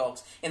way that he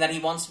talks, in that he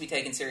wants to be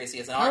taken seriously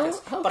as an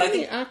artist. How but can I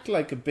think he act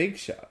like a big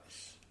shot?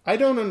 I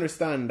don't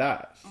understand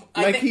that.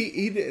 Like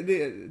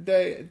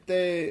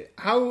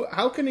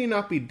how can he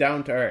not be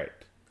down to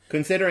earth,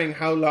 considering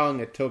how long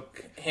it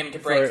took him to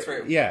break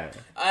through? Yeah.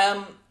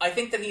 I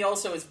think that he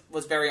also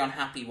was very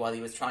unhappy while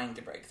he was trying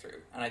to break through,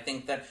 and I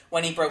think that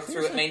when he broke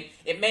through,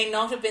 it may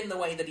not have been the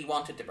way that he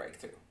wanted to break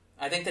through.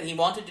 I think that he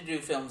wanted to do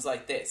films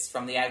like this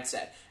from the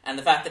outset, and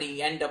the fact that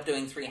he ended up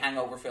doing 3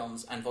 Hangover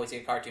films and voicing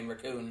a cartoon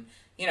raccoon,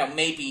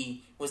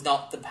 maybe was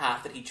not the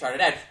path that he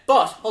charted out.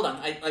 But, hold on,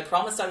 I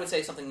promised I would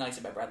say something nice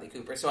about Bradley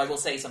Cooper, so I will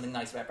say something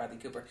nice about Bradley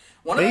Cooper.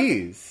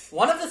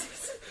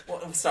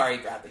 Sorry,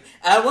 Bradley.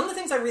 One of the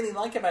things I really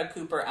like about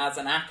Cooper as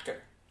an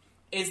actor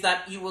is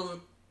that you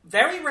will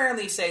very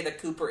rarely say that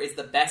Cooper is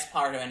the best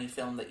part of any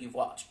film that you've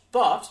watched.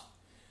 But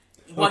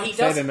what he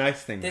does... Say the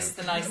nice thing. This is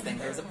the nice thing.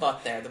 There's a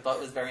but there. The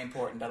but was very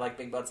important. I like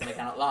big butts and I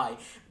cannot lie.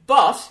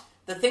 But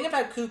the thing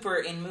about Cooper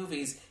in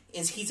movies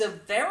is he's a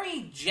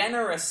very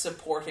generous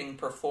supporting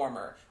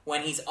performer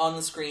when he's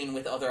on screen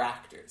with other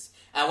actors.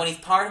 When he's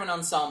part of an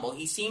ensemble,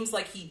 he seems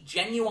like he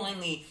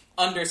genuinely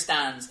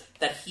understands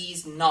that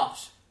he's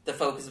not the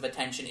focus of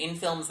attention in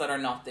films that are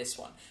not this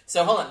one.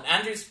 So hold on,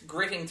 Andrew's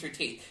gritting through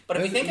teeth. But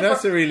if you think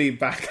that's a really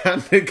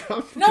backhanded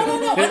compliment.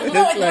 No.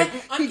 It's like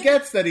he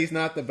gets that he's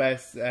not the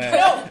best.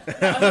 No, he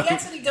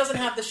gets that he doesn't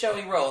have the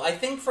showy role. I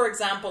think, for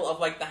example, of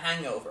like The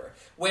Hangover,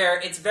 where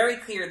it's very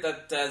clear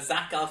that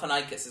Zach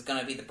Galifianakis is going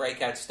to be the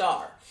breakout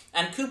star,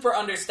 and Cooper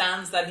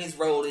understands that his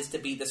role is to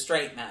be the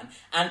straight man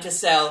and to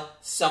sell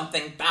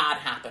something bad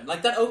happened.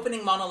 Like that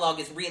opening monologue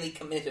is really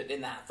committed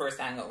in that first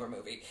Hangover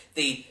movie.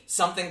 The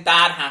something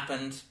bad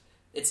happened,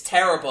 it's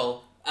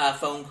terrible,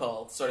 phone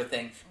call sort of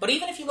thing. But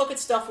even if you look at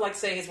stuff like,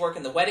 say, his work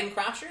in The Wedding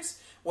Crashers,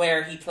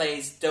 where he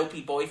plays dopey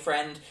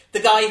boyfriend,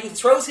 the guy who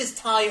throws his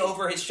tie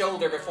over his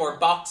shoulder before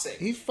boxing.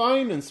 He's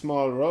fine in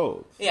small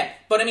roles. Yeah,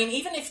 but I mean,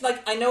 even if,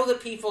 like, I know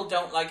that people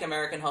don't like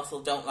American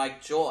Hustle, don't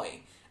like Joy,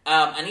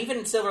 and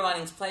even Silver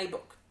Linings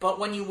Playbook, but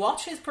when you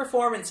watch his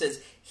performances,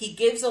 he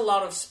gives a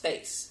lot of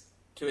space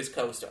to his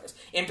co-stars.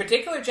 In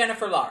particular,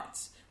 Jennifer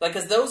Lawrence. Like,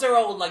 because those are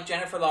all, like,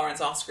 Jennifer Lawrence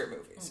Oscar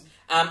movies.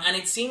 And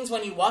it seems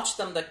when you watch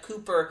them that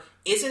Cooper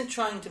isn't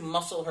trying to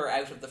muscle her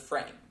out of the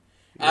frame.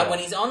 When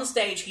he's on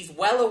stage, he's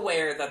well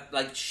aware that,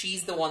 like,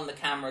 she's the one the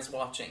camera's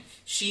watching.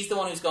 She's the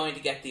one who's going to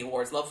get the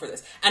awards love for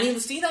this. And you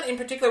see that in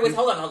particular with...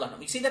 Hold on.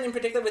 You see that in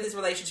particular with his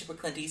relationship with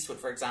Clint Eastwood,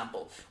 for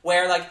example.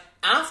 Where, like,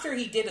 after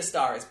he did A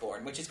Star Is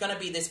Born, which is going to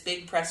be this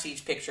big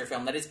prestige picture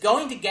film that is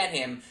going to get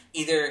him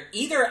either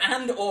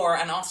and or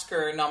an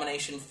Oscar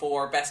nomination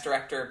for Best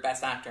Director,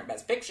 Best Actor, and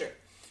Best Picture,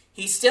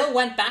 he still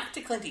went back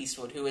to Clint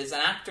Eastwood, who is an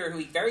actor who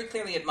he very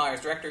clearly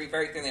admires, director he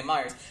very clearly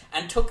admires,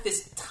 and took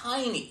this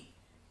tiny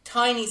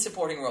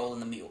supporting role in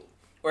The Mule,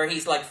 where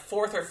he's like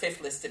 4th or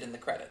 5th listed in the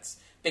credits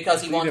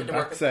because he wanted to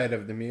work with... the backside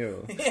of The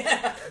Mule.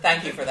 Yeah,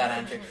 thank you for that,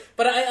 Andrew.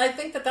 But I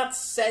think that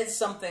says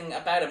something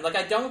about him. Like,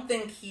 I don't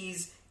think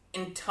he's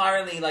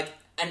entirely like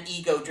an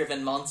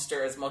ego-driven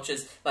monster as much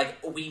as like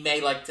we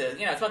may like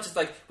to, as much as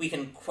like we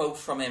can quote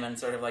from him and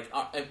sort of like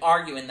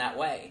argue in that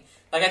way.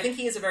 Like, I think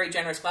he is a very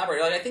generous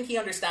collaborator. Like, I think he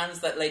understands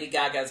that Lady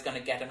Gaga is going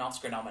to get an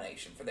Oscar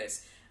nomination for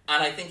this,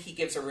 and I think he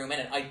gives her room in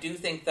it. I do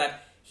think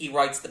that he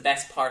writes the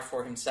best part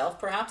for himself,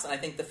 perhaps, and I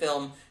think the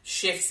film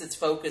shifts its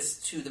focus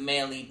to the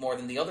male lead more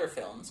than the other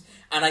films.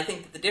 And I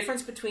think that the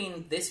difference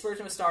between this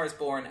version of A Star Is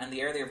Born and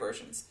the earlier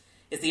versions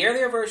is the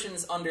earlier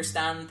versions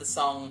understand the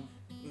song,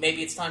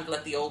 Maybe It's Time to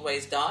Let the Old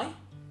Ways Die,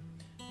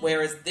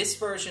 whereas this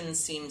version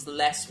seems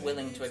less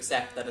willing to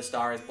accept that A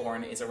Star Is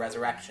Born is a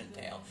resurrection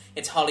tale.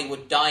 It's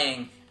Hollywood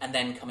dying and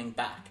then coming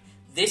back.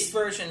 This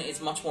version is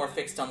much more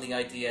fixed on the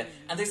idea,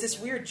 and there's this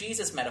weird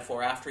Jesus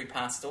metaphor after he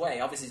passed away.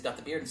 Obviously he's got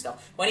the beard and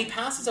stuff. When he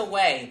passes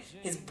away,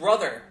 his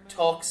brother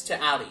talks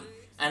to Ali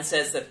and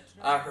says that,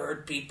 I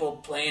heard people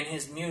playing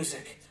his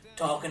music,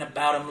 talking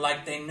about him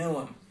like they knew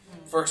him.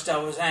 First I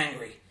was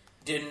angry,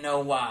 didn't know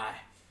why.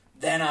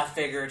 Then I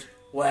figured,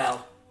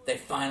 well, they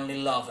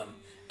finally love him.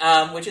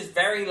 Which is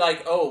very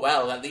like, oh,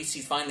 well, at least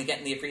he's finally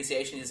getting the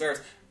appreciation he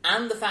deserves.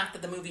 And the fact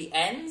that the movie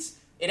ends,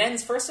 it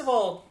ends, first of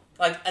all,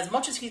 like, as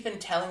much as he's been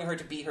telling her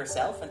to be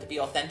herself and to be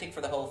authentic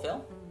for the whole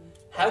film,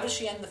 how does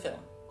she end the film?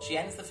 She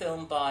ends the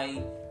film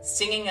by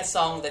singing a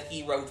song that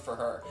he wrote for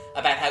her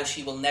about how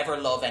she will never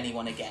love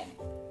anyone again.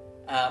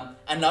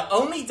 And not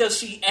only does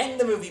she end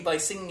the movie by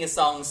singing a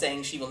song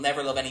saying she will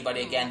never love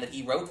anybody again that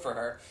he wrote for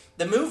her,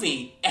 the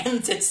movie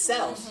ends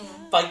itself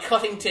by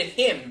cutting to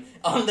him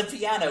on the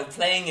piano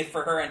playing it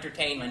for her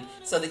entertainment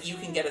so that you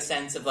can get a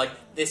sense of, like,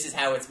 this is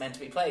how it's meant to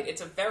be played.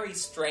 It's a very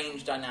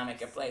strange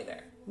dynamic at play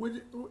there.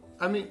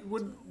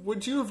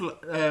 Would you have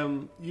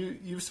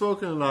you've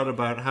spoken a lot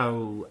about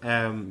how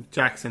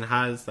Jackson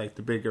has like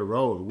the bigger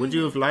role. Would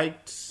you have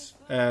liked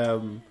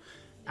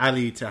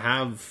Ali to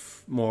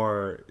have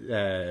more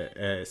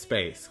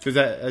space? Because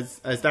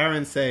as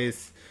Darren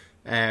says,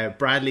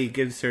 Bradley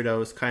gives her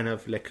those kind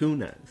of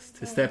lacunas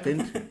to step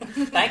into.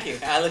 Thank you.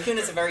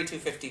 Lacuna is a very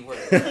 250 word.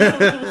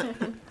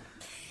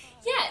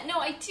 Yeah, no,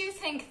 I do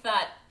think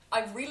that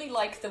I really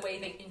like the way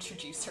they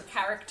introduce her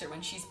character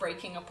when she's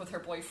breaking up with her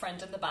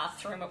boyfriend in the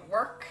bathroom at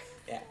work.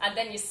 Yeah. And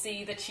then you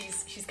see that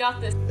she's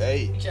got this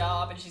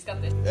job and she's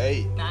got this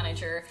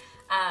manager.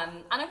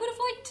 And I would have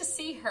liked to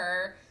see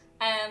her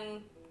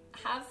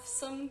have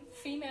some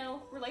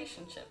female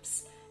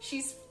relationships.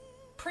 She's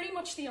pretty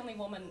much the only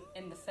woman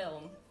in the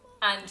film.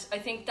 And I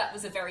think that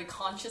was a very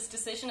conscious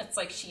decision. It's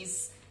like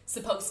she's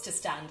supposed to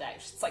stand out.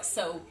 It's like,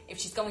 so if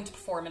she's going to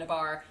perform in a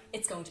bar,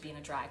 it's going to be in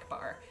a drag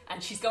bar.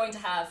 And she's going to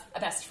have a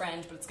best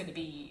friend, but it's going to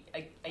be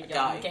a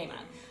young gay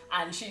man.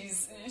 And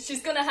she's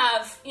going to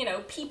have, you know,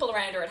 people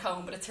around her at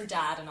home, but it's her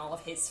dad and all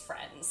of his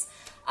friends.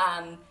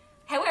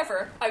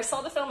 However, I saw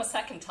the film a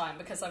second time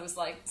because I was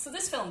like, so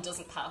this film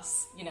doesn't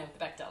pass, you know,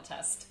 the Bechdel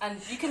test. And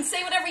you can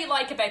say whatever you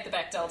like about the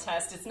Bechdel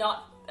test. It's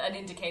not an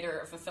indicator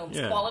of a film's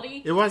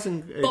quality. It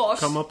wasn't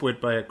come up with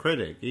by a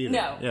critic either.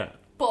 No. Yeah.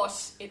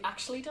 But it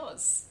actually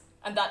does.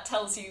 And that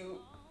tells you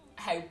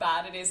how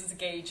bad it is as a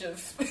gauge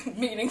of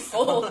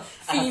meaningful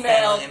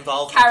female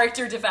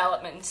character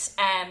development.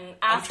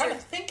 I'm trying to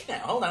think now.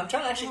 Hold on. I'm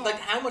trying to actually, like,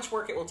 how much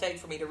work it will take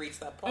for me to reach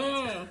that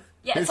point.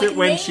 Yeah, is like it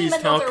when she's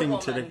talking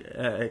to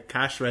the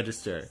cash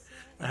register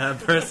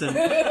person?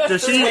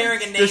 Does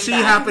she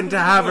happen to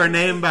have her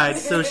name badge?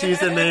 So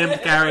she's a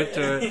named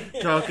character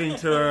talking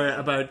to her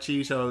about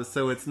Cheetos,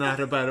 so it's not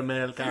about a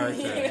male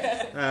character.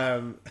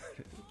 Yeah,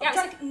 it's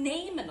like,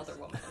 name another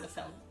woman in the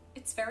film.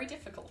 It's very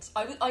difficult.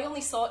 I only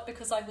saw it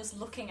because I was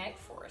looking out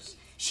for it.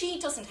 She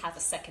doesn't have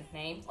a second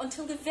name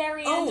until the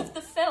very end of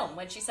the film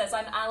when she says,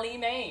 I'm Ali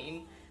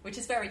Main, which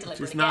is very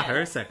deliberate. It's not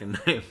her second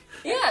name.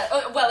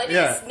 Yeah, well, it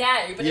is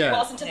now, but it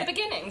wasn't at the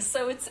beginning.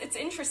 So it's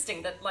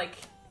interesting that, like...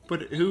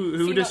 But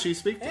who does she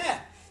speak to? Yeah.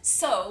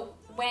 So,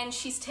 when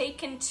she's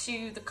taken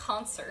to the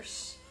concert,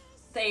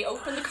 they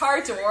open the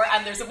car door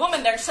and there's a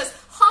woman there. She says,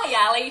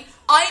 "Hi, Ali,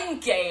 I'm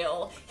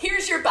Gail.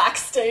 Here's your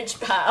backstage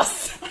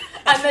pass."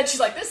 And then she's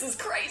like, "This is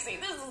crazy.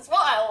 This is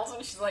wild."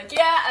 And she's like,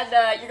 "Yeah,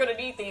 and you're going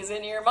to need these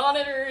in your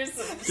monitors."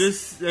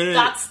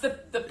 That's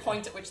the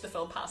point at which the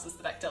film passes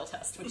the Bechdel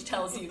test, which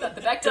tells you that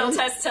the Bechdel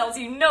test tells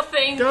you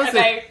nothing about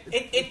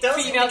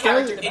female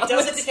character development. It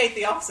does indicate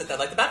the opposite, though.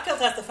 Like, the Bechdel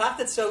test, the fact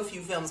that so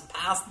few films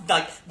pass,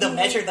 like, the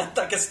measure that,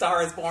 like, A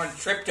Star is Born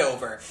tripped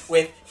over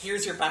with,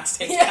 "Here's your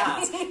backstage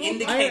pass,"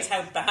 indicates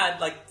how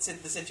bad, like,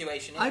 the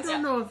situation is. I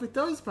don't know if it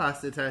does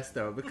pass the test,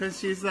 though, because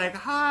she's like,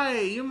 "Hi,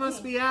 you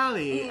must be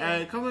Ali.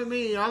 Come with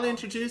me. I'll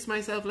introduce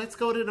myself. Let's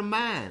go to the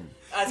man."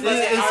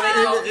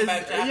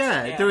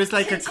 There was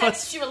like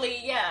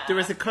there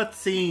was a cut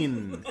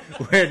scene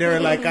where they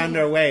were like on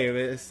their way.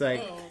 It's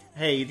like,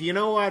 hey, do you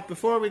know what?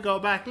 Before we go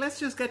back, let's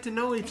just get to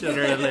know each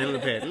other a little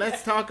bit.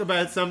 Let's talk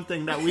about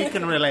something that we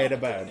can relate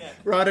about,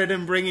 rather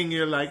than bringing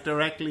you like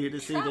directly to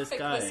see this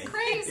guy. Was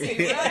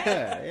crazy, right?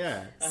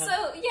 Yeah.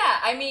 So yeah,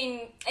 I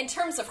mean, in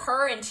terms of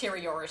her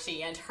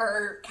interiority and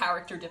her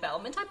character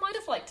development, I might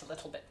have liked a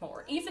little bit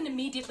more. Even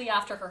immediately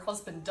after her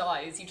husband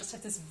dies, you just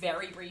have this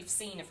very brief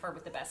scene of her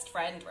with the best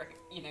friend, where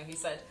he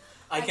said,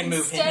 I can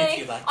move him if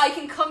you like. I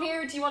can come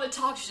here. Do you want to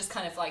talk? She's just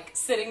kind of like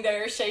sitting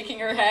there, shaking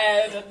her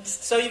head. And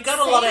so you've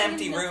got a lot of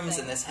empty rooms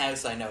in this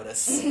house, I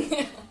notice.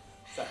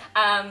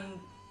 And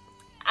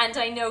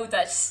I know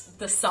that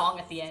the song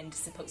at the end is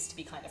supposed to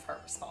be kind of her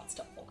response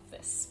to all of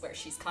this, where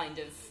she's kind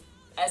of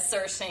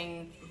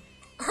asserting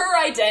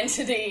her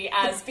identity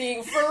as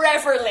being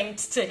forever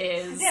linked to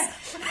his. Yeah.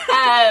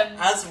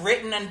 As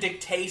written and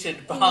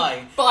dictated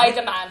by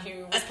the man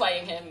who was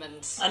playing him.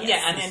 And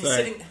then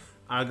sitting...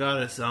 I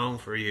got a song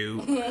for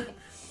you.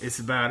 It's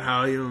about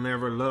how you'll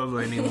never love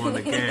anyone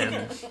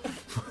again,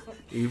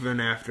 even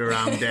after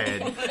I'm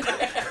dead.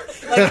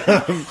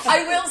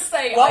 I will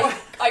say,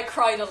 I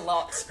cried a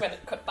lot when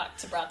it cut back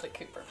to Bradley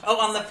Cooper. Oh,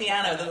 on the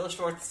piano, the little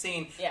short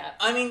scene. Yeah.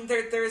 I mean,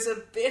 there's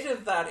a bit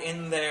of that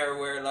in there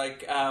where,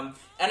 like, and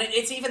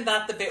it's even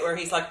the bit where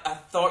he's like, I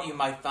thought you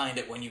might find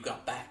it when you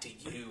got back to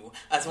you,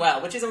 as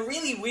well, which is a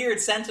really weird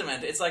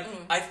sentiment. It's like,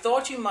 I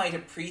thought you might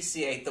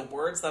appreciate the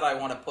words that I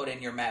want to put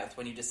in your mouth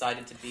when you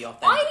decided to be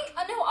authentic.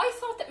 I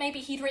thought that maybe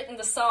he'd written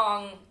the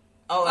song...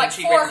 Oh, like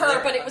for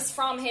her, but it was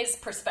from his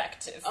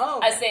perspective. Oh,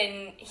 okay. As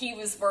in, he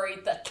was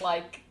worried that,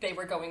 like, they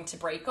were going to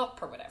break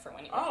up or whatever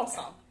when he wrote the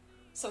song.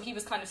 So he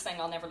was kind of saying,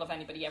 I'll never love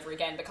anybody ever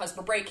again because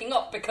we're breaking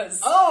up because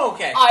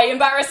I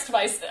embarrassed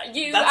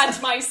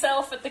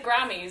myself at the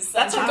Grammys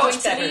and you're going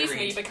to leave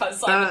me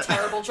because I'm a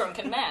terrible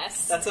drunken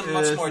mess. That's a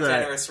much more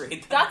generous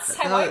read. That's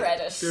how I read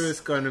it. There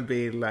was going to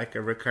be, like,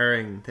 a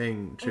recurring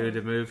thing through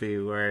the movie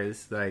where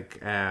it's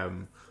like,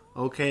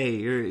 okay,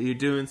 you're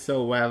doing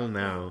so well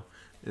now.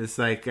 It's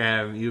like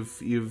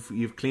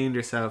you've cleaned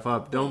yourself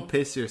up. Don't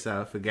piss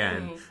yourself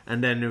again.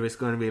 And then there was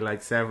going to be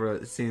like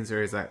several scenes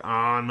where he's like,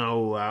 "Oh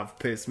no, I've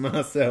pissed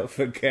myself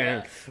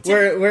again."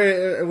 Yeah.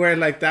 Where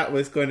like that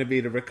was going to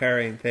be the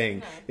recurring thing.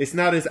 No. It's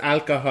not his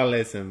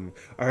alcoholism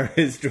or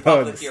his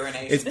drugs.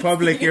 It's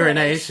public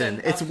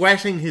urination. It's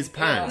wetting his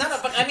pants. No,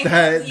 but I mean,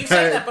 you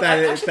say that, but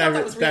I actually thought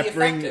that was really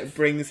effective.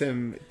 Brings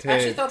him to. I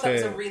actually thought that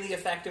was a really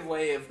effective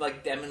way of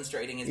like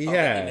demonstrating his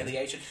public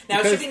humiliation.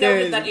 Now, it should be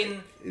noted that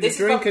in this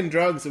drink and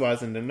drugs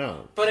wasn't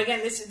enough. But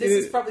again, this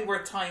is probably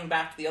worth tying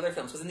back to the other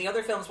films, because in the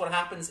other films what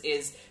happens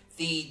is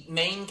the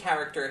main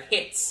character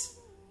hits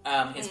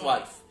his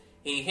wife.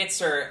 He hits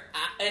her.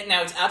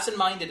 Now, it's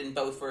absent-minded in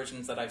both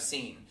versions that I've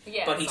seen,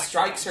 but he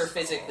strikes her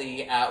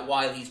physically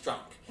while he's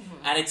drunk.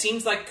 And it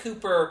seems like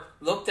Cooper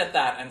looked at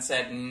that and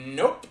said,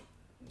 nope.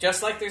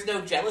 Just like there's no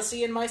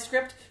jealousy in my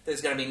script,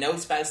 there's going to be no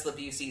spousal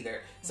abuse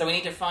either. So we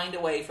need to find a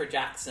way for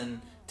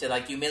Jackson to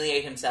like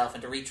humiliate himself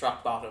and to reach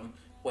rock bottom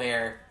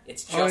where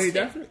it's just he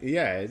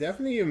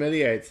definitely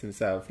humiliates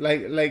himself.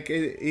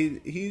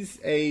 He's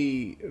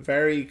a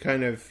very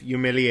kind of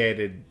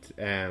humiliated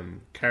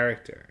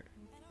character,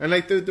 and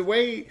like the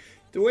way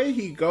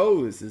he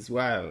goes as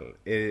well.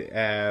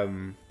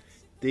 The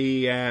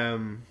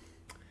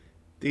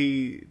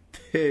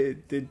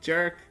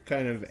jerk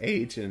kind of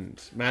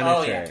agent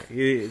manager.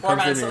 Poor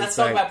man. So let's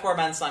talk about poor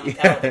man Simon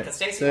Cowell, because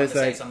Stacey wanted to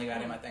say something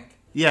about him, I think.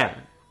 Yeah.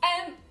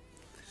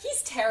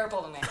 He's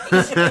terrible in it,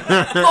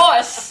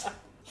 but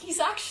he's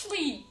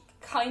actually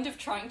kind of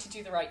trying to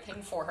do the right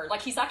thing for her.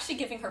 Like, he's actually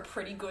giving her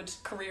pretty good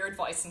career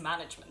advice and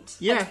management.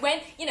 Yeah. And when,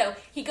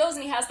 he goes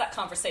and he has that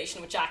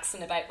conversation with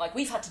Jackson about, like,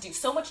 we've had to do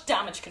so much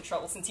damage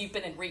control since you've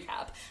been in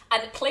rehab.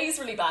 And it plays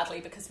really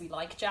badly because we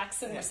like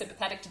Jackson, we're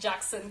sympathetic to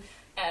Jackson,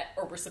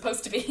 or we're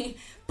supposed to be,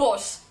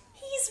 but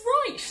he's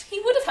right. He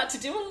would have had to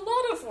do a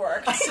lot of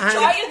work to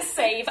try and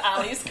save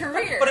Ali's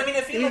career. But I mean,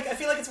 I feel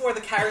like it's more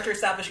the character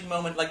establishing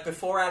moment, like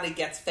before Ali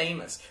gets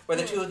famous, where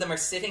the two of them are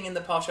sitting in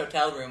the posh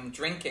hotel room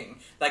drinking,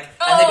 like,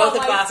 and they both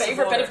have glasses of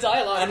water. My favourite bit of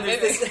dialogue.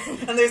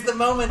 And there's the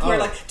moment where,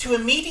 like, to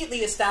immediately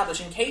establish,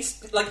 in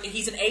case, like,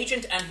 he's an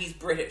agent and he's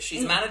British,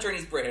 he's a manager and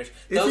he's British.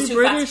 Is he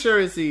British or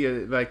is he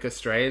like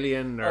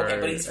Australian or? Okay,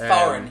 but he's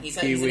foreign. He's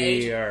an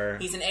agent. Or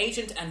he's an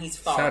agent and he's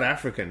foreign. South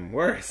African,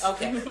 worse.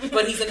 Okay,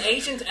 but he's an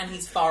agent and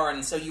he's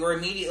foreign. So you're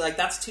immediately like,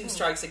 that's two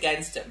strikes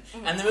against him.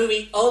 And the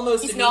movie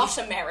almost he's not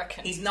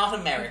American. He's not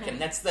American.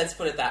 Let's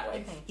put it that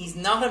way. He's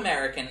not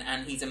American,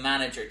 and he's a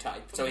manager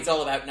type. So he's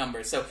all about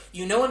numbers. So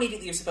you know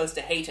immediately you're supposed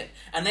to hate him.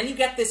 And then you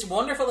get this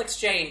wonderful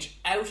exchange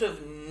out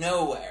of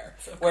nowhere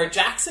where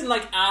Jackson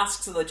like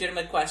asks a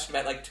legitimate question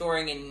about like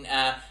touring in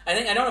I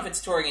don't know if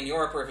it's touring in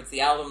Europe or if it's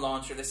the album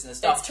launch or this and the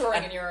stuff. It's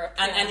touring in Europe.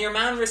 And your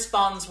man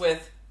responds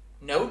with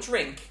no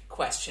drink ?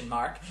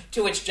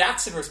 To which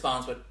Jackson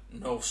responds with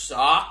no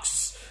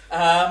socks.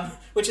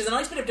 Which is a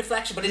nice bit of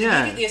deflection, but it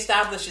immediately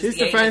establishes his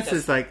the defense agent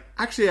is like,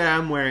 actually I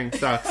am wearing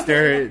socks.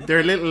 They're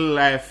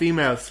little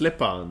female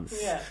slip-ons.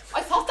 Yeah.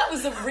 I thought that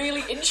was a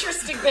really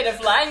interesting bit of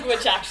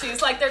language, actually.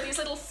 It's like they're these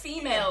little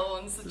female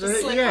ones that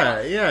just slip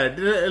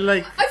on.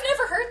 Like, I've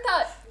never heard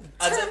that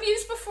term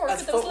used before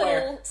for those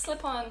little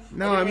slip-on.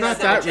 No, I'm not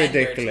that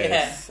ridiculous.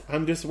 Yeah.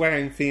 I'm just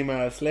wearing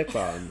female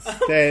slip-ons.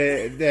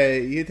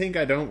 You think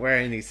I don't wear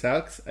any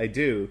socks? I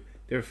do.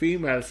 They're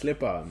female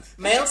slip-ons.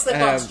 Male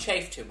slip-ons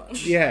chafe too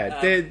much. Yeah,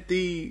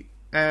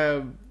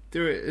 they're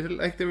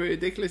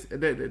ridiculous.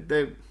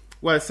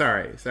 Well,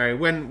 sorry.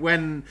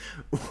 When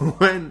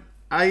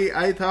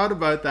I thought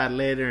about that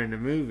later in the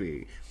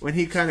movie when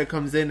he kind of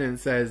comes in and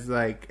says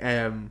like,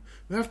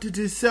 we have to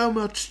do so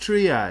much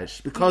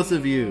triage because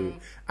of you,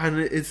 and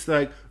it's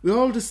like we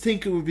all just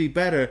think it would be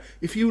better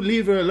if you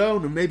leave her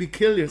alone and maybe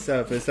kill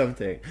yourself or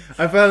something.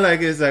 I felt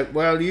like it's like,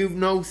 well, you've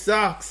no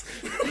socks.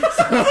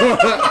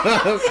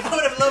 I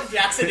would have loved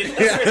Jackson to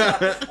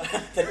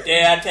the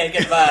day I take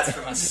advice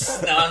from a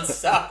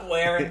non-sock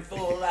wearing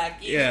fool like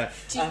you. Yeah,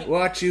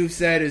 what you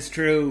said is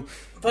true.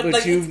 But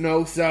like, you've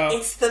no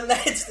socks.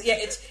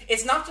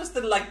 It's not just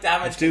the like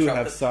damage. I do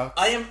have socks.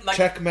 I am like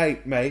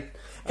checkmate, mate.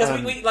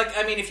 Because we like,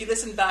 I mean, if you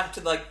listen back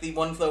to like the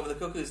One Flew Over the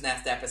Cuckoo's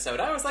Nest episode,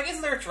 I was like,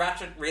 isn't there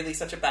Ratchet really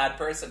such a bad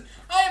person?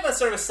 I have a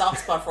sort of a soft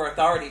spot for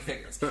authority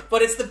figures,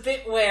 but it's the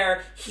bit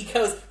where he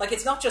goes, like,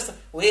 it's not just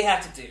we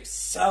had to do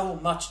so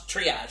much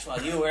triage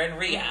while you were in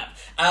rehab.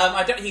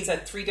 He's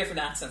had 3 different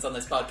accents on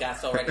this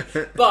podcast already,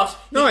 but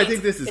no, I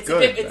think this is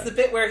good. It's the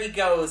bit where he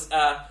goes,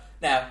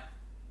 now,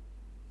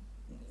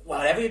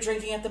 whatever you're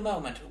drinking at the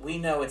moment, we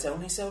know it's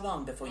only so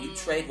long before you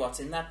trade what's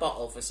in that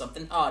bottle for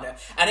something harder.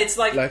 And it's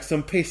like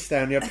some piss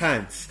down your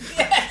pants.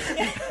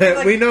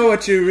 Like, we know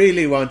what you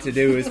really want to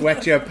do is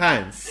wet your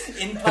pants.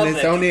 In public. And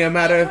it's only a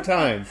matter of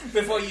time.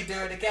 Before you do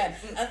it again.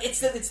 And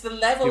it's the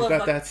level You've of... got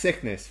like, that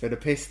sickness for the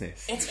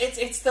pissness.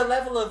 It's the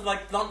level of,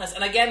 like, bluntness.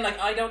 And again, like,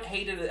 I don't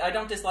hate it, I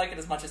don't dislike it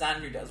as much as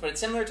Andrew does, but it's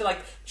similar to, like,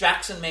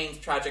 Jackson Maine's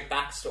tragic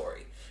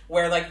backstory.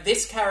 Where, like,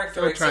 this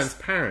character exists...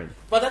 transparent.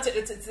 Well, that's it.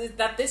 It's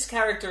that this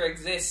character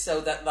exists so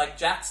that, like,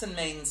 Jackson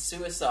Maine's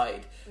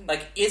suicide,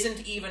 like,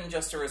 isn't even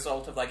just a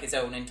result of, like, his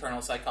own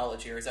internal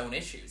psychology or his own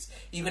issues.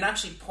 You can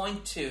actually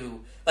point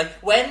to... Like,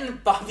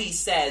 when Bobby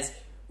says,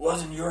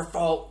 wasn't your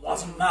fault,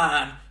 wasn't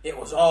mine, it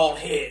was all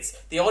his,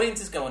 the audience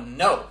is going,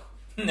 no,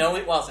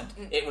 it wasn't.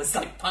 It was,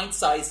 like,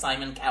 pint-sized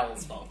Simon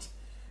Cowell's fault.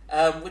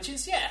 Which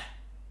is,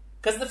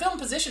 because the film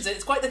positions it,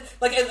 it's quite the,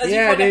 like, as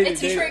you point out,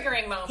 it's a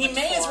triggering moment. He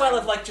may as well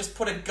have, like, just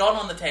put a gun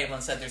on the table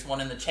and said there's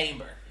one in the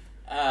chamber.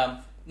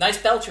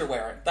 Nice belt you're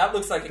wearing. That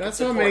looks like it That's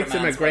could what support makes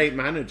him a great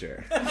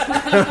manager.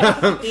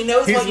 He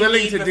knows He's what you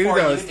willing need to do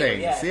before those you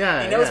things. Do.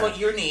 Yeah, he knows yeah. what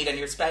you need and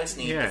your spouse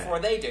need before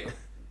they do.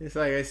 It's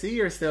like, I see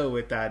you're still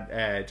with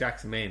that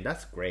Jackson Maine.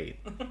 That's great.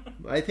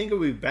 I think it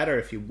would be better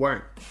if you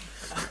weren't.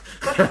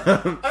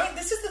 I mean,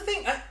 this is the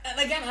thing. And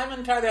again, I'm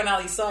entirely on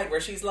Ali's side,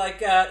 where she's like,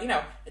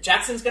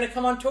 Jackson's going to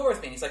come on tour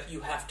with me. And he's like,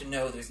 you have to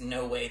know there's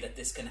no way that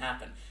this can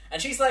happen.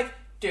 And she's like,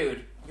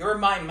 dude, you're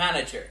my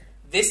manager.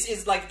 This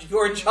is like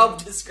your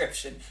job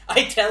description.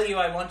 I tell you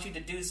I want you to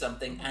do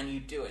something, and you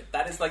do it.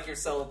 That is like your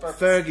sole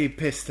purpose. Fergie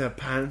pissed her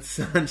pants,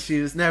 and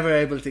she was never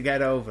able to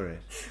get over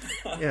it.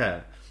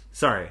 Yeah.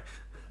 Sorry.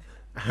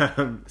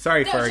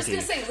 Sorry, Fergie. I was just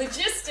going to say,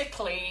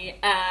 logistically,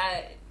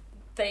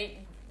 they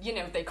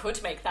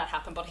could make that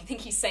happen, but I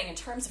think he's saying in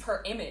terms of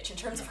her image, in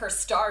terms of her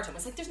stardom,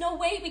 it's like, there's no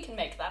way we can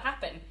make that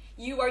happen.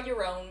 You are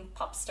your own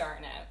pop star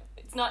now.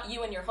 It's not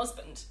you and your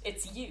husband.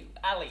 It's you,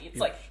 Ali. It's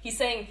like, he's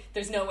saying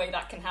there's no way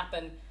that can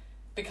happen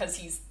because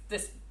he's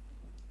this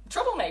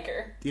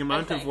troublemaker. The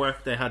amount of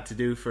work they had to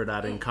do for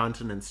that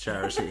incontinence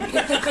charity. And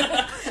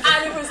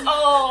it was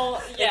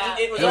all,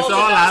 It was all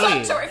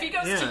Ali. If he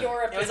goes to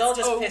Europe, it was all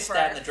just over. pissed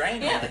down the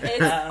drain. Yeah,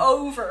 it's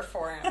over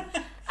for him.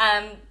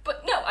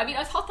 But no, I mean,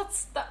 I thought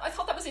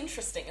that was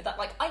interesting. That,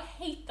 like, I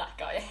hate that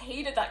guy. I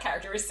hated that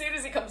character. As soon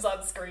as he comes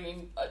on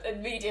screen,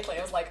 immediately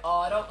I was like, oh,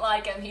 I don't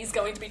like him. He's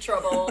going to be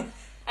trouble.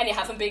 And you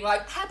have him being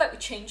like, how about we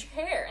change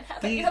your hair? And how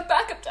about you have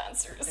backup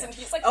dancers? And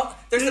he's like,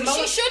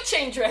 she should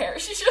change her hair.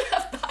 She should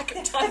have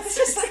backup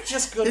dancers. It's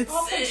just good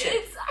popmanship.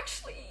 It's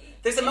actually...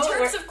 There's a in moment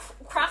terms where... of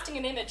crafting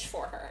an image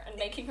for her and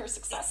making her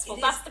successful,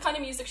 that's the kind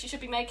of music she should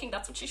be making.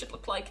 That's what she should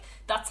look like.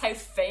 That's how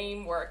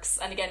fame works.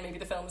 And again, maybe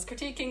the film is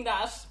critiquing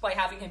that by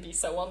having him be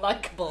so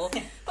unlikable.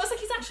 But I was like,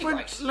 he's actually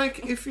right.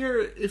 Like, if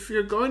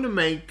you're going to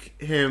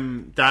make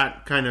him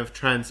that kind of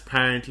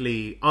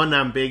transparently,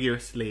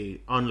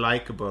 unambiguously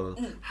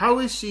unlikable, how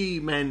is she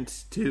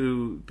meant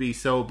to be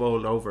so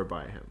bowled over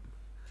by him?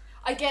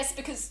 I guess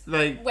because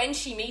when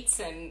she meets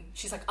him,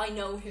 she's like, I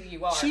know who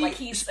you are. Like,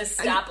 he's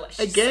established.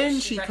 Again, so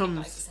she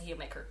comes... He'll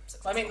make her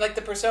successful. I mean, like,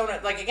 the persona...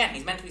 Like, again,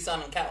 he's meant to be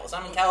Simon Cowell.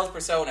 Simon Cowell's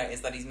persona is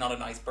that he's not a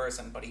nice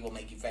person, but he will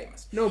make you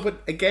famous. No,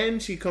 but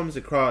again, she comes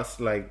across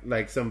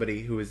like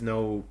somebody who has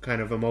no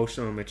kind of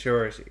emotional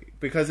maturity.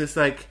 Because it's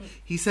like,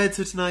 he said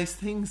such nice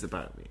things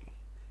about me.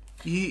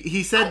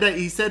 He said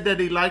that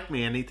he liked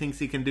me and he thinks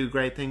he can do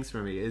great things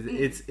for me.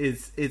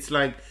 It's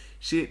like...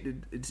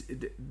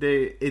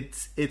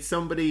 It's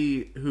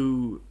somebody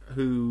who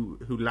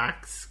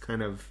lacks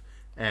kind of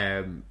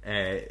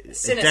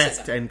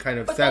depth and kind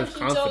of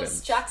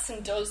self-confidence.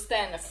 Jackson does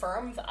then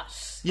affirm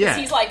that. Yeah,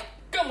 he's like,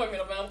 "Come with me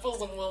to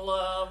Memphis and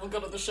we'll go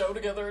to the show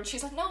together." And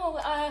she's like,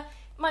 "No,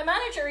 my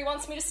manager, he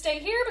wants me to stay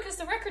here because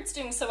the record's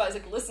doing so well." I was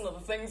like, "Listen to the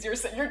things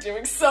you're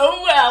doing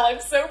so well.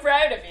 I'm so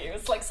proud of you."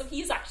 It's like, so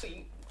he's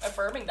actually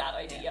affirming that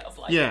idea of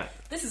like,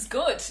 this is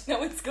good.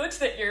 No, it's good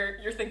that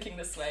you're thinking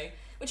this way.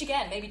 Which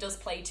again, maybe does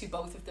play to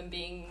both of them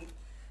being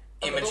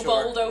a little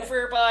bowled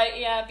over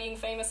by being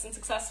famous and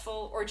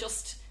successful, or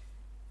just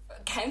a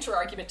counter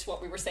argument to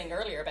what we were saying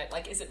earlier about,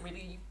 like, is it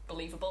really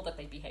believable that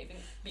they'd be behaving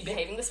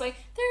this way?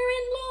 They're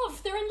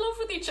in love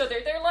with each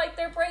other. They're like,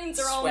 their brains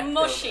are all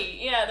mushy.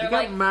 Over. Yeah, they're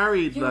like,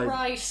 married. You're like,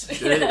 right.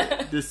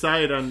 They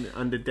decide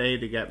on the day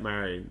to get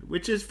married,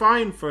 which is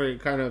fine for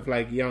kind of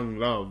like young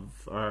love.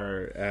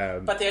 Or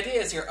but the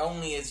idea is you're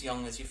only as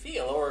young as you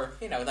feel, or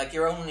like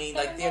you're only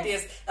like the idea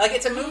is like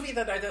it's a movie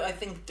that I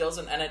think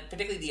doesn't, and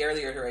particularly the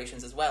earlier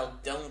iterations as well,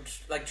 don't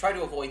like try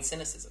to avoid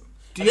cynicism.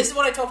 This is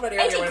what I talked about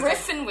earlier. Eddie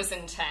Griffin was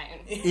in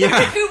town.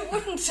 Yeah. Who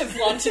wouldn't have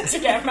wanted to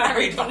get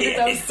married under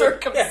those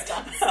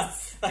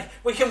circumstances? Like,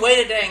 We can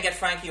wait a day and get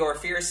Frankie or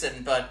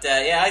Fearson, but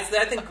I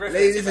think Griffiths.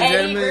 Ladies and Eddie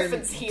gentlemen,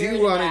 Griffin's do here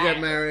you want to now.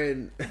 get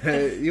married?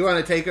 You want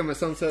to take him as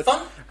some sort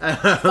Fun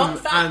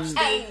fact: and-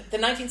 the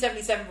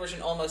 1977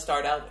 version almost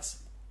starred Elvis.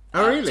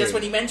 Oh, really? Just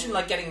when you mentioned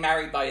like getting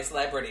married by a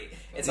celebrity,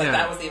 it's like Yeah.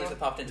 that was the image that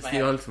popped into It's my the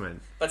head. ultimate.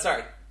 But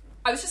sorry,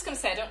 I was just going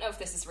to say, I don't know if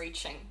this is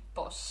reaching,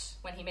 but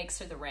when he makes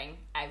her the ring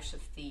out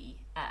of the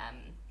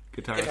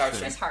Guitar Guitar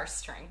string. guitar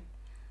string,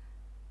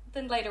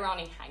 then later on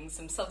he hangs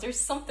himself. There's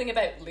something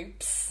about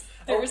loops.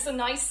 There's a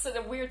nice, sort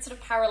of weird sort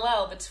of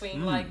parallel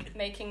between like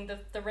making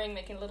the ring,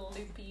 making a little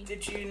loopy.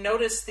 did you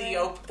notice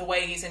the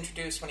way he's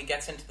introduced when he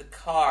gets into the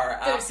car?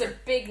 There's after a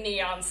big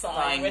neon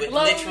sign with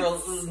loads- literal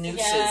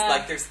nooses. Yeah.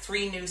 Like there's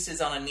 3 nooses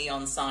on a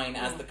neon sign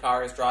as the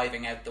car is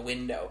driving out the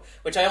window,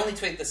 which I only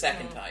twigged the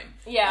second time.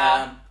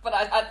 Yeah, but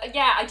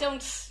I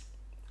don't.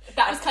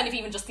 That was kind of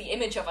even just the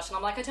image of it, and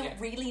I'm like, I don't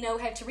really know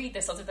how to read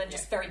this other than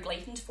just very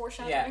blatant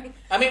foreshadowing. Yeah,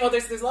 I mean, well,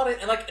 there's a lot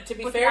of like to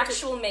be But fair. the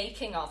actual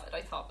making of it,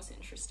 I thought was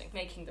interesting.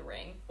 Making the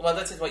ring. Well,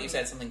 that's what you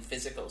said, something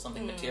physical,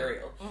 something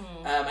material.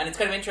 And it's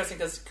kind of interesting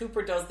because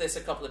Cooper does this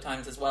a couple of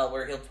times as well,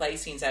 where he'll play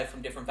scenes out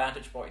from different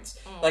vantage points.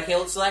 Like,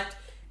 he'll select...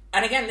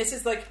 And again, this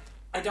is like...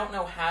 I don't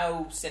know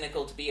how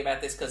cynical to be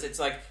about this, because it's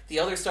like, The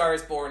Other Star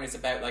is Born is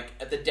about,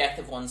 like, the death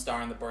of one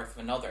star and the birth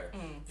of another.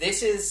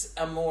 This is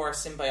a more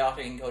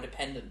symbiotic and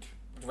codependent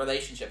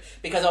relationship,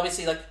 because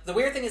obviously, like, the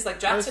weird thing is, like,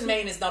 Jackson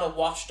Maine is not a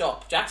washed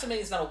up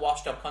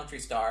country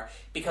star,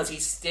 because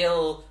he's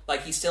still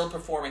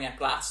performing at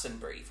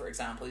Glastonbury, for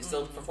example. He's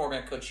still performing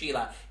at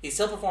Coachella. He's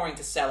still performing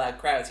to sell out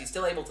crowds. He's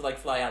still able to, like,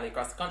 fly alley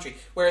across the country,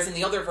 whereas in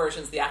the other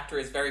versions the actor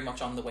is very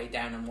much on the way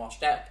down and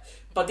washed out.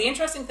 But the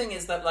interesting thing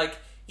is that, like,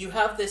 you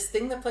have this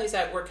thing that plays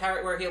out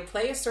where he'll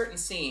play a certain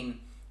scene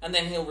and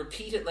then he'll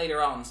repeat it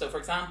later on. So, for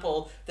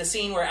example, the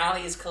scene where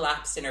Ali is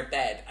collapsed in her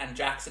bed and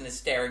Jackson is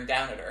staring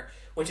down at her,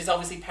 which is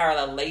obviously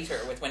parallel later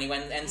with when he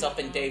ends up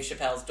in Dave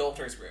Chappelle's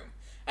daughter's room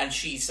and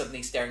she's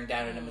suddenly staring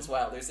down at him as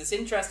well. There's this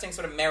interesting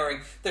sort of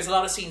mirroring. There's a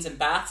lot of scenes in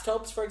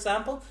bathtubs, for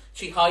example.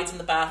 She hides in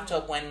the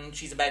bathtub when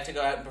she's about to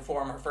go out and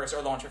perform her first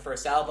or launch her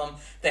first album.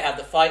 They have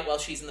the fight while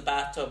she's in the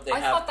bathtub. I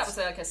thought that was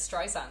like a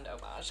Streisand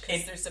homage,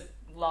 because there's a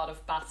lot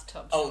of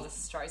bathtubs in the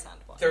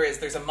Streisand one.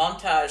 There's a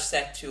montage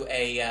set to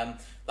a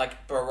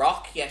like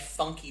baroque yet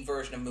funky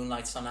version of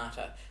Moonlight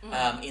Sonata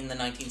in the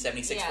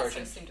 1976 Yeah,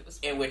 version, so it was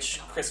in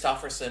which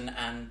Christopherson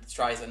and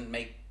Streisand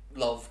make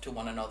love to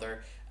one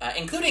another,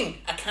 including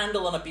a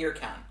candle on a beer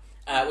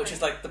can, which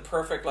is like the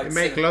perfect like. They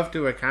make love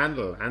to a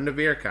candle and a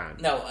beer can.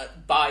 No,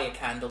 buy a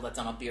candle that's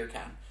on a beer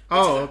can.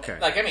 Oh, okay.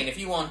 Like, I mean, if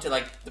you want to,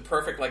 like, the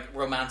perfect, like,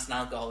 romance and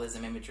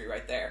alcoholism imagery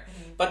right there.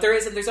 But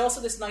there's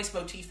also this nice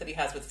motif that he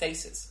has with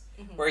faces,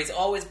 where he's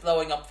always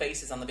blowing up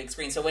faces on the big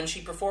screen. So when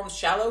she performs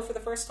Shallow for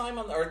the first time,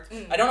 I don't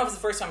know if it's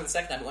the first time or the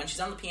second time, but when she's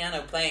on the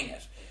piano playing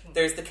it,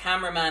 there's the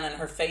cameraman and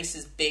her face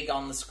is big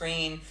on the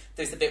screen.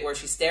 There's the bit where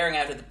she's staring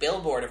out at the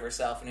billboard of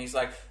herself, and he's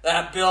like,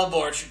 that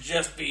billboard should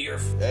just be your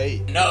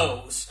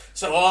nose,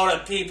 so all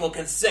the people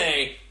can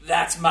say,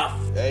 that's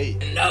my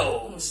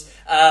nose.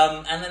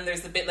 And then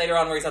there's the bit later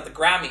on where he's at the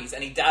Grammys,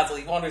 and he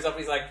wanders up,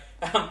 and he's like,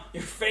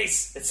 your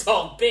face, it's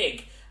all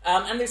big.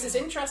 And there's this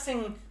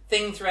interesting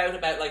thing throughout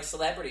about, like,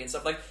 celebrity and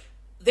stuff. Like,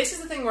 this is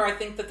the thing where I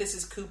think that this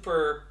is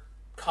Cooper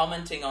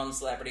commenting on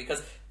celebrity,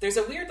 because there's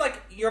a weird,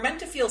 like, you're meant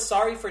to feel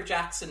sorry for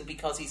Jackson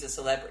because he's a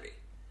celebrity.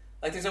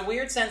 Like, there's a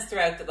weird sense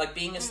throughout that, like,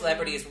 being a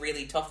celebrity is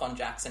really tough on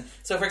Jackson.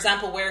 So, for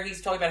example, where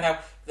he's talking about how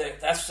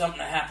that's something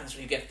that happens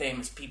when you get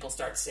famous, people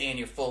start saying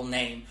your full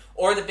name.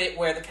 Or the bit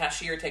where the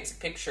cashier takes a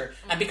picture,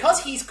 and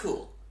because he's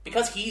cool,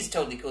 because he's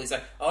totally cool, he's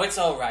like, oh, it's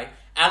alright.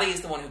 Ali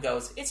is the one who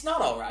goes, it's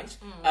not alright.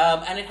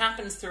 And it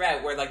happens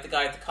throughout, where, like, the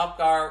guy at the cop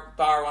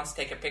bar wants to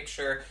take a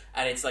picture,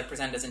 and it's, like,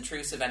 presented as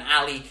intrusive, and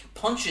Ali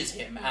punches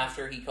him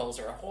after he calls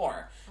her a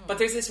whore. But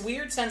there's this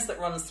weird sense that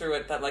runs through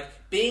it that, like,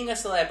 being a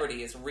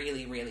celebrity is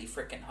really, really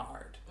freaking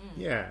hard.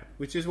 Yeah,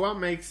 which is what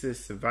makes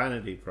this a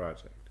vanity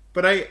project.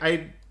 But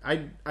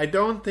I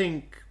don't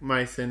think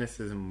my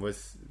cynicism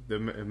was the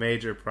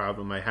major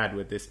problem I had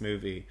with this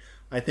movie.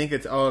 I think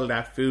it's all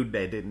that food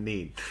they didn't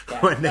need.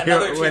 Yeah,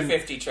 another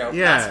 250 trope.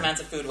 Yeah. Massive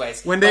amounts of food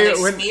waste. When they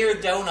smear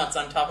donuts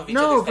on top of each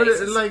other's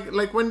faces.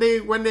 like when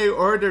they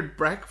ordered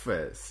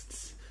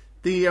breakfast,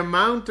 the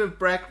amount of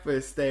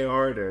breakfast they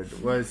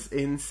ordered was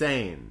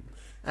insane.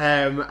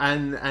 Like,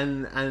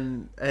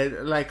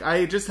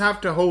 I just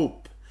have to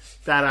hope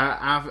that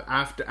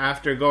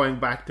after going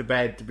back to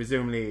bed to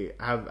presumably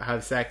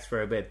have sex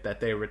for a bit, that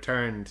they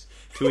returned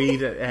to eat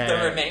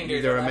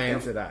the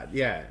remains of that.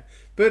 Yeah.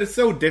 But it's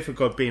so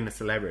difficult being a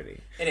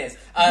celebrity. It is.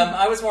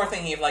 I was more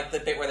thinking of, like, the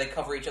bit where they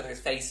cover each other's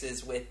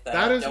faces with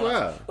that as donuts,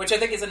 well, which I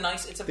think is a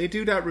nice. They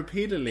do that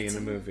repeatedly in the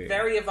movie.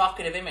 Very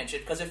evocative image,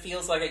 because it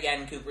feels like,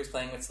 again, Cooper's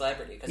playing with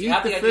celebrity, because you Eat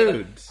have the the idea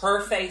food. that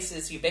her face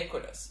is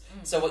ubiquitous.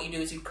 So what you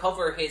do is you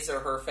cover his or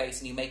her face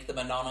and you make them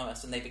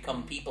anonymous, and they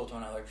become people to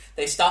another.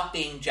 They stop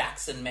being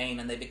Jackson Maine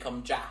and they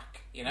become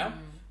Jack. You know.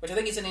 Which I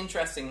think is an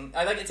interesting.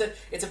 I like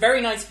it's a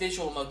very nice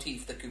visual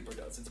motif that Cooper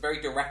does. It's a very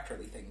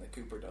directorly thing that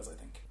Cooper does, I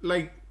think.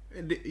 Like,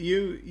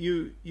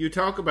 you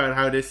talk about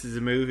how this is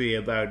a movie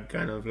about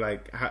kind of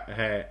like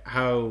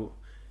how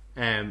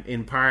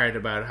in part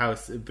about how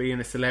being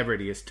a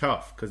celebrity is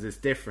tough because it's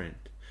different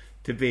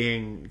to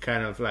being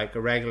kind of like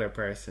a regular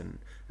person,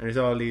 and there's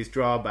all these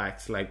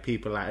drawbacks like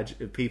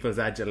people's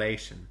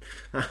adulation.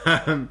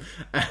 It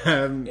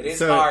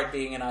is hard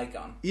being an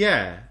icon.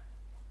 Yeah.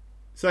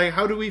 So like,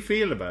 how do we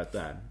feel about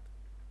that?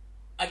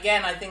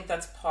 Again, I think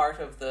that's part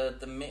of the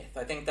myth.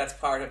 I think that's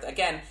part of...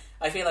 Again,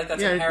 I feel like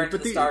that's inherent to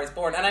The Star is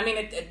Born. And I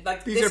mean,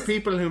 these are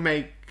people who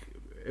make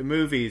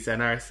movies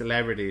and are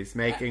celebrities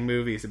making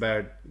movies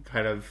about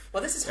kind of...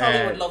 Well, this is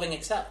Hollywood loving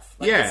itself.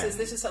 Like, yeah.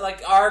 This is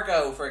like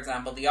Argo, for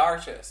example, The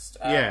Artist.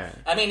 Yeah.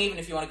 I mean, even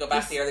if you want to go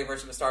back to the early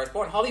version of The Star is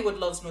Born, Hollywood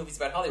loves movies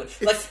about Hollywood.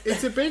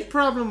 It's a big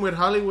problem with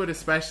Hollywood,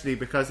 especially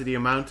because of the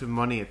amount of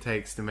money it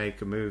takes to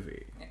make a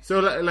movie. Yeah. So,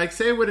 like,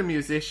 say with a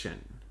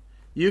musician,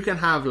 you can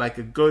have like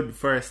a good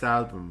first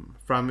album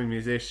from a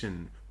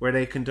musician where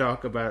they can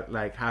talk about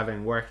like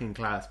having working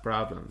class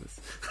problems.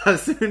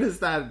 As soon as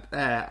that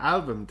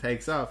album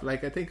takes off,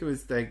 like I think it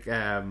was like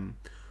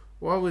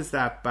what was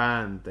that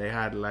band they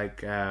had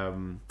like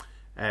Stars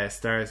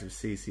of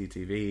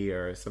CCTV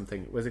or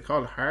something? Was it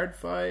called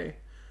Hard-Fi?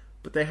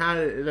 But they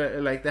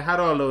had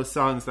all those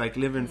songs like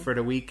Living for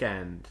the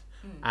Weekend.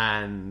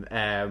 And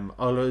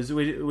all those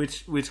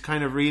which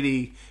kind of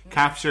really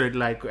captured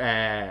like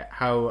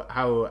how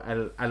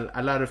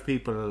a lot of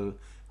people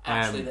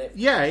actually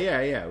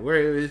live.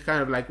 Where it was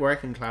kind of like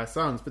working class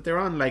songs, but they're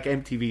on like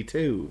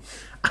MTV2,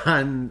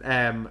 and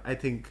I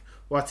think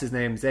what's his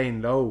name,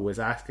 Zane Lowe, was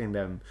asking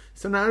them,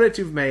 so now that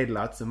you've made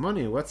lots of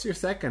money, what's your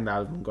second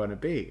album going to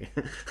be?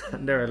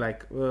 And they were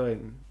like, well,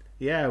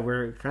 yeah,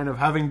 we're kind of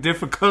having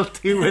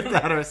difficulty with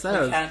that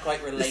ourselves. We can't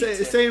quite relate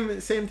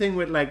to same thing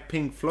with like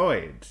Pink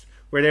Floyd,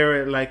 where they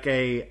were like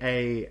a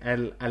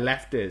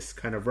leftist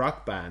kind of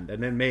rock band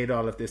and then made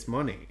all of this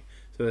money.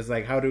 So it's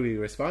like, how do we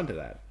respond to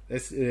that?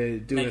 Let's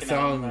do a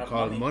song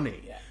called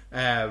Money.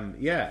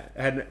 Yeah.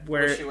 And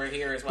where Wish You Were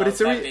Here as well, it's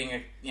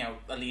being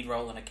a lead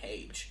role in a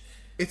cage.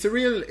 It's a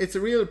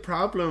real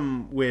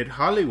problem with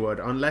Hollywood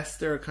unless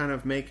they're kind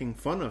of making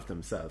fun of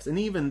themselves, and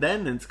even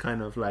then it's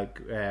kind of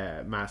like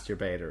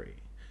masturbatory.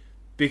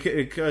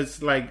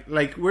 Because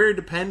like we're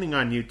depending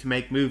on you to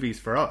make movies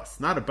for us,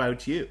 not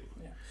about you.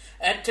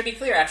 To be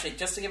clear, actually,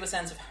 just to give a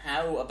sense of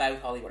how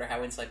about Hollywood or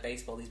how inside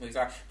baseball these movies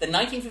are, the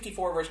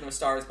 1954 version of A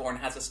Star is Born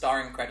has a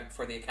starring credit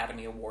for the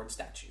Academy Award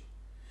statue.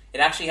 It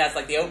actually has,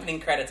 like, the opening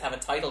credits have a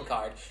title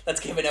card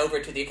that's given over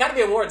to the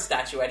Academy Awards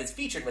statue and is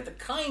featured with the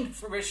kind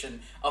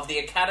permission of the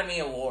Academy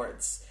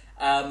Awards.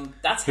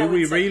 That's how who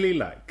we really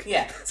like.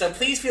 Yeah, so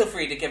please feel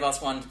free to give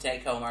us one to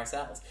take home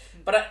ourselves.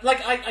 But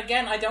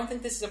I don't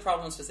think this is a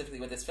problem specifically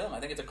with this film. I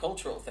think it's a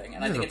cultural thing,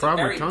 and I think it's a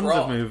problem with tons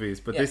broad of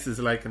movies. But this is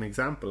like an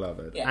example of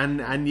it. Yeah.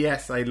 And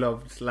yes, I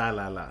loved La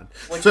La Land.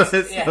 So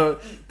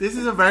this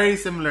is a very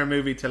similar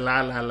movie to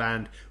La La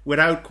Land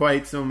without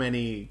quite so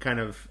many kind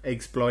of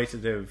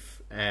exploitative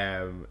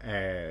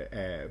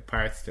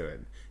parts to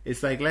it.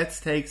 It's like, let's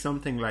take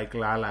something like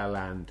La La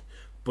Land,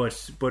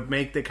 but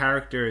make the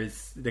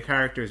characters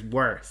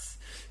worse.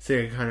 So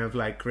you kind of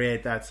like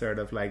create that sort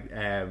of like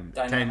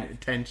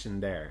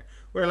tension there.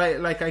 Where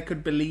like I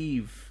could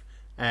believe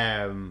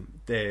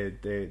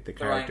the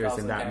characters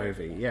in that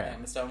movie. Yeah,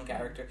 the Stone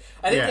character.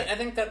 I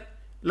think that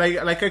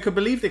like I could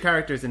believe the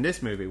characters in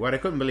this movie. What I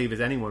couldn't believe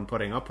is anyone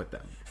putting up with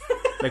them,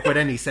 like with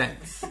any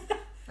sense.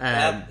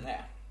 Yeah.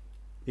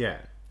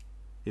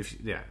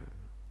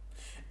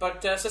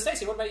 But so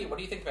Stacey, what about you? What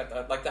do you think about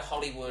that? Like the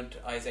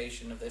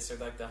Hollywoodization of this, or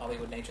like the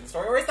Hollywood nature of the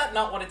story, or is that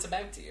not what it's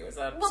about to you? Is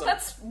that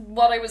that's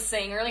what I was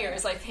saying earlier?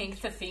 Is I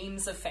think the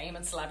themes of fame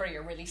and celebrity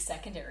are really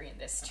secondary in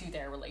this to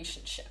their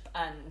relationship,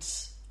 and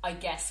I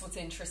guess what's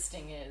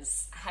interesting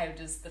is how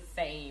does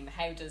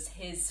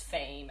his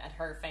fame and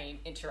her fame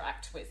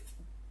interact with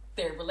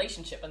their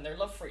relationship and their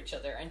love for each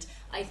other? And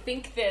I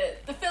think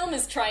the film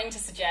is trying to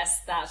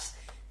suggest that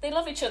they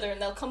love each other and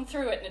they'll come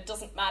through it, and it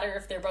doesn't matter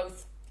if they're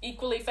both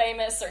equally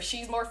famous, or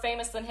she's more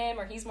famous than him,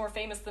 or he's more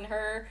famous than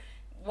her.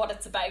 What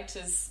it's about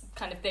is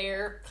kind of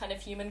their kind of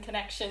human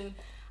connection.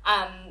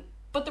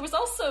 But there was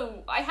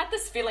also, I had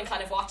this feeling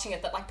kind of watching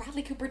it that like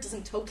Bradley Cooper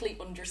doesn't totally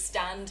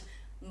understand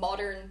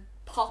modern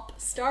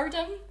pop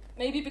stardom,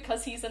 maybe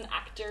because he's an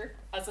actor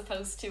as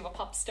opposed to a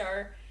pop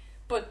star.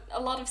 But a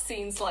lot of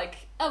scenes like,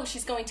 oh,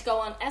 she's going to go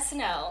on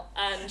SNL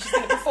and she's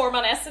going to perform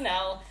on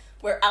SNL,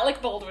 where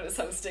Alec Baldwin is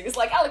hosting. It's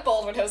like Alec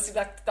Baldwin hosting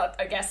that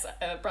I guess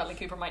Bradley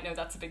Cooper might know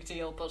that's a big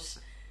deal, but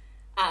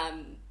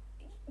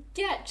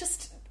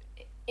just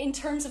in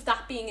terms of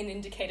that being an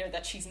indicator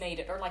that she's made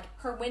it, or like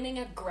her winning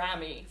a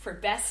Grammy for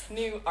Best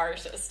New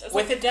Artist.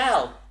 With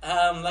Adele.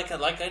 Like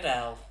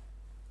Adele.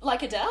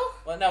 Like Adele?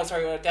 Well, no,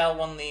 sorry, Adele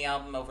won the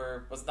album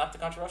over, was that the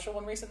controversial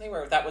one recently,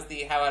 where that was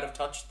the how out of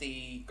touch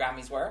the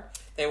Grammys were?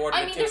 They awarded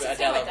it to there's a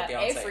Adele thing over like that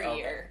Beyonce. every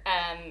year,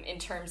 in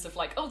terms of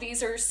like, oh,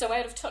 these are so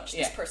out of touch,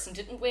 this Yeah. person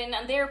didn't win,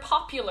 and they're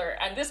popular,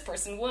 and this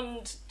person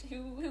won,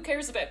 who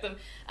cares about them?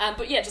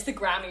 But yeah, just the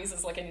Grammys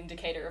is like an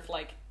indicator of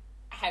like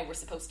how we're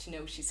supposed to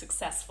know she's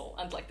successful,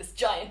 and like this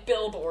giant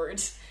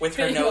billboard With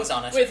her nose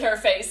on it. with her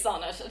face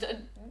on it.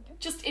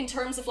 Just in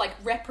terms of like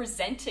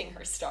representing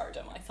her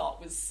stardom, I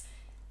thought was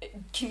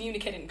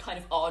communicated in kind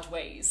of odd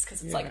ways,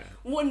 because it's like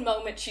one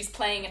moment she's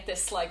playing at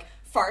this like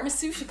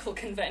pharmaceutical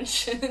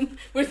convention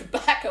with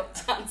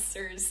backup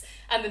dancers,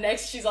 and the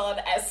next she's on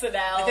SNL.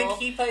 I think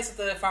he plays at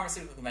the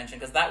pharmaceutical convention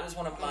because that was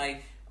one of my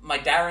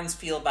Darren's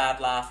feel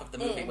bad laugh of the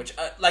movie, which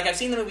like I've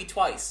seen the movie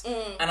twice,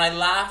 and I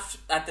laughed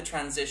at the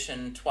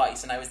transition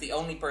twice, and I was the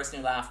only person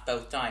who laughed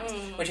both times,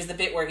 which is the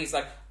bit where he's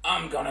like,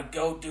 I'm gonna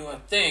go do a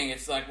thing.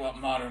 It's like what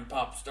modern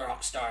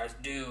rock stars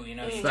do, you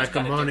know. It's like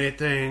a money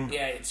thing.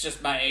 Yeah, it's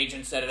just my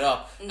agent set it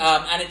up.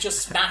 And it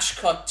just smash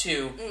cut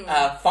to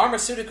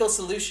pharmaceutical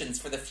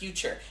solutions for the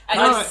future. And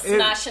just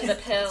smashing the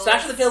pill.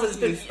 Smashing the pill with his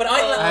boot. But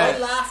I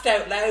laughed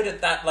out loud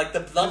at that, like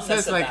the bluntness It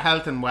says of like that.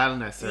 health and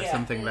wellness or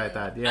something like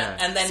that,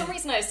 And then for some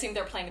reason I assume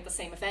they're playing at the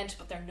same event,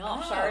 but they're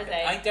not, are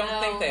they? I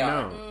don't think they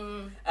are.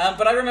 No.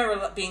 But I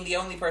remember being the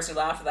only person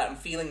who laughed at that and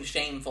feeling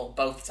shameful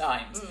both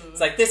times.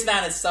 It's like, this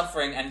man is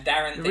suffering, and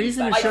Darren The thinks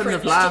reason you that. shouldn't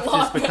have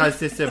laughed is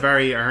because it's a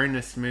very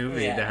earnest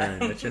movie, Darren,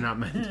 that you're not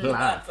meant to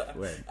laugh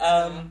with.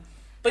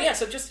 But yeah,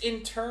 so just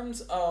in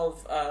terms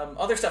of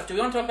other stuff, do we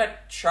want to talk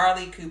about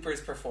Charlie Cooper's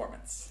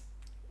performance?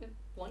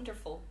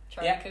 Wonderful.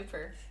 Charlie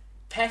Cooper.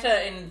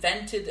 PETA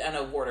invented an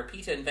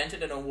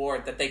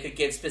award that they could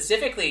give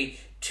specifically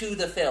to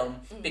the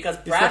film because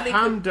Bradley... It's a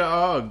palm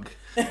dog.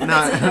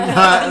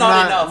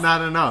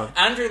 Not enough.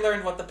 Andrew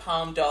learned what the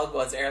palm dog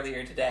was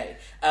earlier today.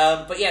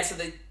 But yeah, so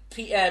the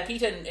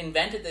PETA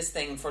invented this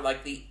thing for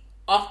like the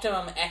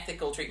optimum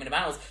ethical treatment of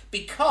animals,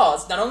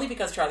 because not only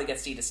because Charlie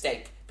gets to eat a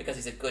steak because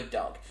he's a good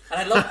dog,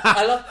 and I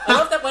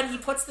love that when he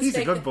puts the he's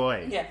steak, a good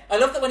boy. Yeah, I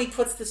love that when he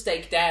puts the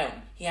steak down,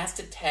 he has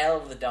to tell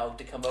the dog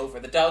to come over.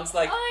 The dog's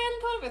like, I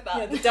hadn't thought about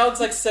that. Yeah, the dog's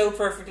like so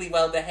perfectly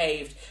well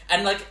behaved,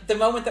 and like the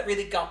moment that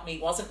really got me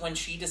wasn't when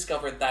she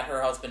discovered that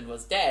her husband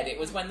was dead. It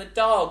was when the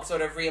dog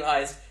sort of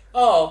realized,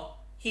 oh,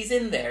 he's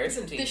in there,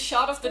 isn't he? The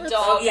shot of the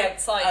dog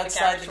outside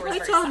the garage the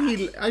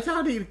was I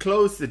thought he'd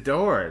close the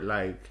door.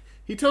 Like,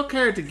 he took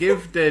care to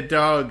give the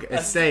dog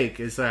a steak.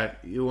 It's like,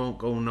 you won't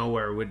go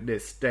nowhere with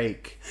this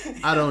steak.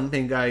 I don't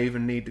think I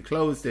even need to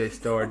close this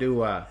door,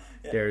 do I?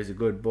 There's a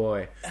good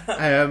boy.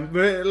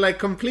 But like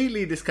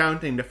completely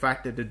discounting the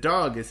fact that the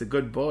dog is a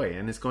good boy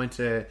and is going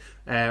to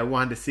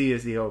want to see,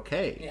 is he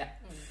okay? Yeah.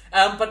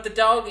 But the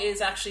dog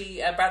is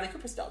actually Bradley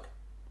Cooper's dog.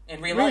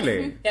 In real life.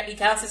 Really? Yeah, he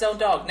casts his own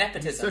dog,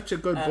 nepotism. He's such a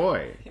good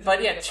boy.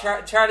 But yeah,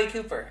 Charlie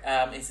Cooper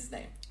is his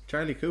name.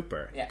 Charlie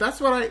Cooper. Yeah.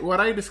 That's what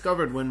I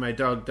discovered when my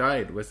dog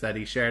died, was that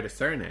he shared a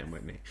surname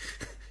with me.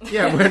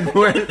 Yeah, when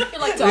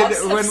like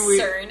dogs have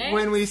surnames?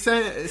 when we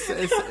sent Like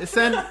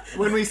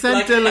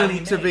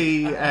Dylan to Annie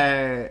be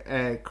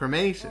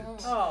cremated,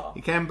 Oh. he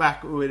came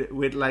back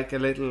with like a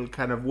little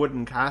kind of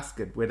wooden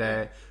casket with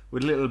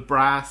little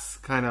brass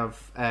kind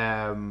of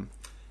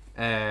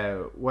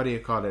what do you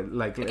call it?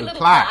 Like a little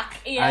plaque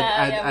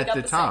at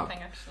the top. Same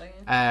thing, actually.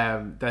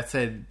 That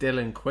said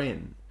Dylan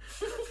Quinn.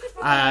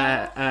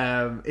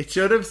 It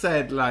should have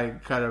said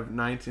like kind of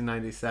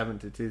 1997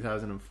 to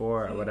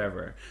 2004 or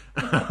whatever.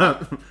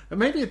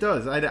 Maybe it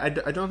does. I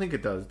don't think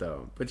it does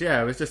though. But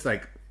yeah, I was just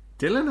like,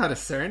 Dylan had a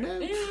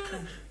surname?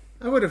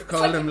 I would have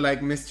called him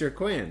like Mr.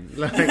 Quinn.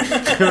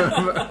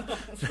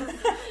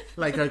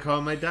 Like I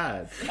call my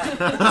dad.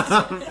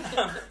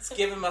 Let's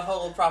give him a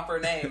whole proper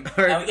name.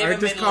 Or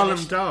just call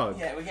him Dog.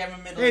 Yeah, we gave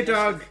him a middle Hey initial.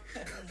 Dog.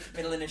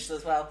 Middle initial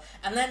as well.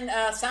 And then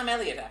Sam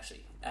Elliott,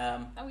 actually. We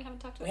haven't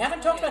talked about We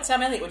haven't talked about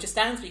Sam Elliott, which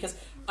astounds me because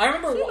I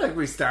remember... I feel like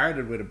we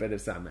started with a bit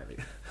of Sam Elliott.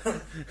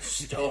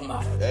 Stole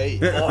my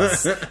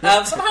boss.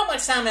 Somehow my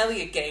Sam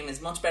Elliott game is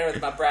much better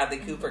than my Bradley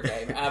Cooper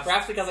game.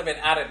 Perhaps because I've been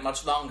at it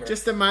much longer.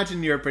 Just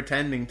imagine you're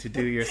pretending to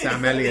do your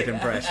Sam Elliott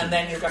impression. And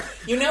then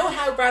you know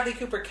how Bradley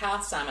Cooper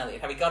cast Sam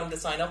Elliott? Have you got him to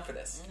sign up for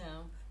this?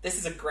 No. This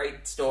is a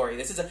great story.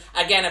 This is,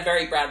 again, a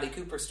very Bradley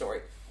Cooper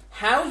story.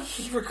 How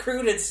he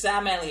recruited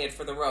Sam Elliott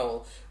for the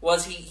role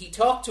was he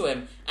talked to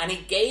him and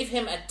he gave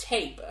him a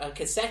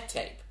cassette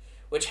tape,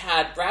 which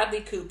had Bradley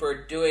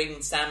Cooper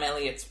doing Sam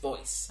Elliott's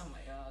voice. Oh my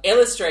god.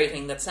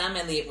 Illustrating that Sam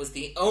Elliott was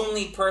the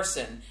only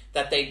person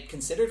that they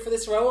considered for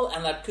this role,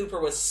 and that Cooper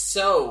was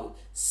so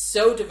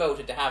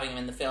devoted to having him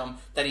in the film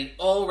that he'd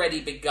already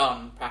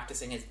begun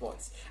practicing his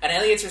voice. And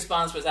Elliott's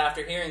response was,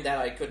 after hearing that,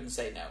 I couldn't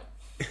say no.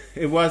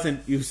 It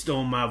wasn't, you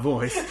stole my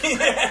voice.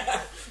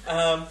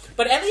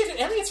 But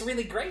Elliott's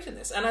really great in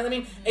this, and I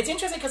mean, it's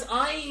interesting because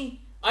I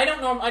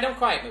don't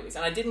cry at movies,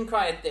 and I didn't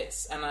cry at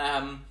this,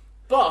 and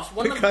but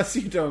one because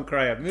you don't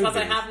cry at movies. because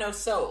I have no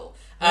soul.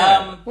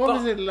 Yeah. What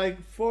was it,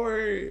 like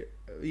 4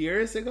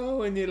 years ago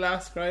when you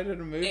last cried at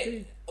a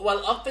movie?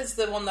 Well, Up is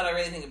the one that I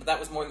really think, but that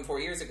was more than 4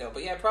 years ago.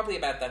 But yeah, probably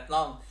about that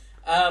long.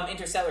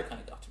 Interstellar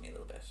kind of got to me a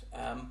little bit.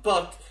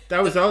 But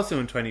that was also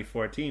in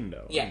 2014,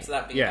 though. Yeah, so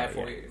that'd be about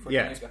 4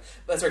 years ago.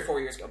 But sorry, 4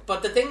 years ago.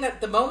 But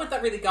the moment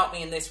that really got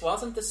me in this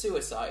wasn't the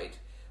suicide,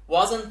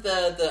 wasn't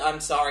the I'm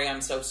sorry,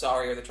 I'm so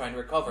sorry, or the trying to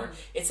recover.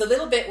 It's a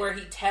little bit where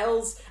he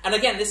tells, and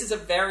again, this is a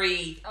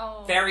very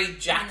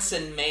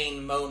Jackson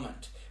Maine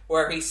moment,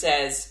 where he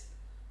says,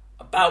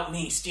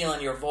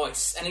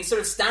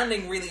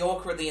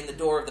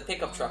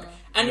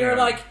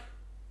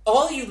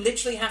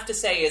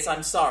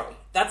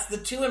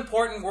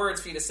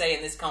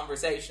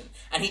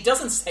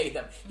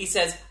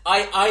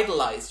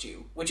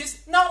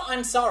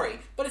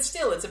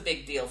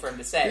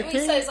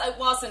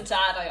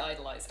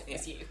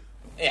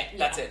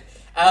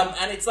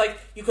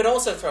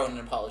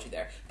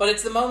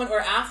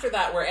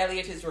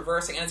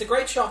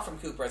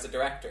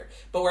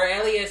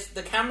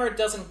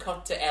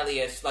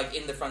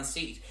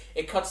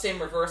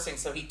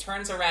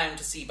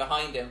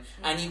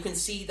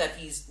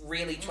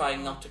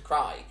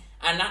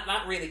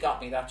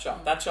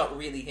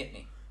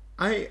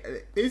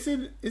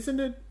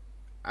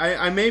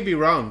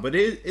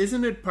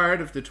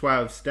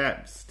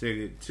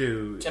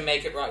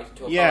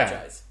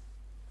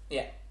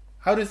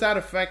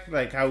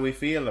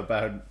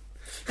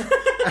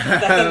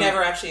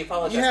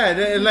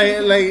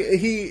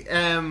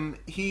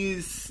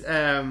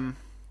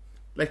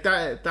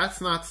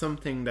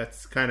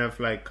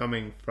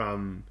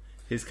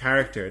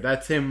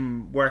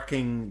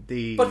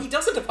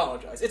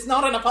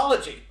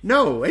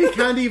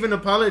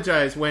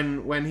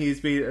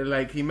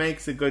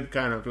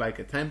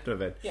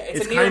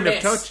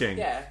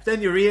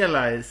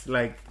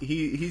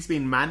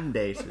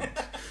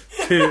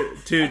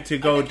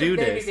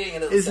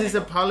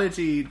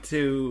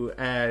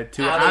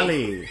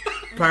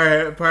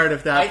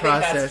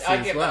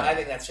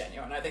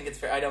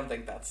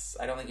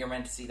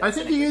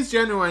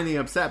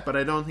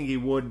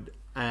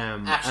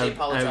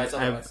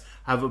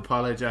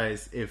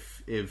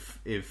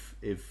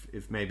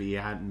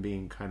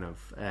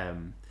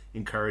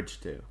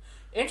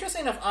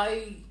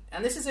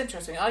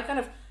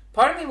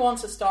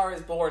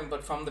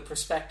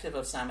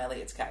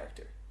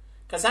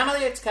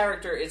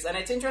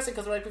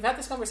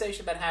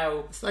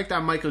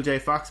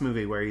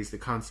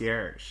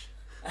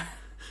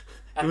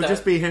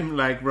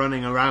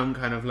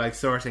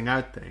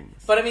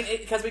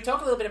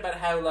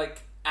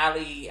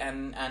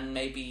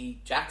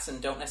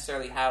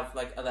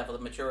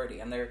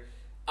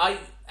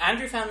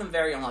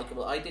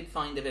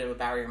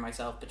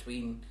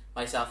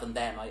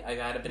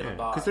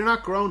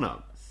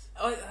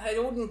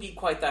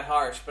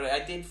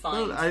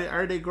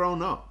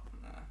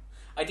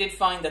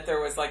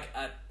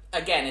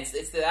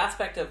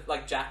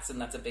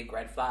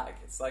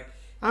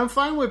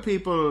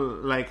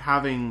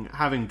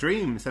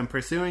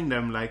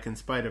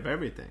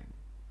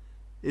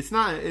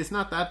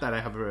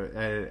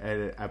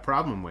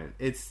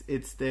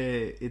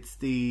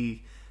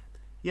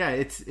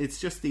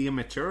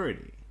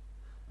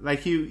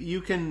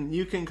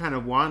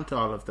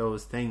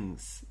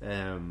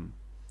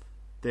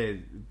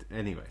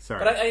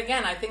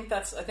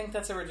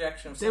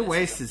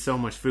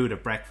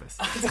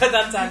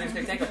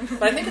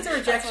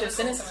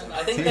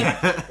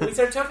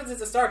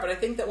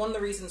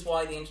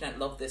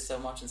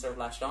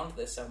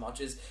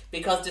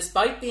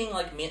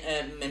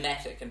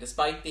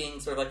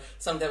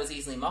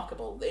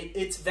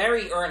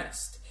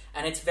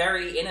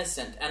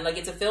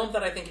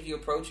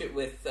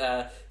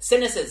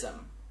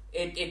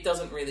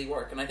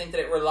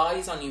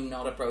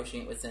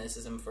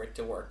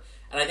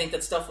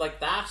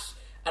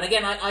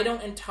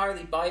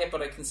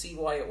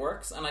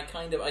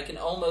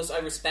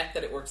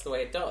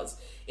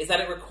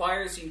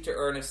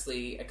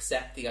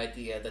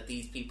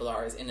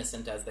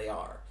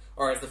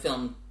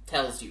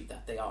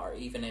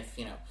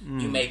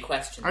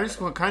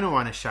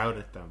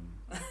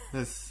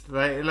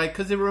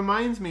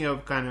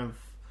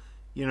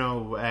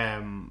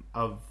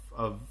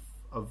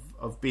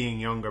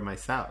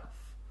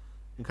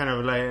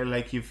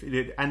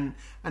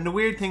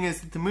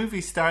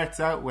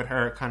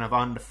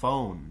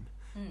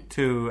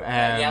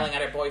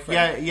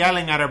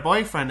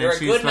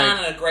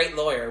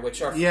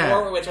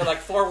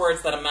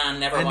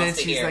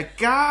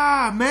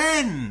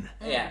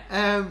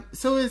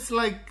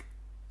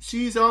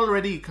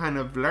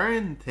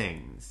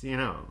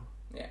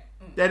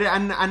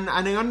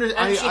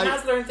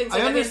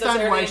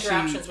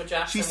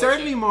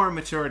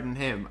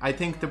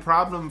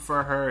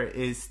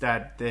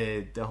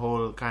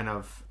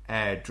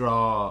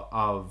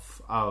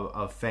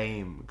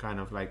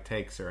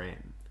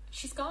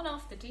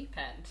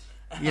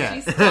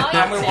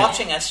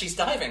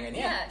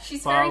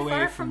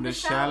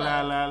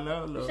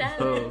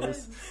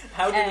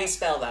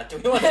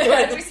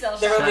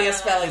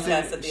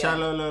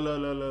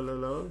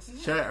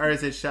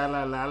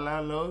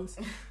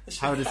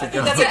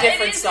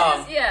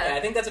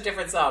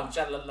 different song.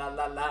 Sha la la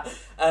la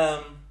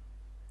la.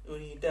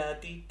 Uni da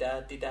di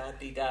da di da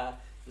di da.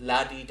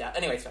 La di da.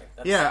 Anyway, sorry.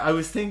 Yeah, I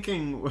was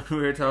thinking when we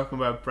were talking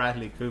about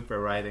Bradley Cooper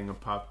writing a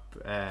pop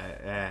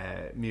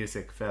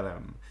music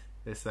film.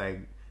 It's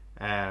like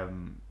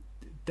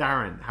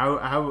Darren,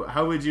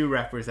 how would you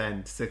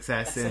represent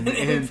success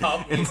in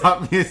pop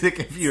pop music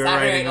if you were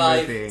Saturday writing a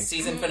Night movie? Live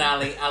season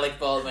finale, Alec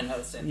Baldwin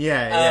hosting.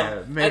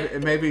 Yeah.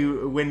 Maybe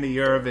win the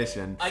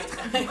Eurovision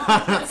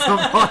at some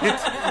point.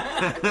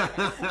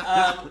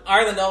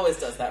 Ireland always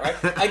does that,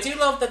 right? I do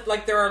love that,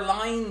 like, there are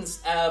lines,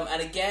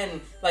 and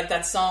again, like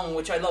that song,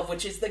 which I love,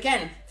 which is,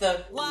 again,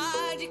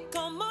 Why'd you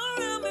come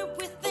around me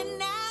with an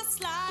ass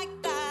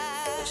like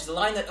that? which is a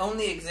line that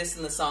only exists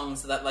in the song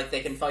so that, like,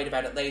 they can fight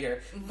about it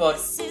later, but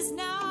This is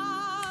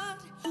not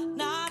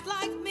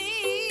like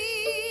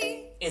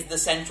me. is the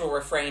central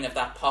refrain of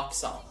that pop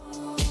song.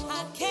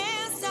 I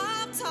can't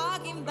stop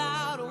talking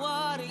about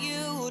what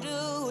you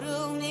do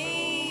to me.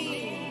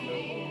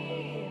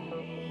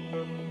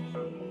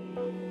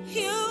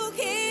 You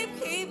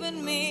keep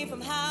keeping me from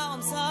how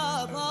I'm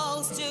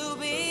supposed to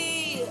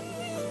be.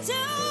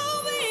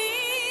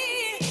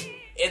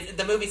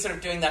 The movie's sort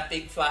of doing that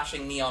big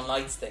flashing neon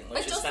lights thing, which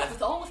It is does kind that of,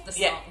 with all of the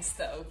songs,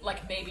 though.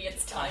 Like, maybe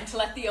it's time to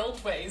let the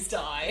old ways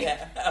die.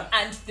 Yeah.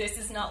 And this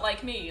is not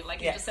like me. Like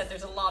you Yeah. just said,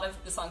 there's a lot of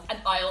the songs. And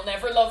I'll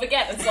never love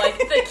again. It's like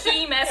the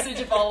key message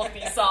of all of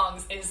these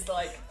songs is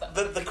like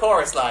the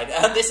chorus line.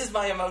 And this is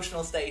my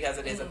emotional state as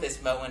it is at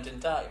this moment in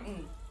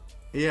time.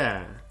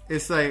 Yeah.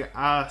 It's like,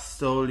 I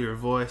stole your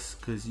voice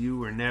because you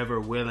were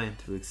never willing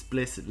to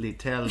explicitly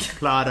tell the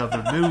plot of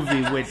a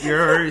movie with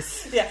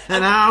yours. Yeah.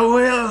 And I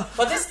will.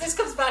 But this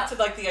comes back to,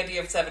 like, the idea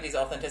of 70s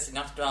authenticity,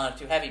 not to be on it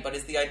too heavy, but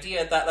is the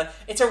idea that, like,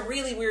 it's a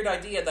really weird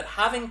idea that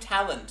having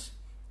talent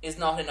is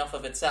not enough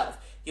of itself.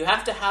 You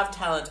have to have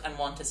talent and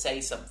want to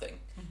say something,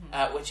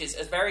 which is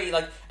very,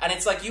 like, and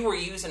it's like you were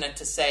using it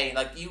to say,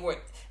 like, you were,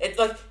 it's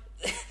like...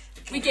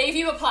 we gave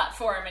you a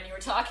platform and you were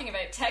talking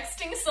about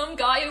texting some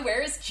guy who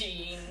wears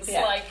jeans.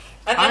 Yeah. Like,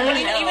 And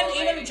know,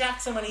 even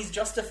Jackson, when he's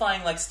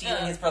justifying, like,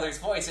 stealing his brother's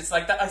voice, it's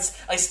like, that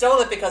I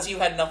stole it because you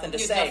had nothing to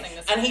You had say. nothing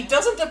to say, And he yeah.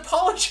 doesn't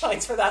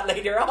apologise for that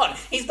later on.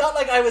 He's not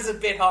like, I was a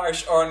bit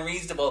harsh or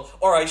unreasonable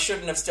or I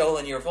shouldn't have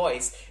stolen your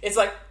voice. It's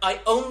like, I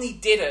only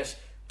did it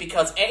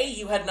because A,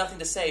 you had nothing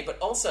to say, but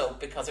also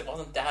because it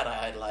wasn't Dad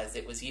I idolised,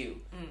 it was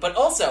you. But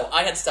also,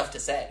 I had stuff to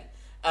say.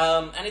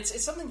 And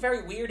it's something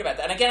very weird about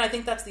that. And again, I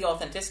think that's the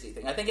authenticity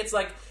thing. I think it's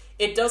like,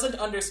 it doesn't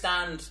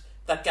understand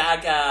that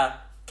Gaga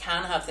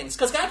can have things.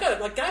 Because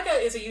Gaga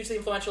is a hugely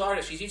influential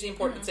artist. She's hugely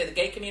important in, say, the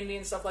gay community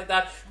and stuff like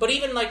that. But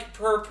even, like,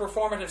 her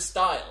performative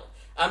style,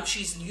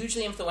 she's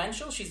hugely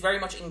influential. She's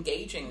very much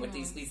engaging with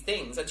these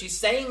things. And she's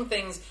saying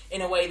things in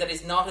a way that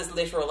is not as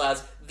literal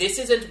as, this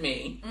isn't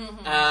me.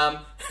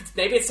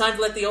 Maybe it's time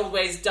to let the old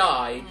ways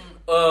die.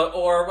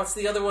 Or what's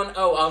the other one?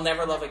 Oh, I'll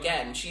never love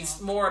again. She's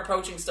more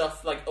approaching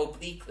stuff, like,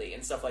 obliquely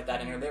and stuff like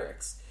that in her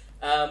lyrics.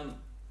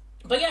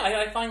 But yeah,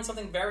 I find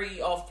something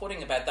very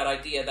off-putting about that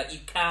idea that you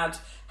can't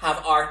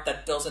have art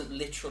that doesn't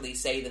literally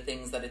say the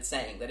things that it's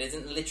saying, that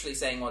isn't literally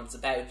saying what it's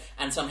about,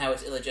 and somehow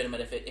it's illegitimate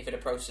if it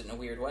approaches it in a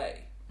weird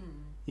way.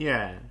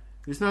 Yeah.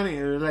 There's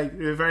nothing, like,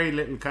 very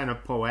little kind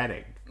of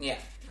poetic. Yeah.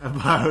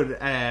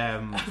 About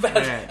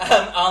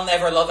I'll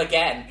never love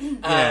again,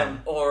 Yeah.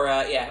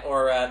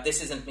 or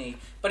this isn't me.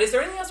 But is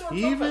there anything else you want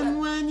to talk about? even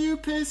when you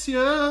piss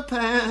your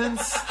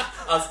pants.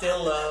 I'll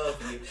still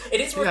love you. It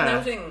is worth Yeah.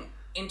 noting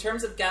in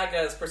terms of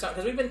Gaga's persona,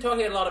 because we've been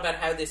talking a lot about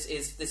how this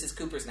is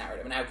Cooper's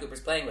narrative and how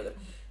Cooper's playing with it.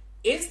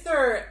 Is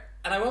there?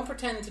 And I won't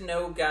pretend to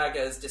know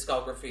Gaga's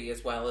discography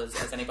as well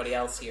as anybody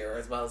else here,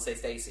 as well as, say,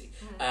 Stacy,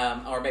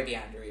 or maybe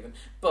Andrew even.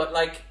 But,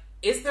 like,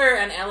 is there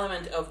an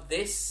element of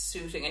this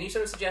suiting, and you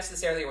sort of suggested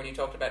this earlier when you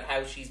talked about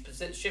how she's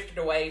shifted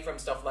away from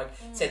stuff like,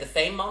 say, The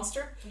Fame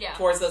Monster, Yeah.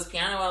 towards those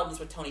piano albums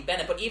with Tony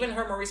Bennett, but even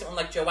her more recent one,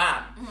 like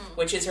Joanne,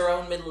 which is her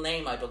own middle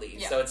name, I believe.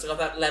 Yeah. So it's got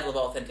that level of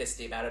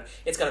authenticity about it.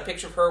 It's got a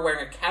picture of her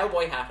wearing a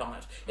cowboy hat on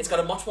it. It's got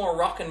a much more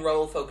rock and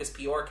roll focused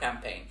PR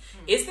campaign.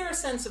 Is there a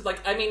sense of, like,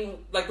 I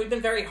mean, like, we've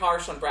been very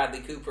harsh on Bradley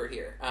Cooper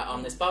here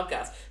on this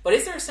podcast, but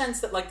is there a sense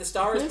that, like, The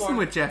Star is Listen Born...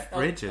 with Jeff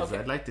Bridges. Okay.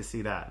 I'd like to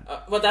see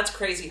that. Well, that's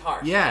Crazy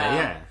Heart.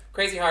 Yeah.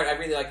 Crazy Heart, I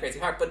really like Crazy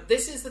Heart. But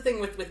this is the thing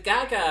with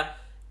Gaga.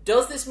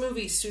 Does this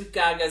movie suit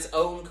Gaga's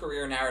own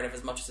career narrative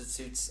as much as it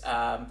suits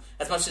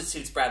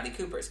Bradley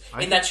Cooper's?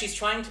 That she's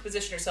trying to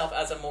position herself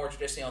as a more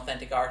traditionally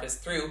authentic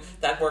artist through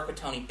that work with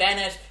Tony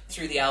Bennett,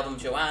 through the album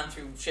Joanne,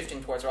 through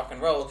shifting towards rock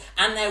and roll,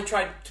 and now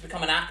tried to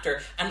become an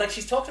actor. And, like,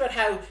 she's talked about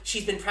how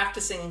she's been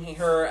practicing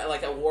her,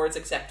 like, awards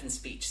acceptance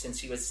speech since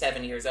she was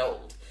 7 years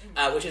old,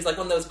 which is like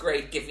one of those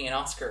great give me an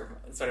Oscar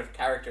sort of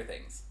character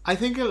things. I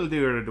think it'll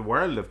do her the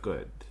world of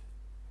good.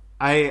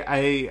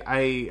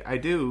 I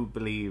do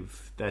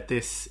believe that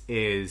this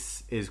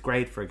is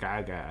great for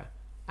Gaga,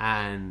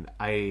 and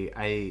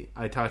I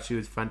thought she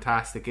was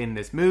fantastic in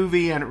this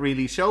movie, and it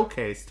really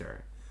showcased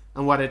her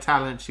and what a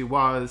talent she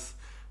was,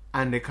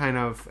 and the kind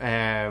of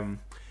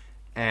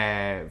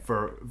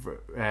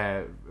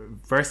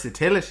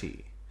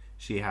versatility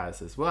she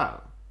has as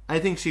well. I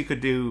think she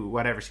could do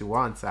whatever she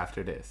wants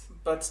after this.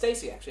 But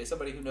Stacey, actually, is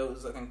somebody who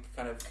knows, I think,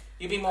 kind of...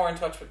 You'd be more in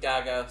touch with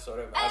Gaga, sort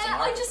of, as an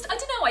artist. I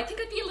don't know, I think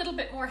I'd be a little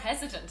bit more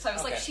hesitant. I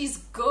was like, Okay. she's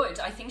good.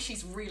 I think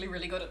she's really,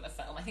 really good in the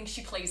film. I think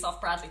she plays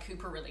off Bradley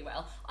Cooper really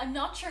well. I'm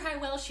not sure how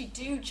well she'd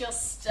do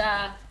just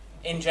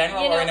In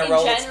general, you know, or in a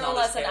role that's general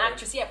not as an scary?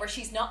 actress, yeah, where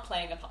she's not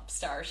playing a pop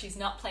star, she's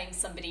not playing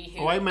somebody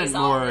who. Oh, I meant is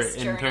on more this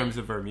in journey. terms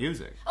of her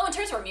music. Oh, in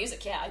terms of her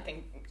music, yeah, I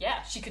think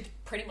she could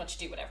pretty much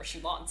do whatever she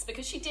wants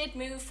because she did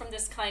move from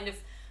this kind of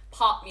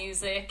pop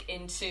music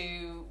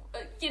into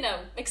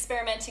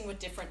experimenting with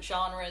different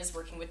genres,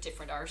 working with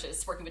different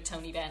artists, working with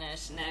Tony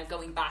Bennett, and now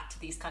going back to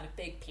these kind of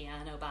big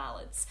piano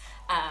ballads.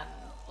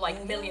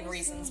 Like Million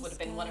Reasons would have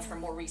been one of her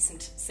more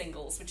recent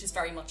singles, which is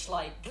very much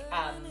like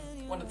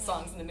one of the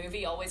songs in the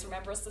movie, Always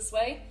Remember Us This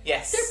Way.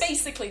 Yes. They're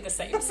basically the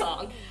same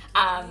song.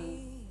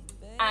 So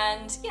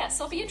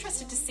I'll be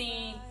interested to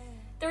see.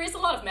 There is a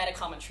lot of meta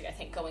commentary, I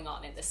think, going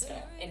on in this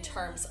film in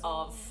terms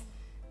of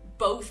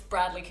both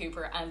Bradley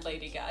Cooper and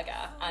Lady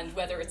Gaga, and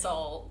whether it's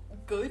all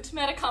good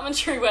meta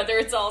commentary, whether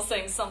it's all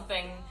saying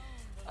something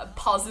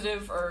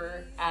positive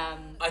or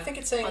I think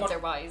it's saying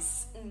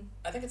otherwise.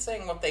 I think it's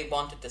saying what they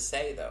wanted to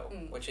say, though,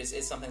 which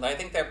is something that I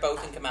think they're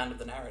both in command of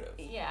the narrative.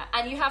 Yeah,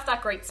 and you have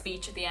that great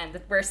speech at the end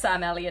where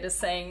Sam Elliott is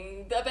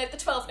saying about the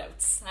 12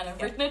 notes, and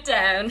I've written it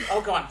down.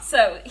 Oh, go on.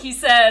 So he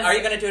says... Are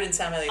you going to do it in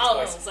Sam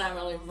Elliott's voice? Sam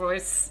Elliott's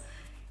voice.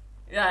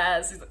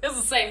 Yes, it's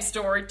the same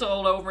story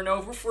told over and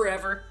over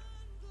forever.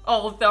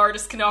 All of the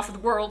artists can offer the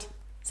world.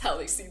 It's how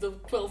they see the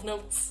 12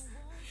 notes.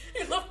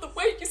 You love the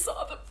way you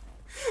saw them.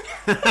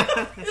 You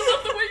love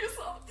the way you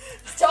saw them.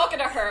 He's talking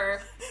to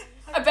her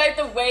about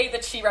the way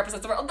that she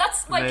represents the world.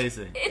 That's like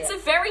amazing. It's a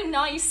very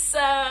nice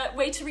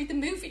way to read the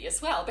movie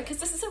as well, because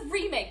this is a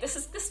remake.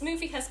 This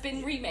movie has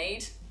been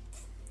remade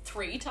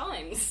 3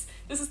 times.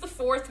 This is the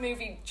 4th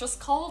movie just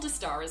called A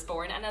Star Is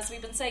Born, and as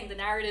we've been saying, the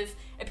narrative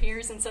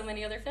appears in so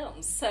many other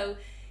films. So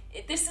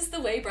this is the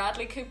way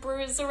Bradley Cooper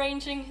is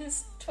arranging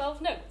his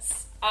 12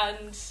 notes,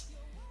 and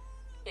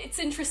it's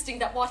interesting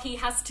that what he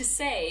has to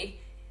say,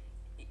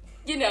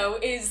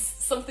 is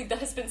something that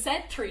has been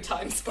said 3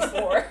 times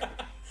before.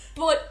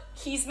 But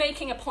he's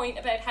making a point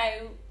about how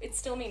it's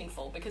still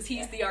meaningful because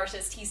he's the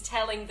artist. He's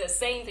telling the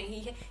same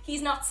thing.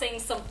 He's not saying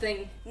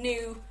something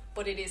new,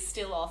 but it is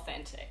still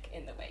authentic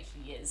in the way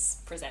he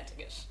is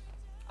presenting it.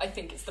 I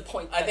think it's the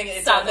point. I think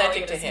it's Sam authentic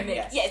Elliott to is him.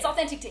 Yes. Yeah, it's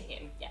authentic to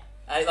him. Yeah.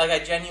 I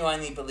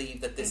genuinely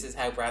believe that this is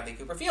how Bradley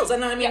Cooper feels,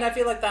 and I mean, I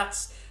feel like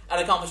that's an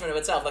accomplishment of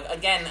itself. Like,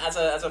 again, as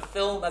a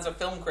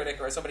film critic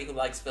or as somebody who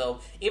likes film,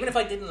 even if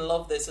I didn't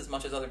love this as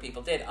much as other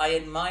people did, I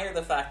admire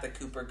the fact that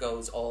Cooper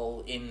goes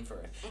all in for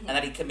it, and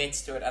that he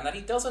commits to it, and that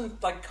he doesn't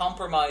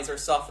compromise or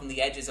soften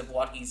the edges of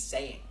what he's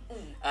saying.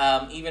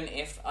 Even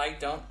if I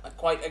don't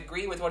quite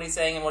agree with what he's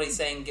saying, and what he's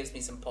saying gives me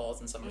some pause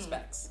in some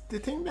respects. The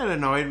thing that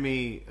annoyed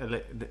me,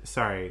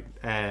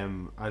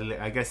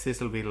 I guess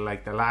this will be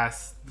like the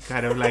last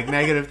kind of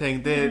negative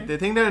thing. The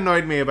thing that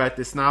annoyed me about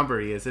the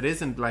snobbery is it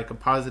isn't like a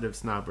positive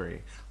snobbery.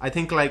 I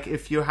think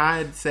if you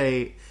had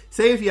say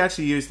if you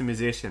actually used a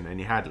musician and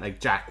you had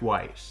Jack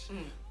White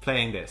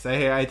playing this,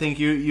 I think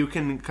you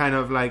can kind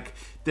of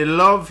the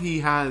love he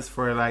has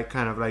for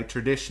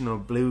traditional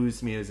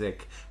blues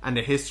music and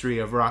the history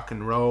of rock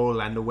and roll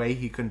and the way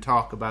he can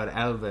talk about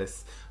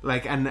Elvis,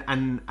 and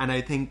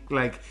I think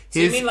So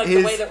you mean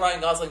the way that Ryan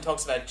Gosling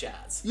talks about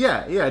jazz?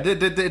 Yeah. The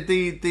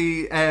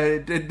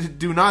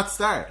do not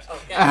start.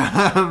 Okay.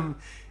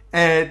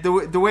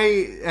 The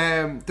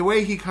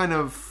way he kind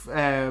of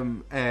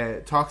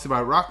talks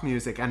about rock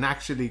music and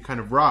actually kind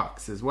of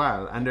rocks as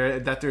well, and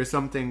that there's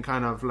something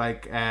kind of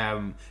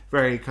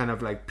very kind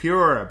of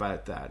pure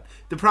about that.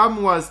 The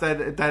problem was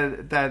that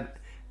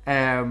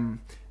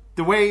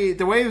the way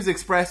it was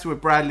expressed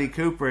with Bradley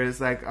Cooper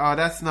is oh,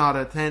 that's not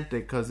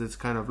authentic because it's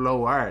kind of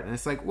low art, and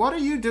it's what are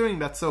you doing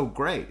that's so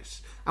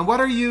great? And what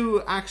are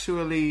you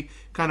actually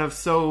kind of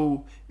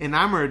so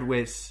enamored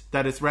with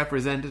that it's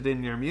represented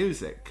in your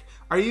music?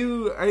 Are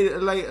you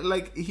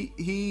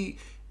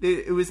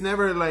it was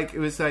never it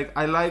was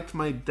I liked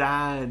my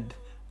dad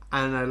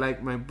and I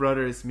liked my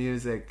brother's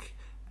music,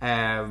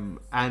 and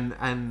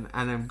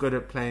I'm good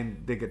at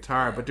playing the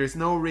guitar, but there's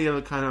no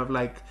real kind of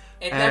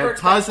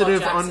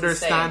positive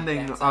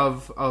understanding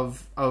of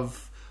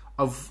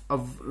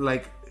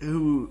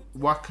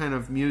what kind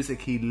of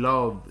music he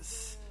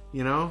loves,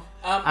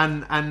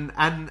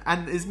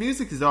 and his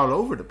music is all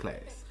over the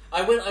place.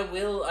 I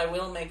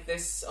will make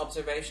this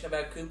observation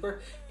about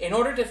Cooper. In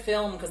order to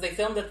film, because they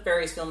filmed at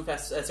various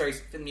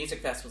music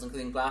festivals,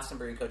 including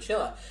Glastonbury and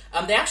Coachella,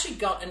 they actually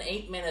got an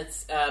 8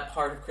 minutes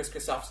part of Chris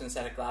Christopherson's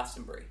set at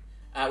Glastonbury,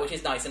 which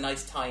is nice, a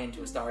nice tie-in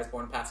to A Star Is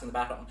Born and Passing the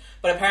Baton.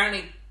 But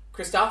apparently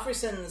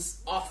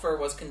Christopherson's offer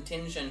was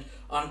contingent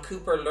on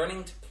Cooper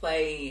learning to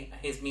play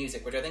his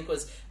music, which I think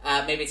was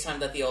Maybe It's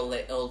Time That the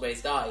Old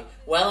Ways Die,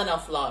 well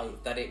enough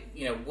live that it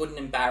wouldn't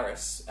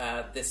embarrass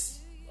this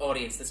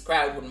audience, this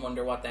crowd wouldn't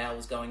wonder what the hell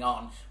was going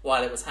on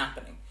while it was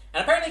happening.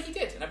 And apparently he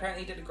did, and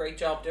apparently he did a great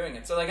job doing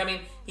it. So,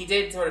 he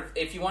did sort of,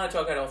 if you want to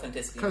talk about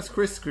authenticity... Because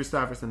Chris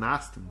Christopherson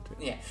asked him to.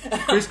 Yeah.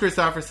 Chris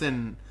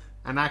Christopherson,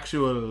 an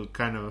actual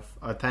kind of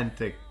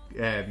authentic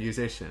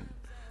musician.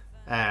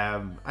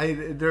 There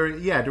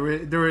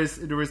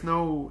was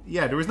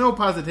no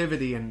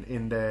positivity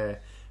in the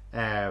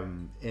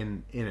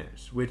in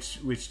it,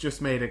 which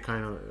just made it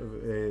kind of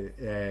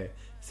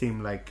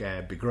seem like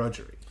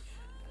begrudgery.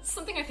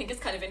 something I think is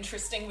kind of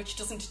interesting, which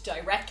doesn't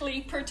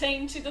directly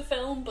pertain to the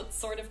film, but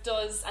sort of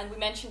does, and we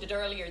mentioned it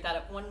earlier, that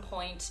at one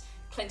point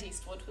Clint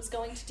Eastwood was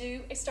going to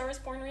do a Star is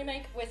Born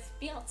remake with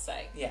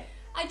Beyonce. Yeah.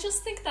 I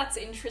just think that's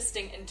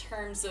interesting in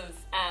terms of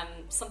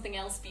something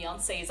else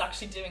Beyonce is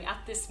actually doing at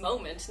this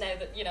moment, now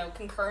that, you know,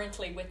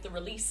 concurrently with the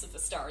release of A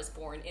Star is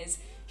Born, is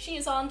she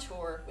is on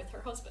tour with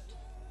her husband.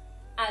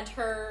 And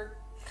her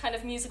kind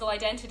of musical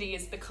identity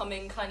is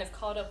becoming kind of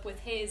caught up with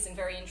his in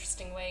very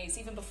interesting ways.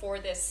 Even before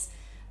this,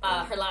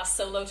 her last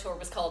solo tour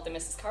was called the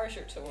Mrs.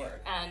 Carter Tour.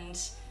 And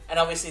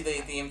obviously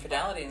the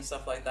infidelity and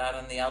stuff like that,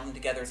 and the album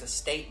together is a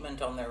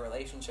statement on their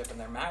relationship and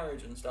their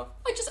marriage and stuff.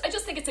 I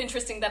just think it's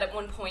interesting that at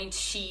one point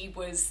she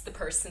was the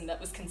person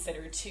that was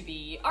considered to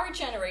be our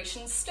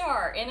generation's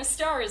star in A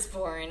Star is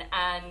Born,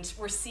 and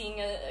we're seeing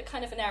a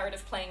kind of a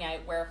narrative playing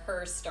out where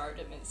her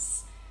stardom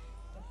is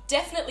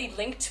definitely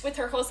linked with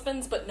her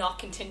husband's, but not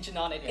contingent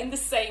on it. In the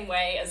same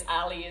way as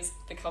Ali is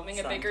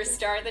becoming a bigger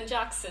star than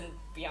Jackson,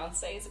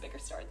 Beyonce is a bigger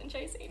star than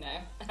Jay-Z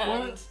now.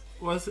 And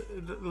was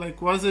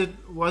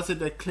it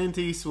that Clint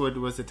Eastwood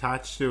was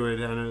attached to it,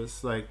 and it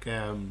was like,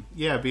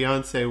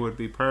 Beyonce would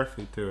be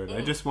perfect to it.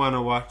 I just want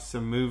to watch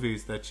some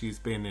movies that she's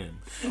been in.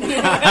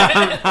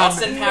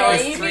 Austin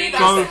Powers 3,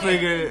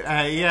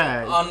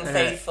 Goldfinger,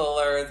 Unfaithful,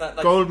 or that,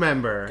 like,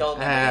 Goldmember.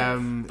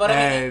 But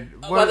I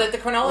mean, the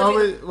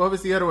chronology. What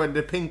was the other one?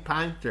 The Pink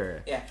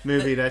Panther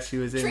movie that she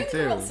was in too.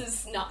 Dreamgirls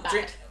is not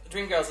bad.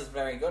 Dreamgirls is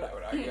very good, I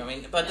would argue. I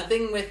mean, but the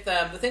thing with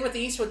the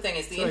Eastwood thing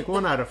is it's like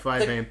 1 out of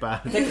 5 ain't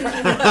bad.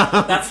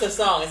 That's the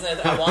song, isn't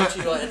it? I want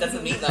you. It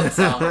doesn't mean that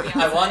song.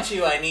 I want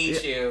you. I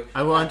need you.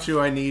 I want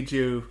you. I need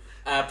you.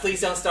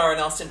 Please don't star in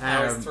Austin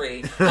Powers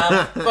 3.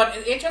 But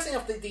interesting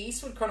enough, the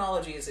Eastwood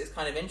chronology is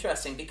kind of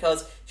interesting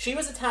because she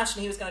was attached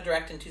and he was going to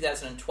direct in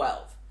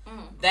 2012.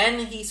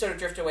 Then he sort of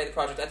drifted away the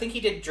project. I think he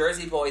did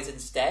Jersey Boys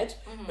instead,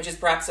 which is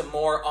perhaps a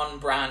more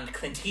on-brand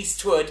Clint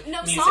Eastwood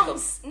musical.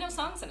 No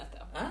songs in it though.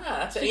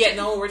 That's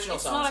no original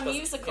it's songs. It's not a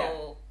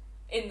musical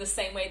in the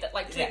same way that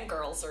like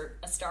Dreamgirls or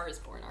A Star is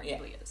Born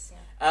arguably is.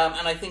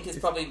 And I think it's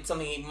probably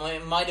something he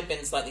might have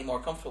been slightly more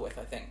comfortable with,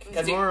 I think.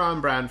 It's more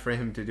on brand for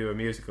him to do a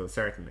musical,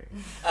 certainly.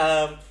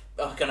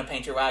 Gonna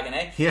paint your wagon,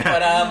 eh? Yeah,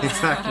 but,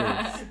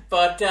 exactly.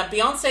 But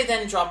Beyonce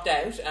then dropped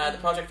out. The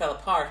project fell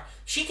apart.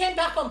 She came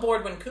back on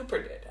board when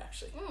Cooper did,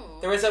 actually.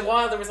 There was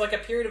like a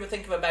period of, I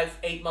think, of about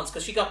 8 months,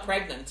 because she got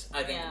pregnant,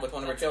 I think, with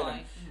one of her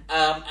children.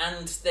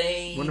 And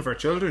they... One of her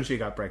children she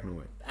got pregnant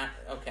with.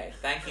 Okay,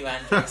 thank you,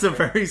 Andrew. That's a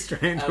very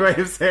strange way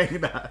of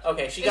saying that.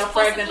 Okay, she got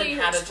pregnant and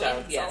had a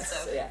child.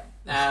 Yes,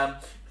 yeah.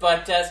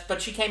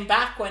 But she came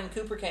back when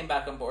Cooper came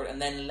back on board,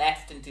 and then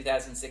left in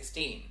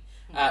 2016.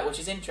 Which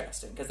is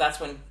interesting because that's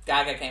when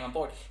Gaga came on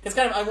board. Because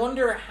kind of, I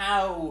wonder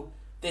how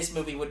this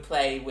movie would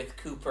play with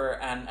Cooper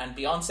and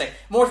Beyonce.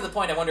 More to the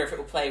point, I wonder if it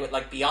would play with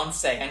like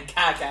Beyonce and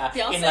Gaga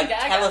in like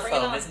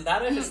Telephone. Isn't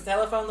that it? Is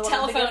Telephone the one?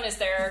 Telephone is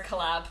their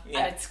collab,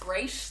 and it's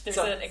great. There's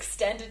an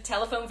extended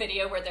telephone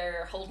video where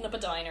they're holding up a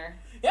diner.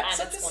 Yeah, and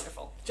so it's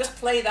wonderful. Just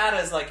play that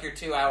as like your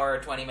 2 hour,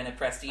 20-minute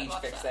prestige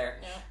fix there.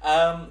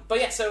 Yeah.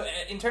 But yeah, so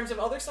in terms of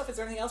other stuff, is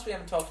there anything else we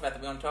haven't talked about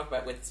that we want to talk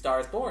about with Star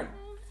is Born?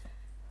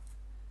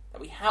 That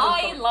we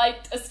haven't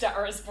liked A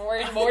Star is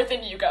Born more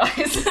than you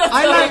guys.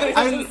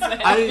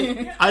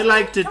 I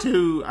liked it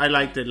too. I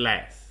liked it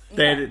less.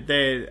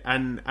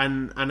 And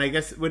I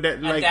guess with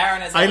it, like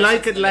I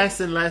like it less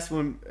and less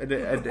when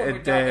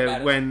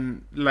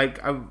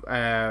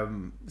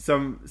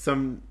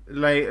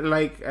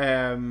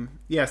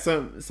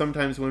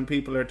sometimes when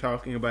people are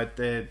talking about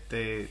the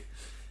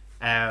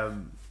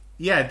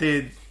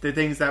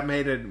things that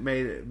made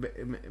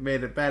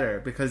it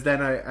better, because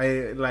then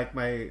I like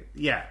my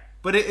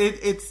but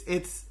it's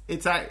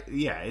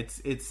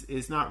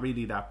not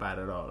really that bad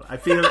at all. I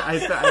feel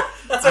that's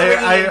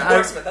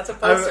a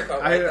poster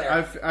quote right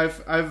there.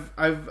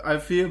 I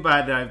feel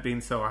bad that I've been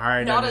so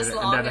hard. Not as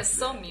long as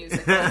some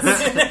musicals.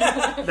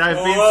 That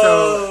I've been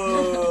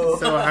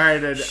so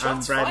hard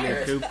on Bradley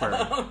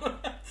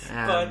Cooper.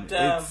 But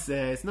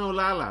it's no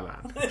La La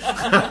Land.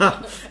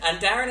 And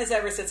Darren as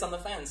ever sits on the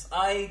fence.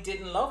 I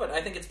didn't love it.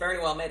 I think it's very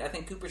well made. I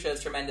think Cooper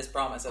shows tremendous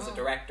promise as a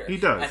director. He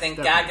does. I think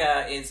definitely.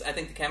 Gaga is. I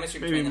think the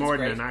chemistry between them is more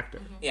great. than an actor.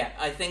 Yeah,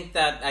 I think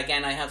that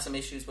again. I have some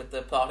issues with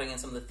the plotting and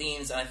some of the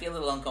themes, and I feel a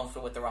little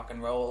uncomfortable with the rock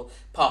and roll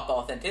pop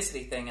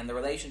authenticity thing and the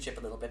relationship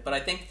a little bit. But I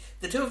think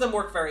the two of them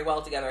work very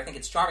well together. I think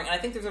it's charming, and I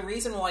think there's a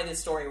reason why this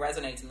story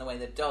resonates in the way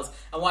that it does,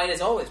 and why it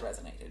has always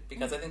resonated.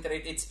 Because I think that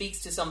it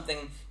speaks to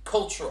something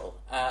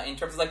cultural in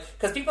terms of like,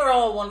 because people are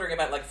all wondering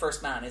about like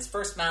First Man. Is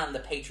First Man the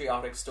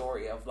patriotic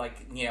story of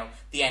like, you know,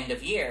 the end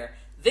of year?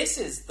 This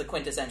is the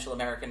quintessential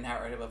American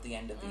narrative of the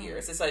end of the year.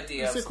 It's this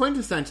idea It's a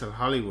quintessential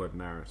Hollywood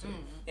narrative.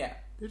 Yeah.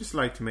 They just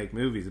like to make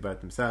movies about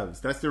themselves.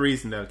 That's the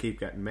reason they'll keep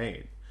getting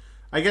made.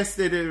 I guess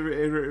that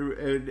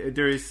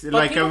there's But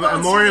like people go a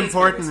and more see these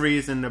important movies.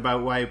 reason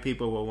about why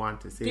people will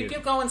want to see People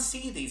it. go and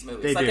see these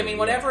movies. They Like, do, I mean,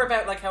 whatever yeah.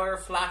 about, like, however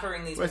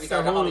flattering these Well, it's movies the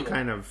are to whole Hollywood.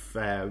 kind of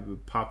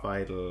pop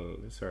idol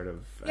sort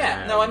of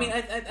No, I mean,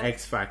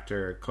 X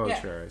Factor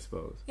culture, I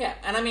suppose. Yeah,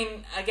 and I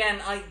mean, again,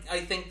 I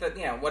think that,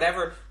 you know,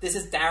 whatever, this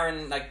is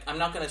Darren, like, I'm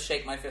not going to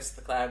shake my fist at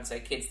the cloud and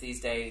say kids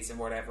these days and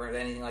whatever, or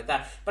anything like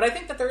that, but I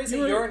think that there is a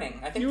yearning.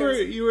 I think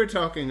you were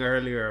talking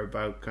earlier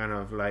about kind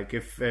of like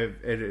if there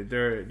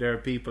are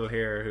people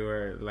here who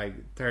are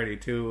like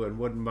 32 and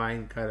wouldn't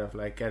mind kind of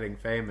like getting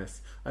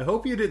famous. I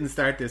hope you didn't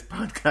start this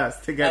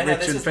podcast to get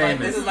rich and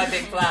famous. This is my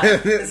big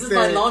plan. This is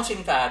my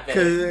launching pad,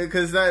 baby.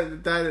 Because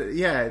those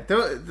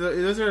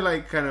are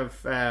like kind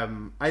of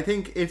I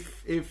think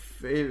if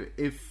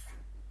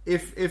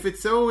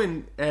it's so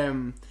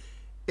in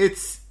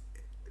it's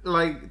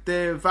like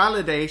the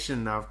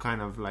validation of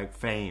kind of like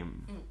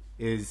fame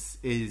is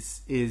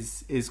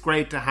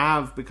great to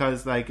have,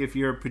 because like if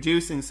you're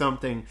producing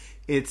something,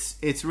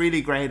 it's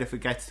really great if it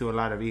gets to a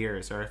lot of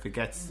ears, or if it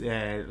gets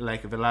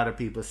like if a lot of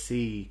people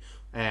see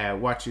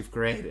what you've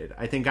created.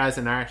 I think as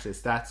an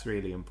artist that's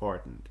really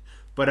important.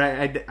 But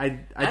I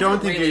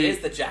don't think really is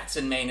the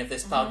Jackson Maine of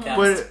this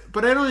podcast.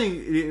 But I don't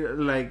think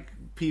like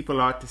people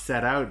ought to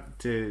set out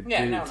to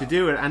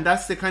do it, and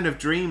that's the kind of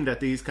dream that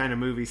these kind of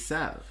movies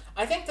sell.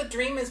 I think the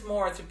dream is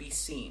more to be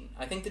seen.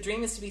 I think the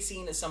dream is to be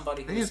seen as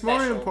somebody who I think is it's more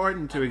special.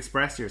 important to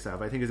express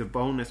yourself. I think it's a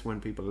bonus when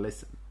people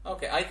listen.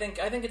 Okay, I think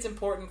it's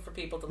important for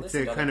people to It's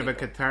listen. a to kind of other a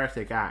people.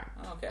 cathartic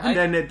act. Okay, And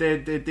then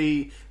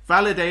the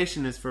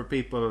validation is for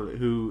people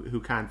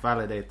who can't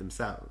validate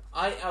themselves.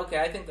 I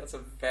think that's a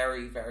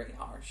very, very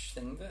harsh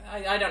thing.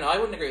 I don't know. I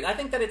wouldn't agree. I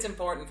think that it's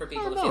important for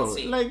people to feel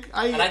seen. Like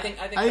And I think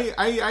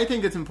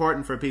it's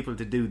important for people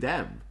to do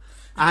them.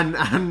 And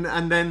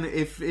then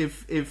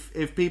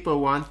if people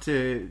want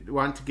to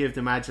give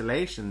them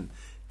adulation,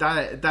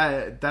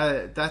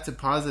 that's a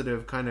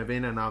positive kind of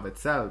in and of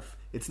itself.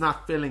 It's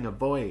not filling a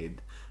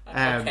void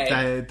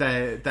that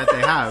they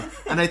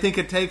have, and I think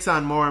it takes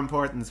on more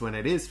importance when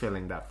it is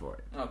filling that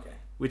void. Okay.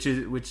 Which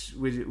is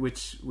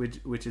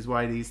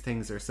why these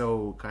things are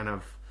so kind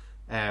of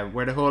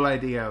where the whole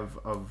idea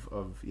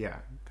of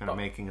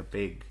making it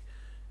big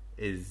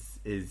is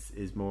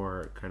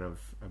more kind of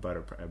about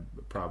a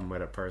problem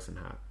that a person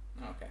had.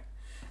 Okay.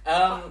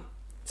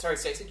 Sorry,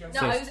 Stacey, do you want to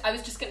say? I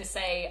was just going to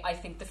say, I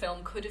think the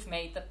film could have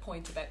made the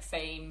point about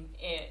fame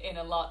in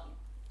a lot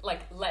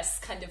like less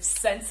kind of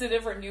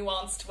sensitive or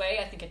nuanced way.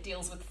 I think it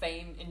deals with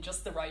fame in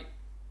just the right,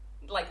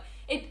 like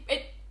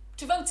it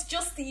devotes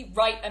just the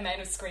right amount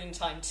of screen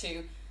time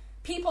to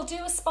people do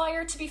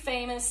aspire to be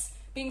famous.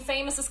 Being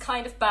famous is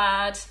kind of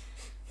bad.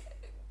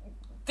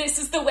 This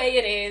is the way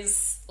it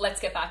is.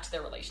 Let's get back to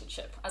their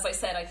relationship. As I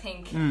said, I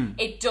think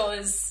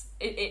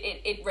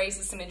it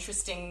raises some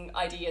interesting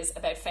ideas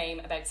about fame,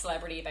 about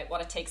celebrity, about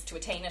what it takes to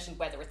attain it and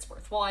whether it's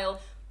worthwhile.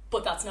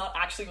 But that's not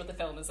actually what the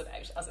film is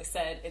about. As I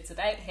said, it's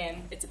about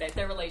him. It's about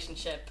their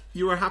relationship.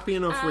 You were happy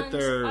enough with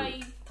their...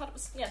 I thought it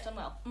was, done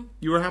well.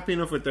 You were happy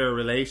enough with their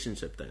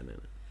relationship then,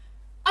 innit?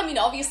 I mean,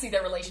 obviously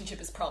their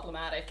relationship is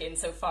problematic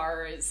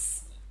insofar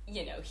as,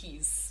 you know,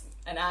 he's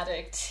an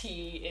addict,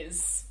 he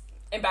is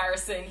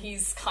embarrassing,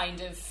 he's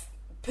kind of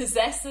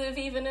possessive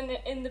even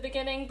in the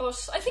beginning,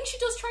 but I think she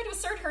does try to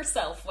assert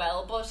herself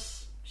well, but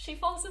she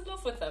falls in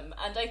love with him,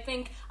 and I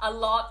think a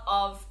lot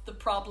of the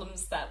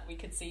problems that we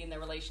could see in their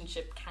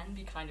relationship can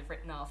be kind of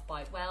written off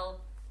by, well,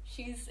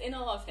 she's in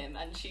awe of him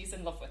and she's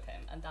in love with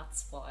him, and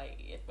that's why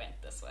it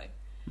went this way.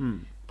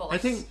 But I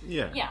think,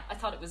 I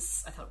thought it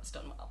was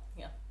done well.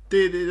 Yeah.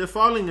 The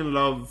falling in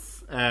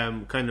love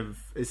kind of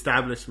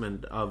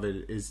establishment of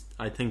it is,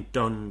 I think,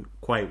 done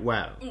quite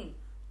well.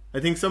 I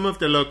think some of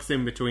the looks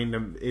in between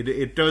them,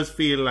 it does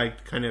feel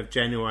like kind of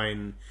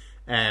genuine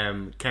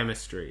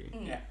chemistry.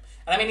 Yeah.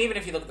 And I mean, even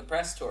if you look at the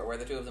press tour where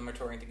the two of them are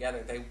touring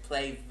together, they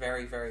play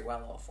very, very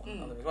well off one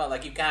another as well.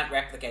 Like, you can't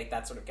replicate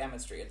that sort of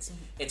chemistry. It's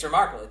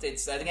remarkable.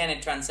 It's again,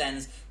 it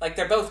transcends. Like,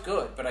 they're both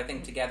good, but I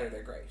think together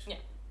they're great. Yeah.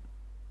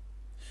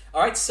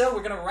 Alright, so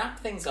we're going to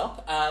wrap things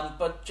up,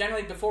 but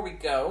generally before we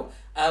go,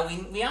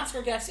 we ask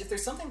our guests if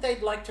there's something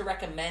they'd like to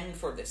recommend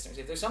for listeners,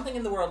 if there's something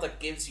in the world that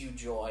gives you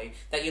joy,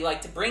 that you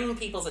like to bring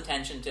people's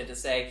attention to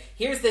say,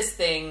 here's this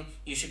thing,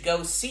 you should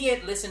go see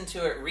it, listen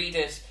to it, read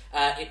it,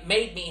 it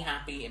made me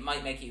happy, it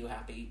might make you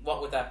happy.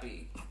 What would that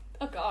be?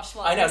 Oh gosh,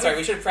 well, I know, sorry,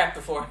 we should have prepped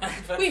before.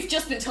 We've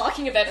just been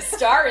talking about A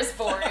Star Is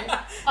Born.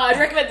 I'd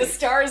recommend the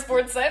Star Is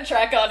Born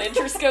soundtrack on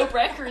Interscope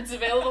Records,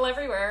 available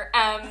everywhere.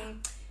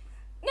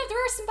 No, there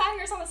are some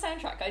bangers on the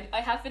soundtrack. I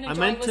have been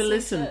enjoying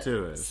listen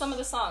to it. Some of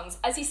the songs.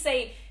 As you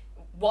say,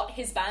 what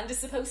his band is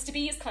supposed to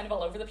be is kind of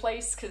all over the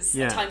place, because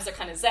at times they're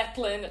kind of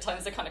Zeppelin, at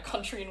times they're kind of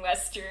country and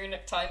western,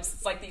 at times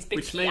it's like these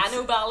big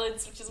piano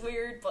ballads, which is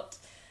weird, but...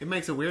 It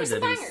makes it weird that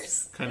bangers.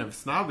 He's kind of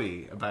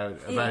snobby about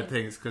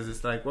things, because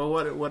it's like, well,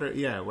 where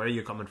are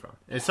you coming from?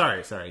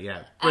 Sorry,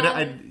 yeah. But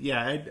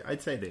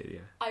I'd say that, yeah.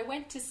 I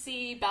went to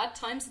see Bad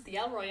Times at the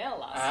El Royale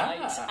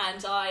last night,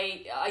 and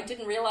I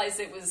didn't realise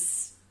it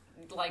was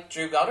like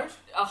Drew Goddard?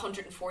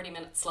 140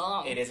 minutes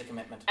long. It is a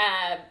commitment.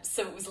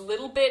 So it was a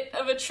little bit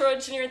of a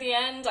trudge near the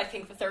end. I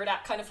think the third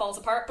act kind of falls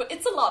apart, but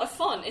it's a lot of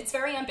fun. It's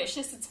very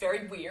ambitious. It's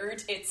very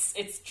weird.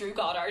 It's Drew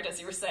Goddard, as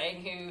you were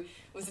saying, who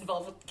was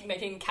involved with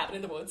making Cabin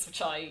in the Woods,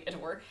 which I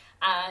adore.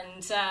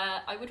 And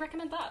I would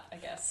recommend that, I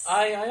guess.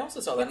 I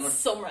also saw that. With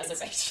some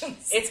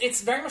reservations.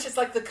 It's very much, it's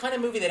like the kind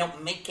of movie they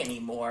don't make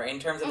anymore, in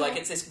terms of like,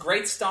 it's this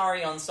great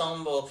starry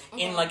ensemble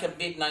in like a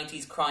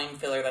mid-90s crime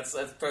filler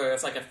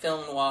it's like a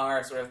film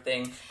noir sort of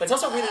thing. But it's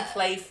also really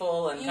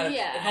playful and kind of, it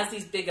has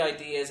these big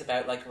ideas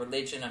about like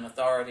religion and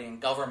authority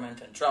and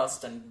government and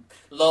trust and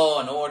law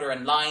and order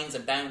and lines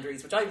and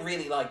boundaries, which I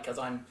really like because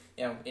I'm,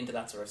 into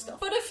that sort of stuff.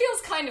 But it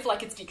feels kind of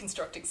like it's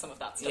deconstructing some of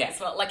that stuff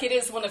as well. Like, it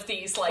is one of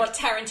these, like,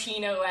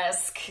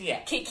 Tarantino-esque,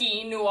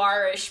 kicky,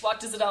 noirish, what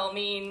does it all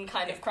mean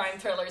kind of crime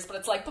thrillers, but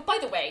it's like, but by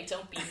the way,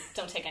 don't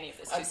take any of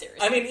this too seriously.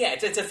 I mean,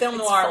 it's a film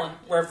noir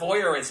where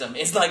voyeurism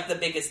is, like, the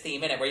biggest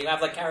theme in it, where you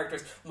have, like,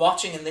 characters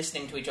watching and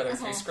listening to each other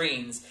through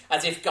screens,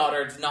 as if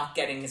Goddard's not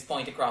getting his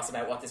point across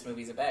about what this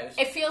movie's about.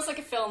 It feels like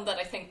a film that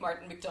I think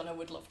Martin McDonagh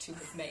would love to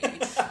have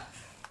made.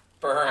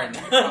 Burn.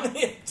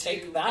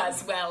 Take that.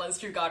 As well as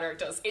Drew Goddard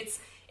does.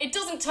 It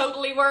doesn't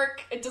totally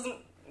work. It doesn't,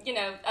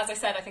 as I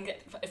said, I think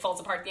it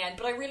falls apart at the end,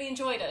 but I really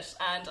enjoyed it,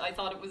 and I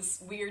thought it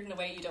was weird in a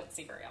way you don't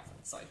see very often,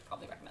 so I'd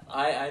probably recommend that.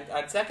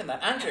 I'd second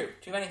that. Andrew, do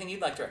you have anything you'd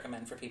like to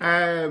recommend for people?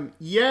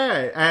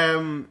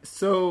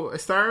 So A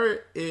Star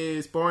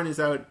is Born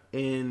is out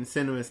in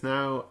cinemas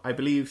now. I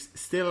believe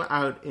still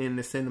out in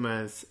the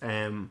cinemas,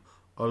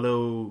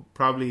 although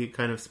probably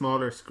kind of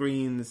smaller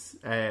screens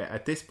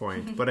at this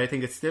point, but I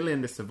think it's still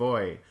in the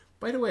Savoy.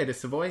 By the way, the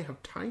Savoy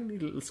have tiny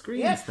little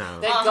screens now.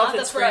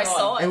 That's where I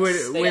saw it.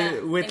 With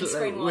like...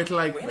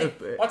 Really?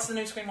 What's the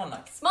new Screen 1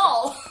 like?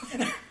 Small.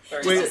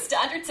 Just a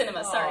standard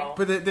cinema, sorry.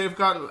 But they've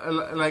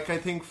got, like, I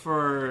think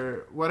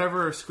for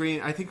whatever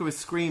screen, I think it was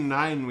Screen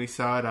 9 we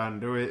saw it on,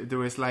 there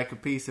was like a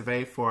piece of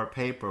A4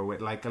 paper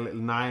with like a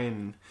little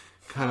 9...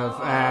 kind of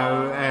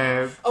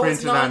printed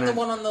it's not on the it.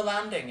 one on the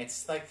landing.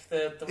 It's like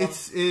the one.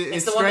 It's the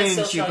strange.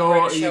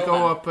 One you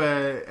go up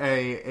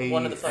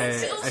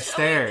a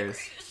stairs.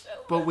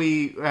 But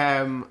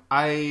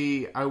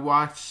I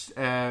watched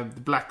the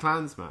Black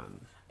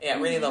Klansman. Yeah,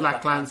 really love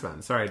Black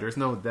Klansman. Sorry, there's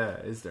no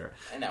is there?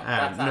 I know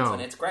Black Klansman.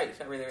 No. It's great.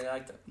 I really, really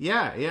liked it.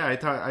 Yeah. I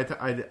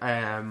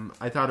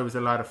thought it was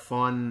a lot of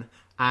fun,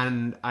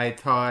 and I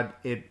thought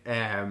it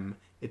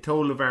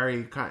told a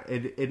very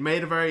it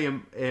made a very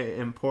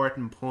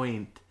important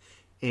point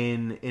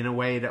in a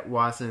way that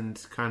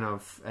wasn't kind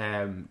of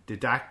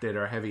didactic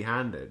or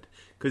heavy-handed.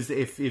 Because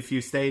if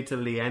you stay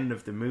till the end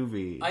of the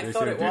movie, I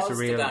thought it was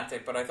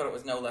didactic, but I thought it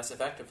was no less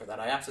effective for that.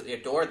 I absolutely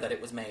adored that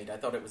it was made. I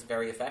thought it was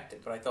very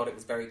effective, but I thought it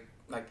was very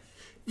like.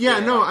 Yeah,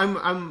 no,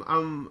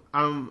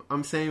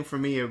 I'm saying for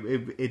me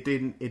it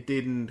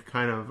didn't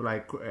kind of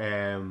like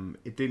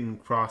it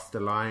didn't cross the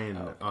line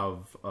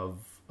of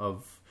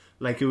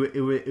like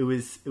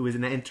it was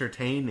an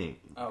entertaining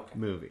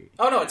movie.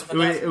 Oh no, it's a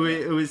fantastic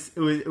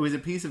it was a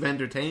piece of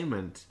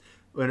entertainment,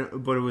 but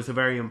it was a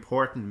very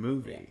important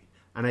movie. Yeah.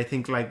 And I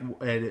think like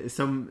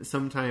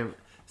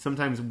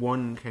sometimes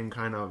one can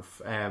kind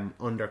of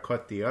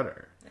undercut the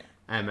other,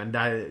 and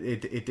that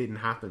it didn't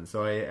happen.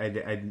 So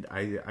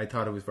I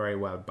thought it was very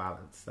well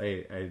balanced.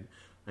 I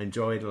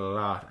enjoyed it a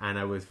lot, and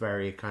I was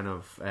very kind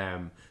of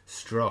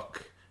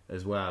struck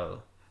as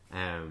well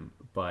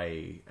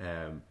by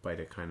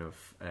the kind of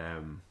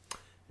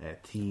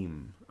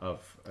theme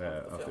of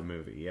the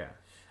movie. Yeah.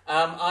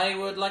 I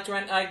would like to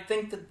I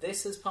think that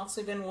this has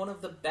possibly been one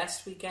of the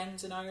best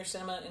weekends in Irish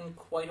cinema in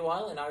quite a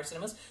while, in Irish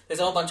cinemas. There's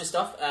a whole bunch of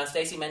stuff.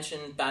 Stacey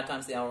mentioned Bad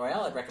Times at the El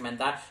Royale. I'd recommend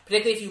that.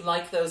 Particularly if you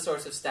like those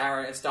sorts of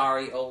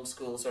starry, old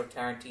school, sort of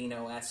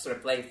Tarantino-esque, sort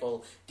of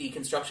playful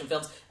deconstruction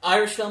films.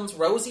 Irish films,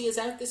 Rosie is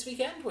out this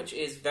weekend, which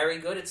is very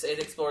good. It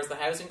explores the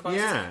housing crisis.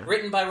 Yeah.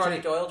 Written by Roddy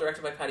Doyle,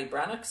 directed by Paddy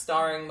Brannock,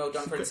 starring Mo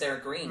Dunford and Sarah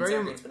Green.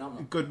 Sarah Green's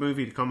phenomenal. Good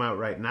movie to come out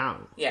right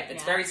now. Yeah,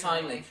 it's very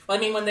timely. Well,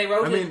 I mean, when they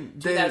wrote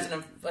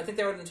I think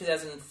they wrote it in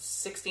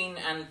 2016,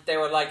 and they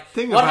were like,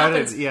 what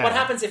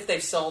happens if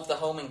they've solved the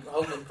home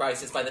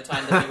crisis by the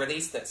time that they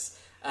release this?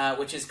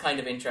 Which is kind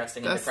of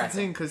interesting and depressing. That's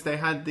the thing, because they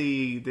had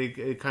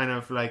the kind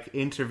of like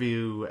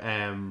interview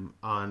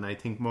on, I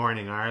think,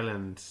 Morning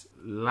Ireland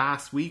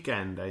last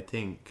weekend, I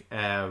think,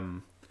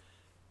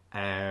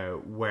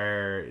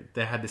 where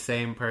they had the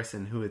same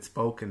person who had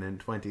spoken in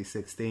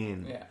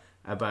 2016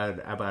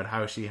 about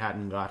how she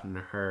hadn't gotten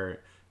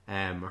her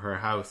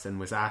house and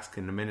was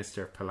asking the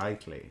minister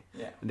politely.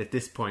 Yeah. And at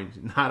this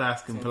point, not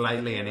asking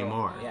politely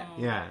anymore.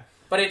 Yeah.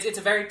 But it's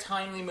a very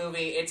timely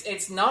movie.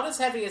 It's not as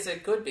heavy as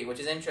it could be, which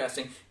is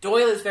interesting.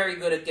 Doyle is very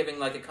good at giving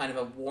like a kind of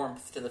a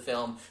warmth to the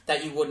film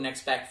that you wouldn't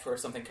expect for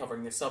something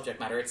covering this subject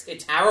matter.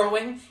 It's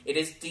harrowing, it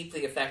is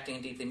deeply affecting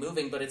and deeply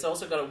moving, but it's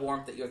also got a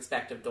warmth that you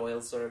expect of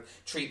Doyle's sort of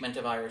treatment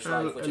of Irish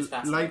life, which is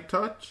fascinating. Light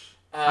touch?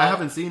 I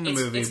haven't seen the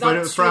movie,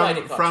 but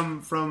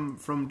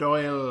from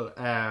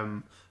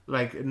Doyle,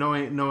 like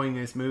knowing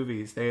his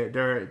movies, they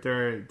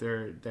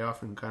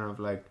often kind of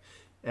like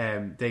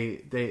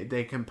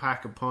they can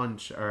pack a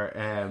punch,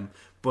 or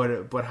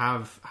but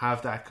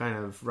have that kind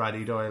of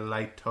Roddy Doyle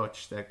light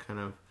touch that kind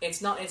of it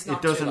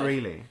doesn't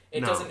really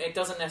it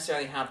doesn't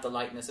necessarily have the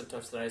lightness of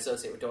touch that I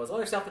associate with Doyle's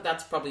other stuff, but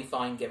that's probably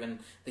fine given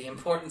the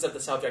importance of the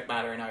subject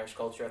matter in Irish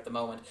culture at the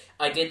moment.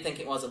 I did think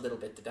it was a little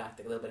bit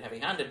didactic, a little bit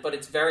heavy-handed, but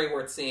it's very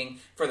worth seeing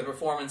for the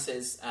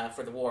performances,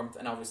 for the warmth,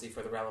 and obviously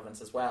for the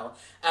relevance as well.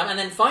 And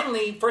then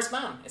finally, First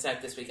Man is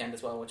out this weekend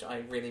as well, which I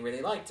really,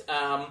 really liked.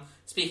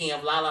 Speaking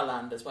of La La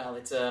Land as well,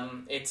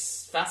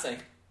 it's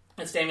fascinating.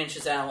 It's Damien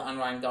Chazelle and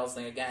Ryan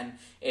Gosling again.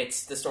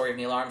 It's the story of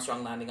Neil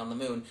Armstrong landing on the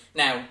moon.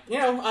 Now, who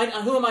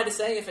am I to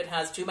say if it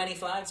has too many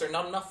flags or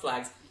not enough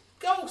flags?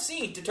 Go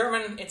see,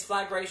 determine its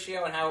flag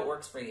ratio and how it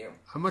works for you.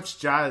 How much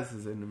jazz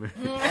is in the movie?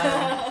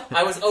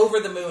 I was over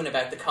the moon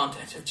about the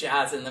content of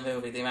jazz in the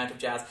movie, the amount of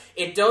jazz.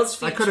 It does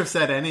feature... I could have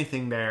said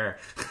anything there.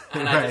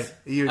 And right.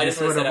 You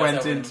just would have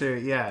went into...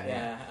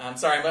 Yeah. I'm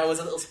sorry, but I was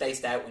a little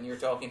spaced out when you were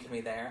talking to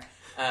me there.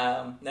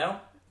 No?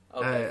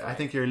 Okay, I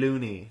think you're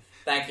loony.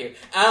 Thank you.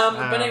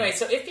 But anyway,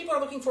 so if people are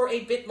looking for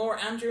a bit more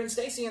Andrew and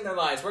Stacey in their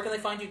lives, where can they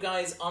find you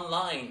guys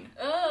online?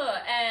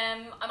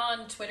 I'm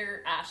on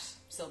Twitter at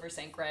Silver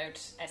St. Groud,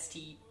 that's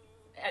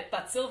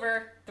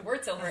silver, the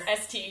word silver,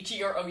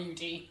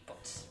 STGROUD,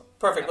 but...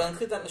 Perfect, we'll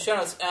include that in the show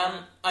notes.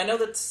 I know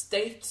that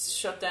State's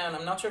shut down.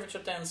 I'm not sure if it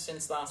shut down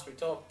since last we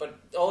talked, but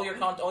all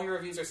your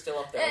reviews are still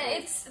up there.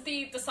 It's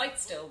the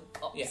site's still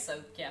up, so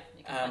you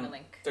can find a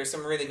link. There's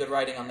some really good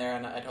writing on there,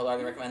 and I'd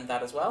wholeheartedly recommend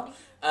that as well.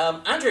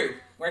 Andrew,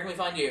 where can we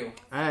find you?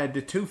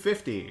 The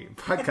 250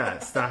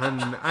 podcast on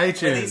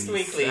iTunes. Released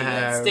weekly.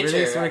 Stitcher.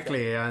 Released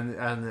weekly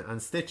on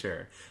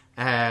Stitcher.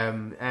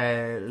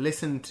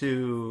 Listen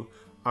to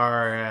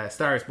our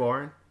Star is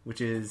Born, which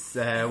is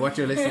what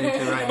you're listening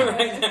to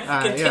right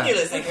now. Continue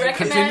listening.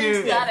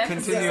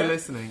 Continue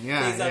listening.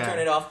 Yeah, please don't turn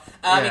it off.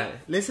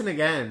 Listen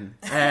again.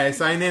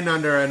 Sign in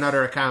under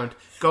another account.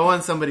 Go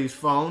on somebody's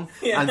phone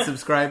and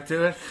subscribe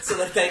to it, so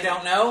that they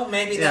don't know.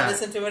 Maybe they'll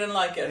listen to it and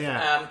like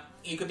it.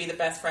 You could be the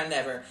best friend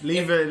ever.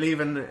 Leave an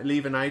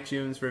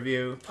iTunes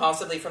review,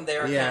 possibly from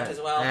their account as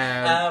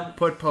well.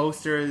 Put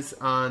posters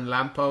on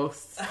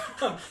lampposts.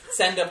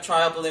 Send up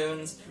trial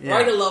balloons.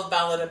 Write a love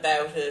ballad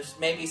about it.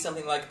 Maybe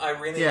something like "I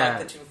really like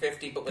the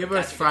 250," but with give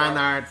us fan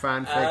art,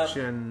 fan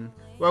fiction.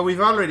 Well,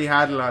 we've already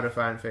had a lot of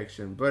fan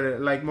fiction, but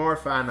more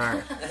fan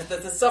art.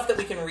 the stuff that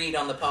we can read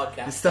on the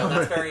podcast. So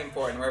that's very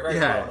important. We're a very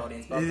broad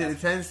audience podcast. It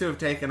tends to have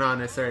taken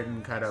on a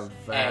certain kind of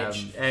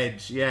edge.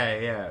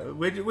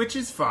 Which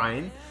is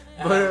fine.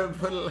 But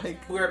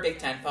we're a Big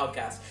Ten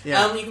podcast.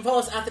 You can follow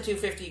us at the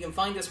 250. You can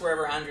find us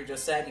wherever Andrew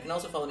just said. You can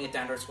also follow me at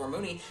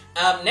Dan_Mooney.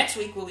 Next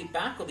week we'll be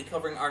back. We'll be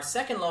covering our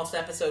second Lost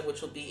episode,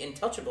 which will be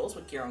Intouchables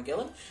with Kieran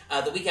Gillen.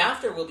 The week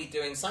after we'll be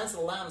doing Science of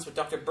the Lambs with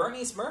Dr.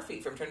 Bernice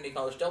Murphy from Trinity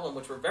College Dublin,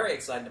 which we're very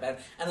excited about.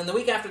 And then the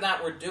week after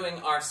that we're doing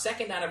our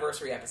second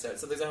anniversary episode.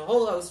 So there's a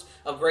whole host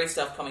of great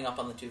stuff coming up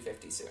on the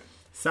 250 soon.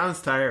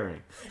 Sounds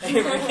tiring.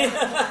 Even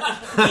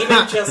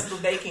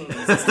just making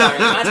these is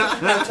tiring. Imagine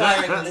how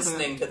tiring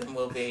listening to them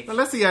will be. Well,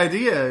 that's the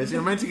idea. Is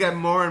you're meant to get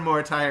more and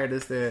more tired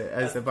as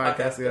the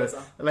podcast goes.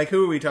 Like,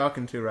 who are we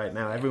talking to right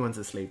now? Everyone's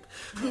asleep.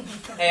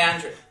 Hey,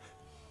 Andrew.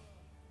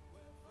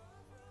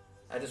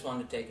 I just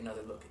wanted to take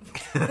another look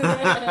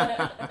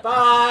at you.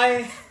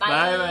 Bye.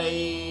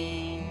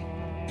 Bye.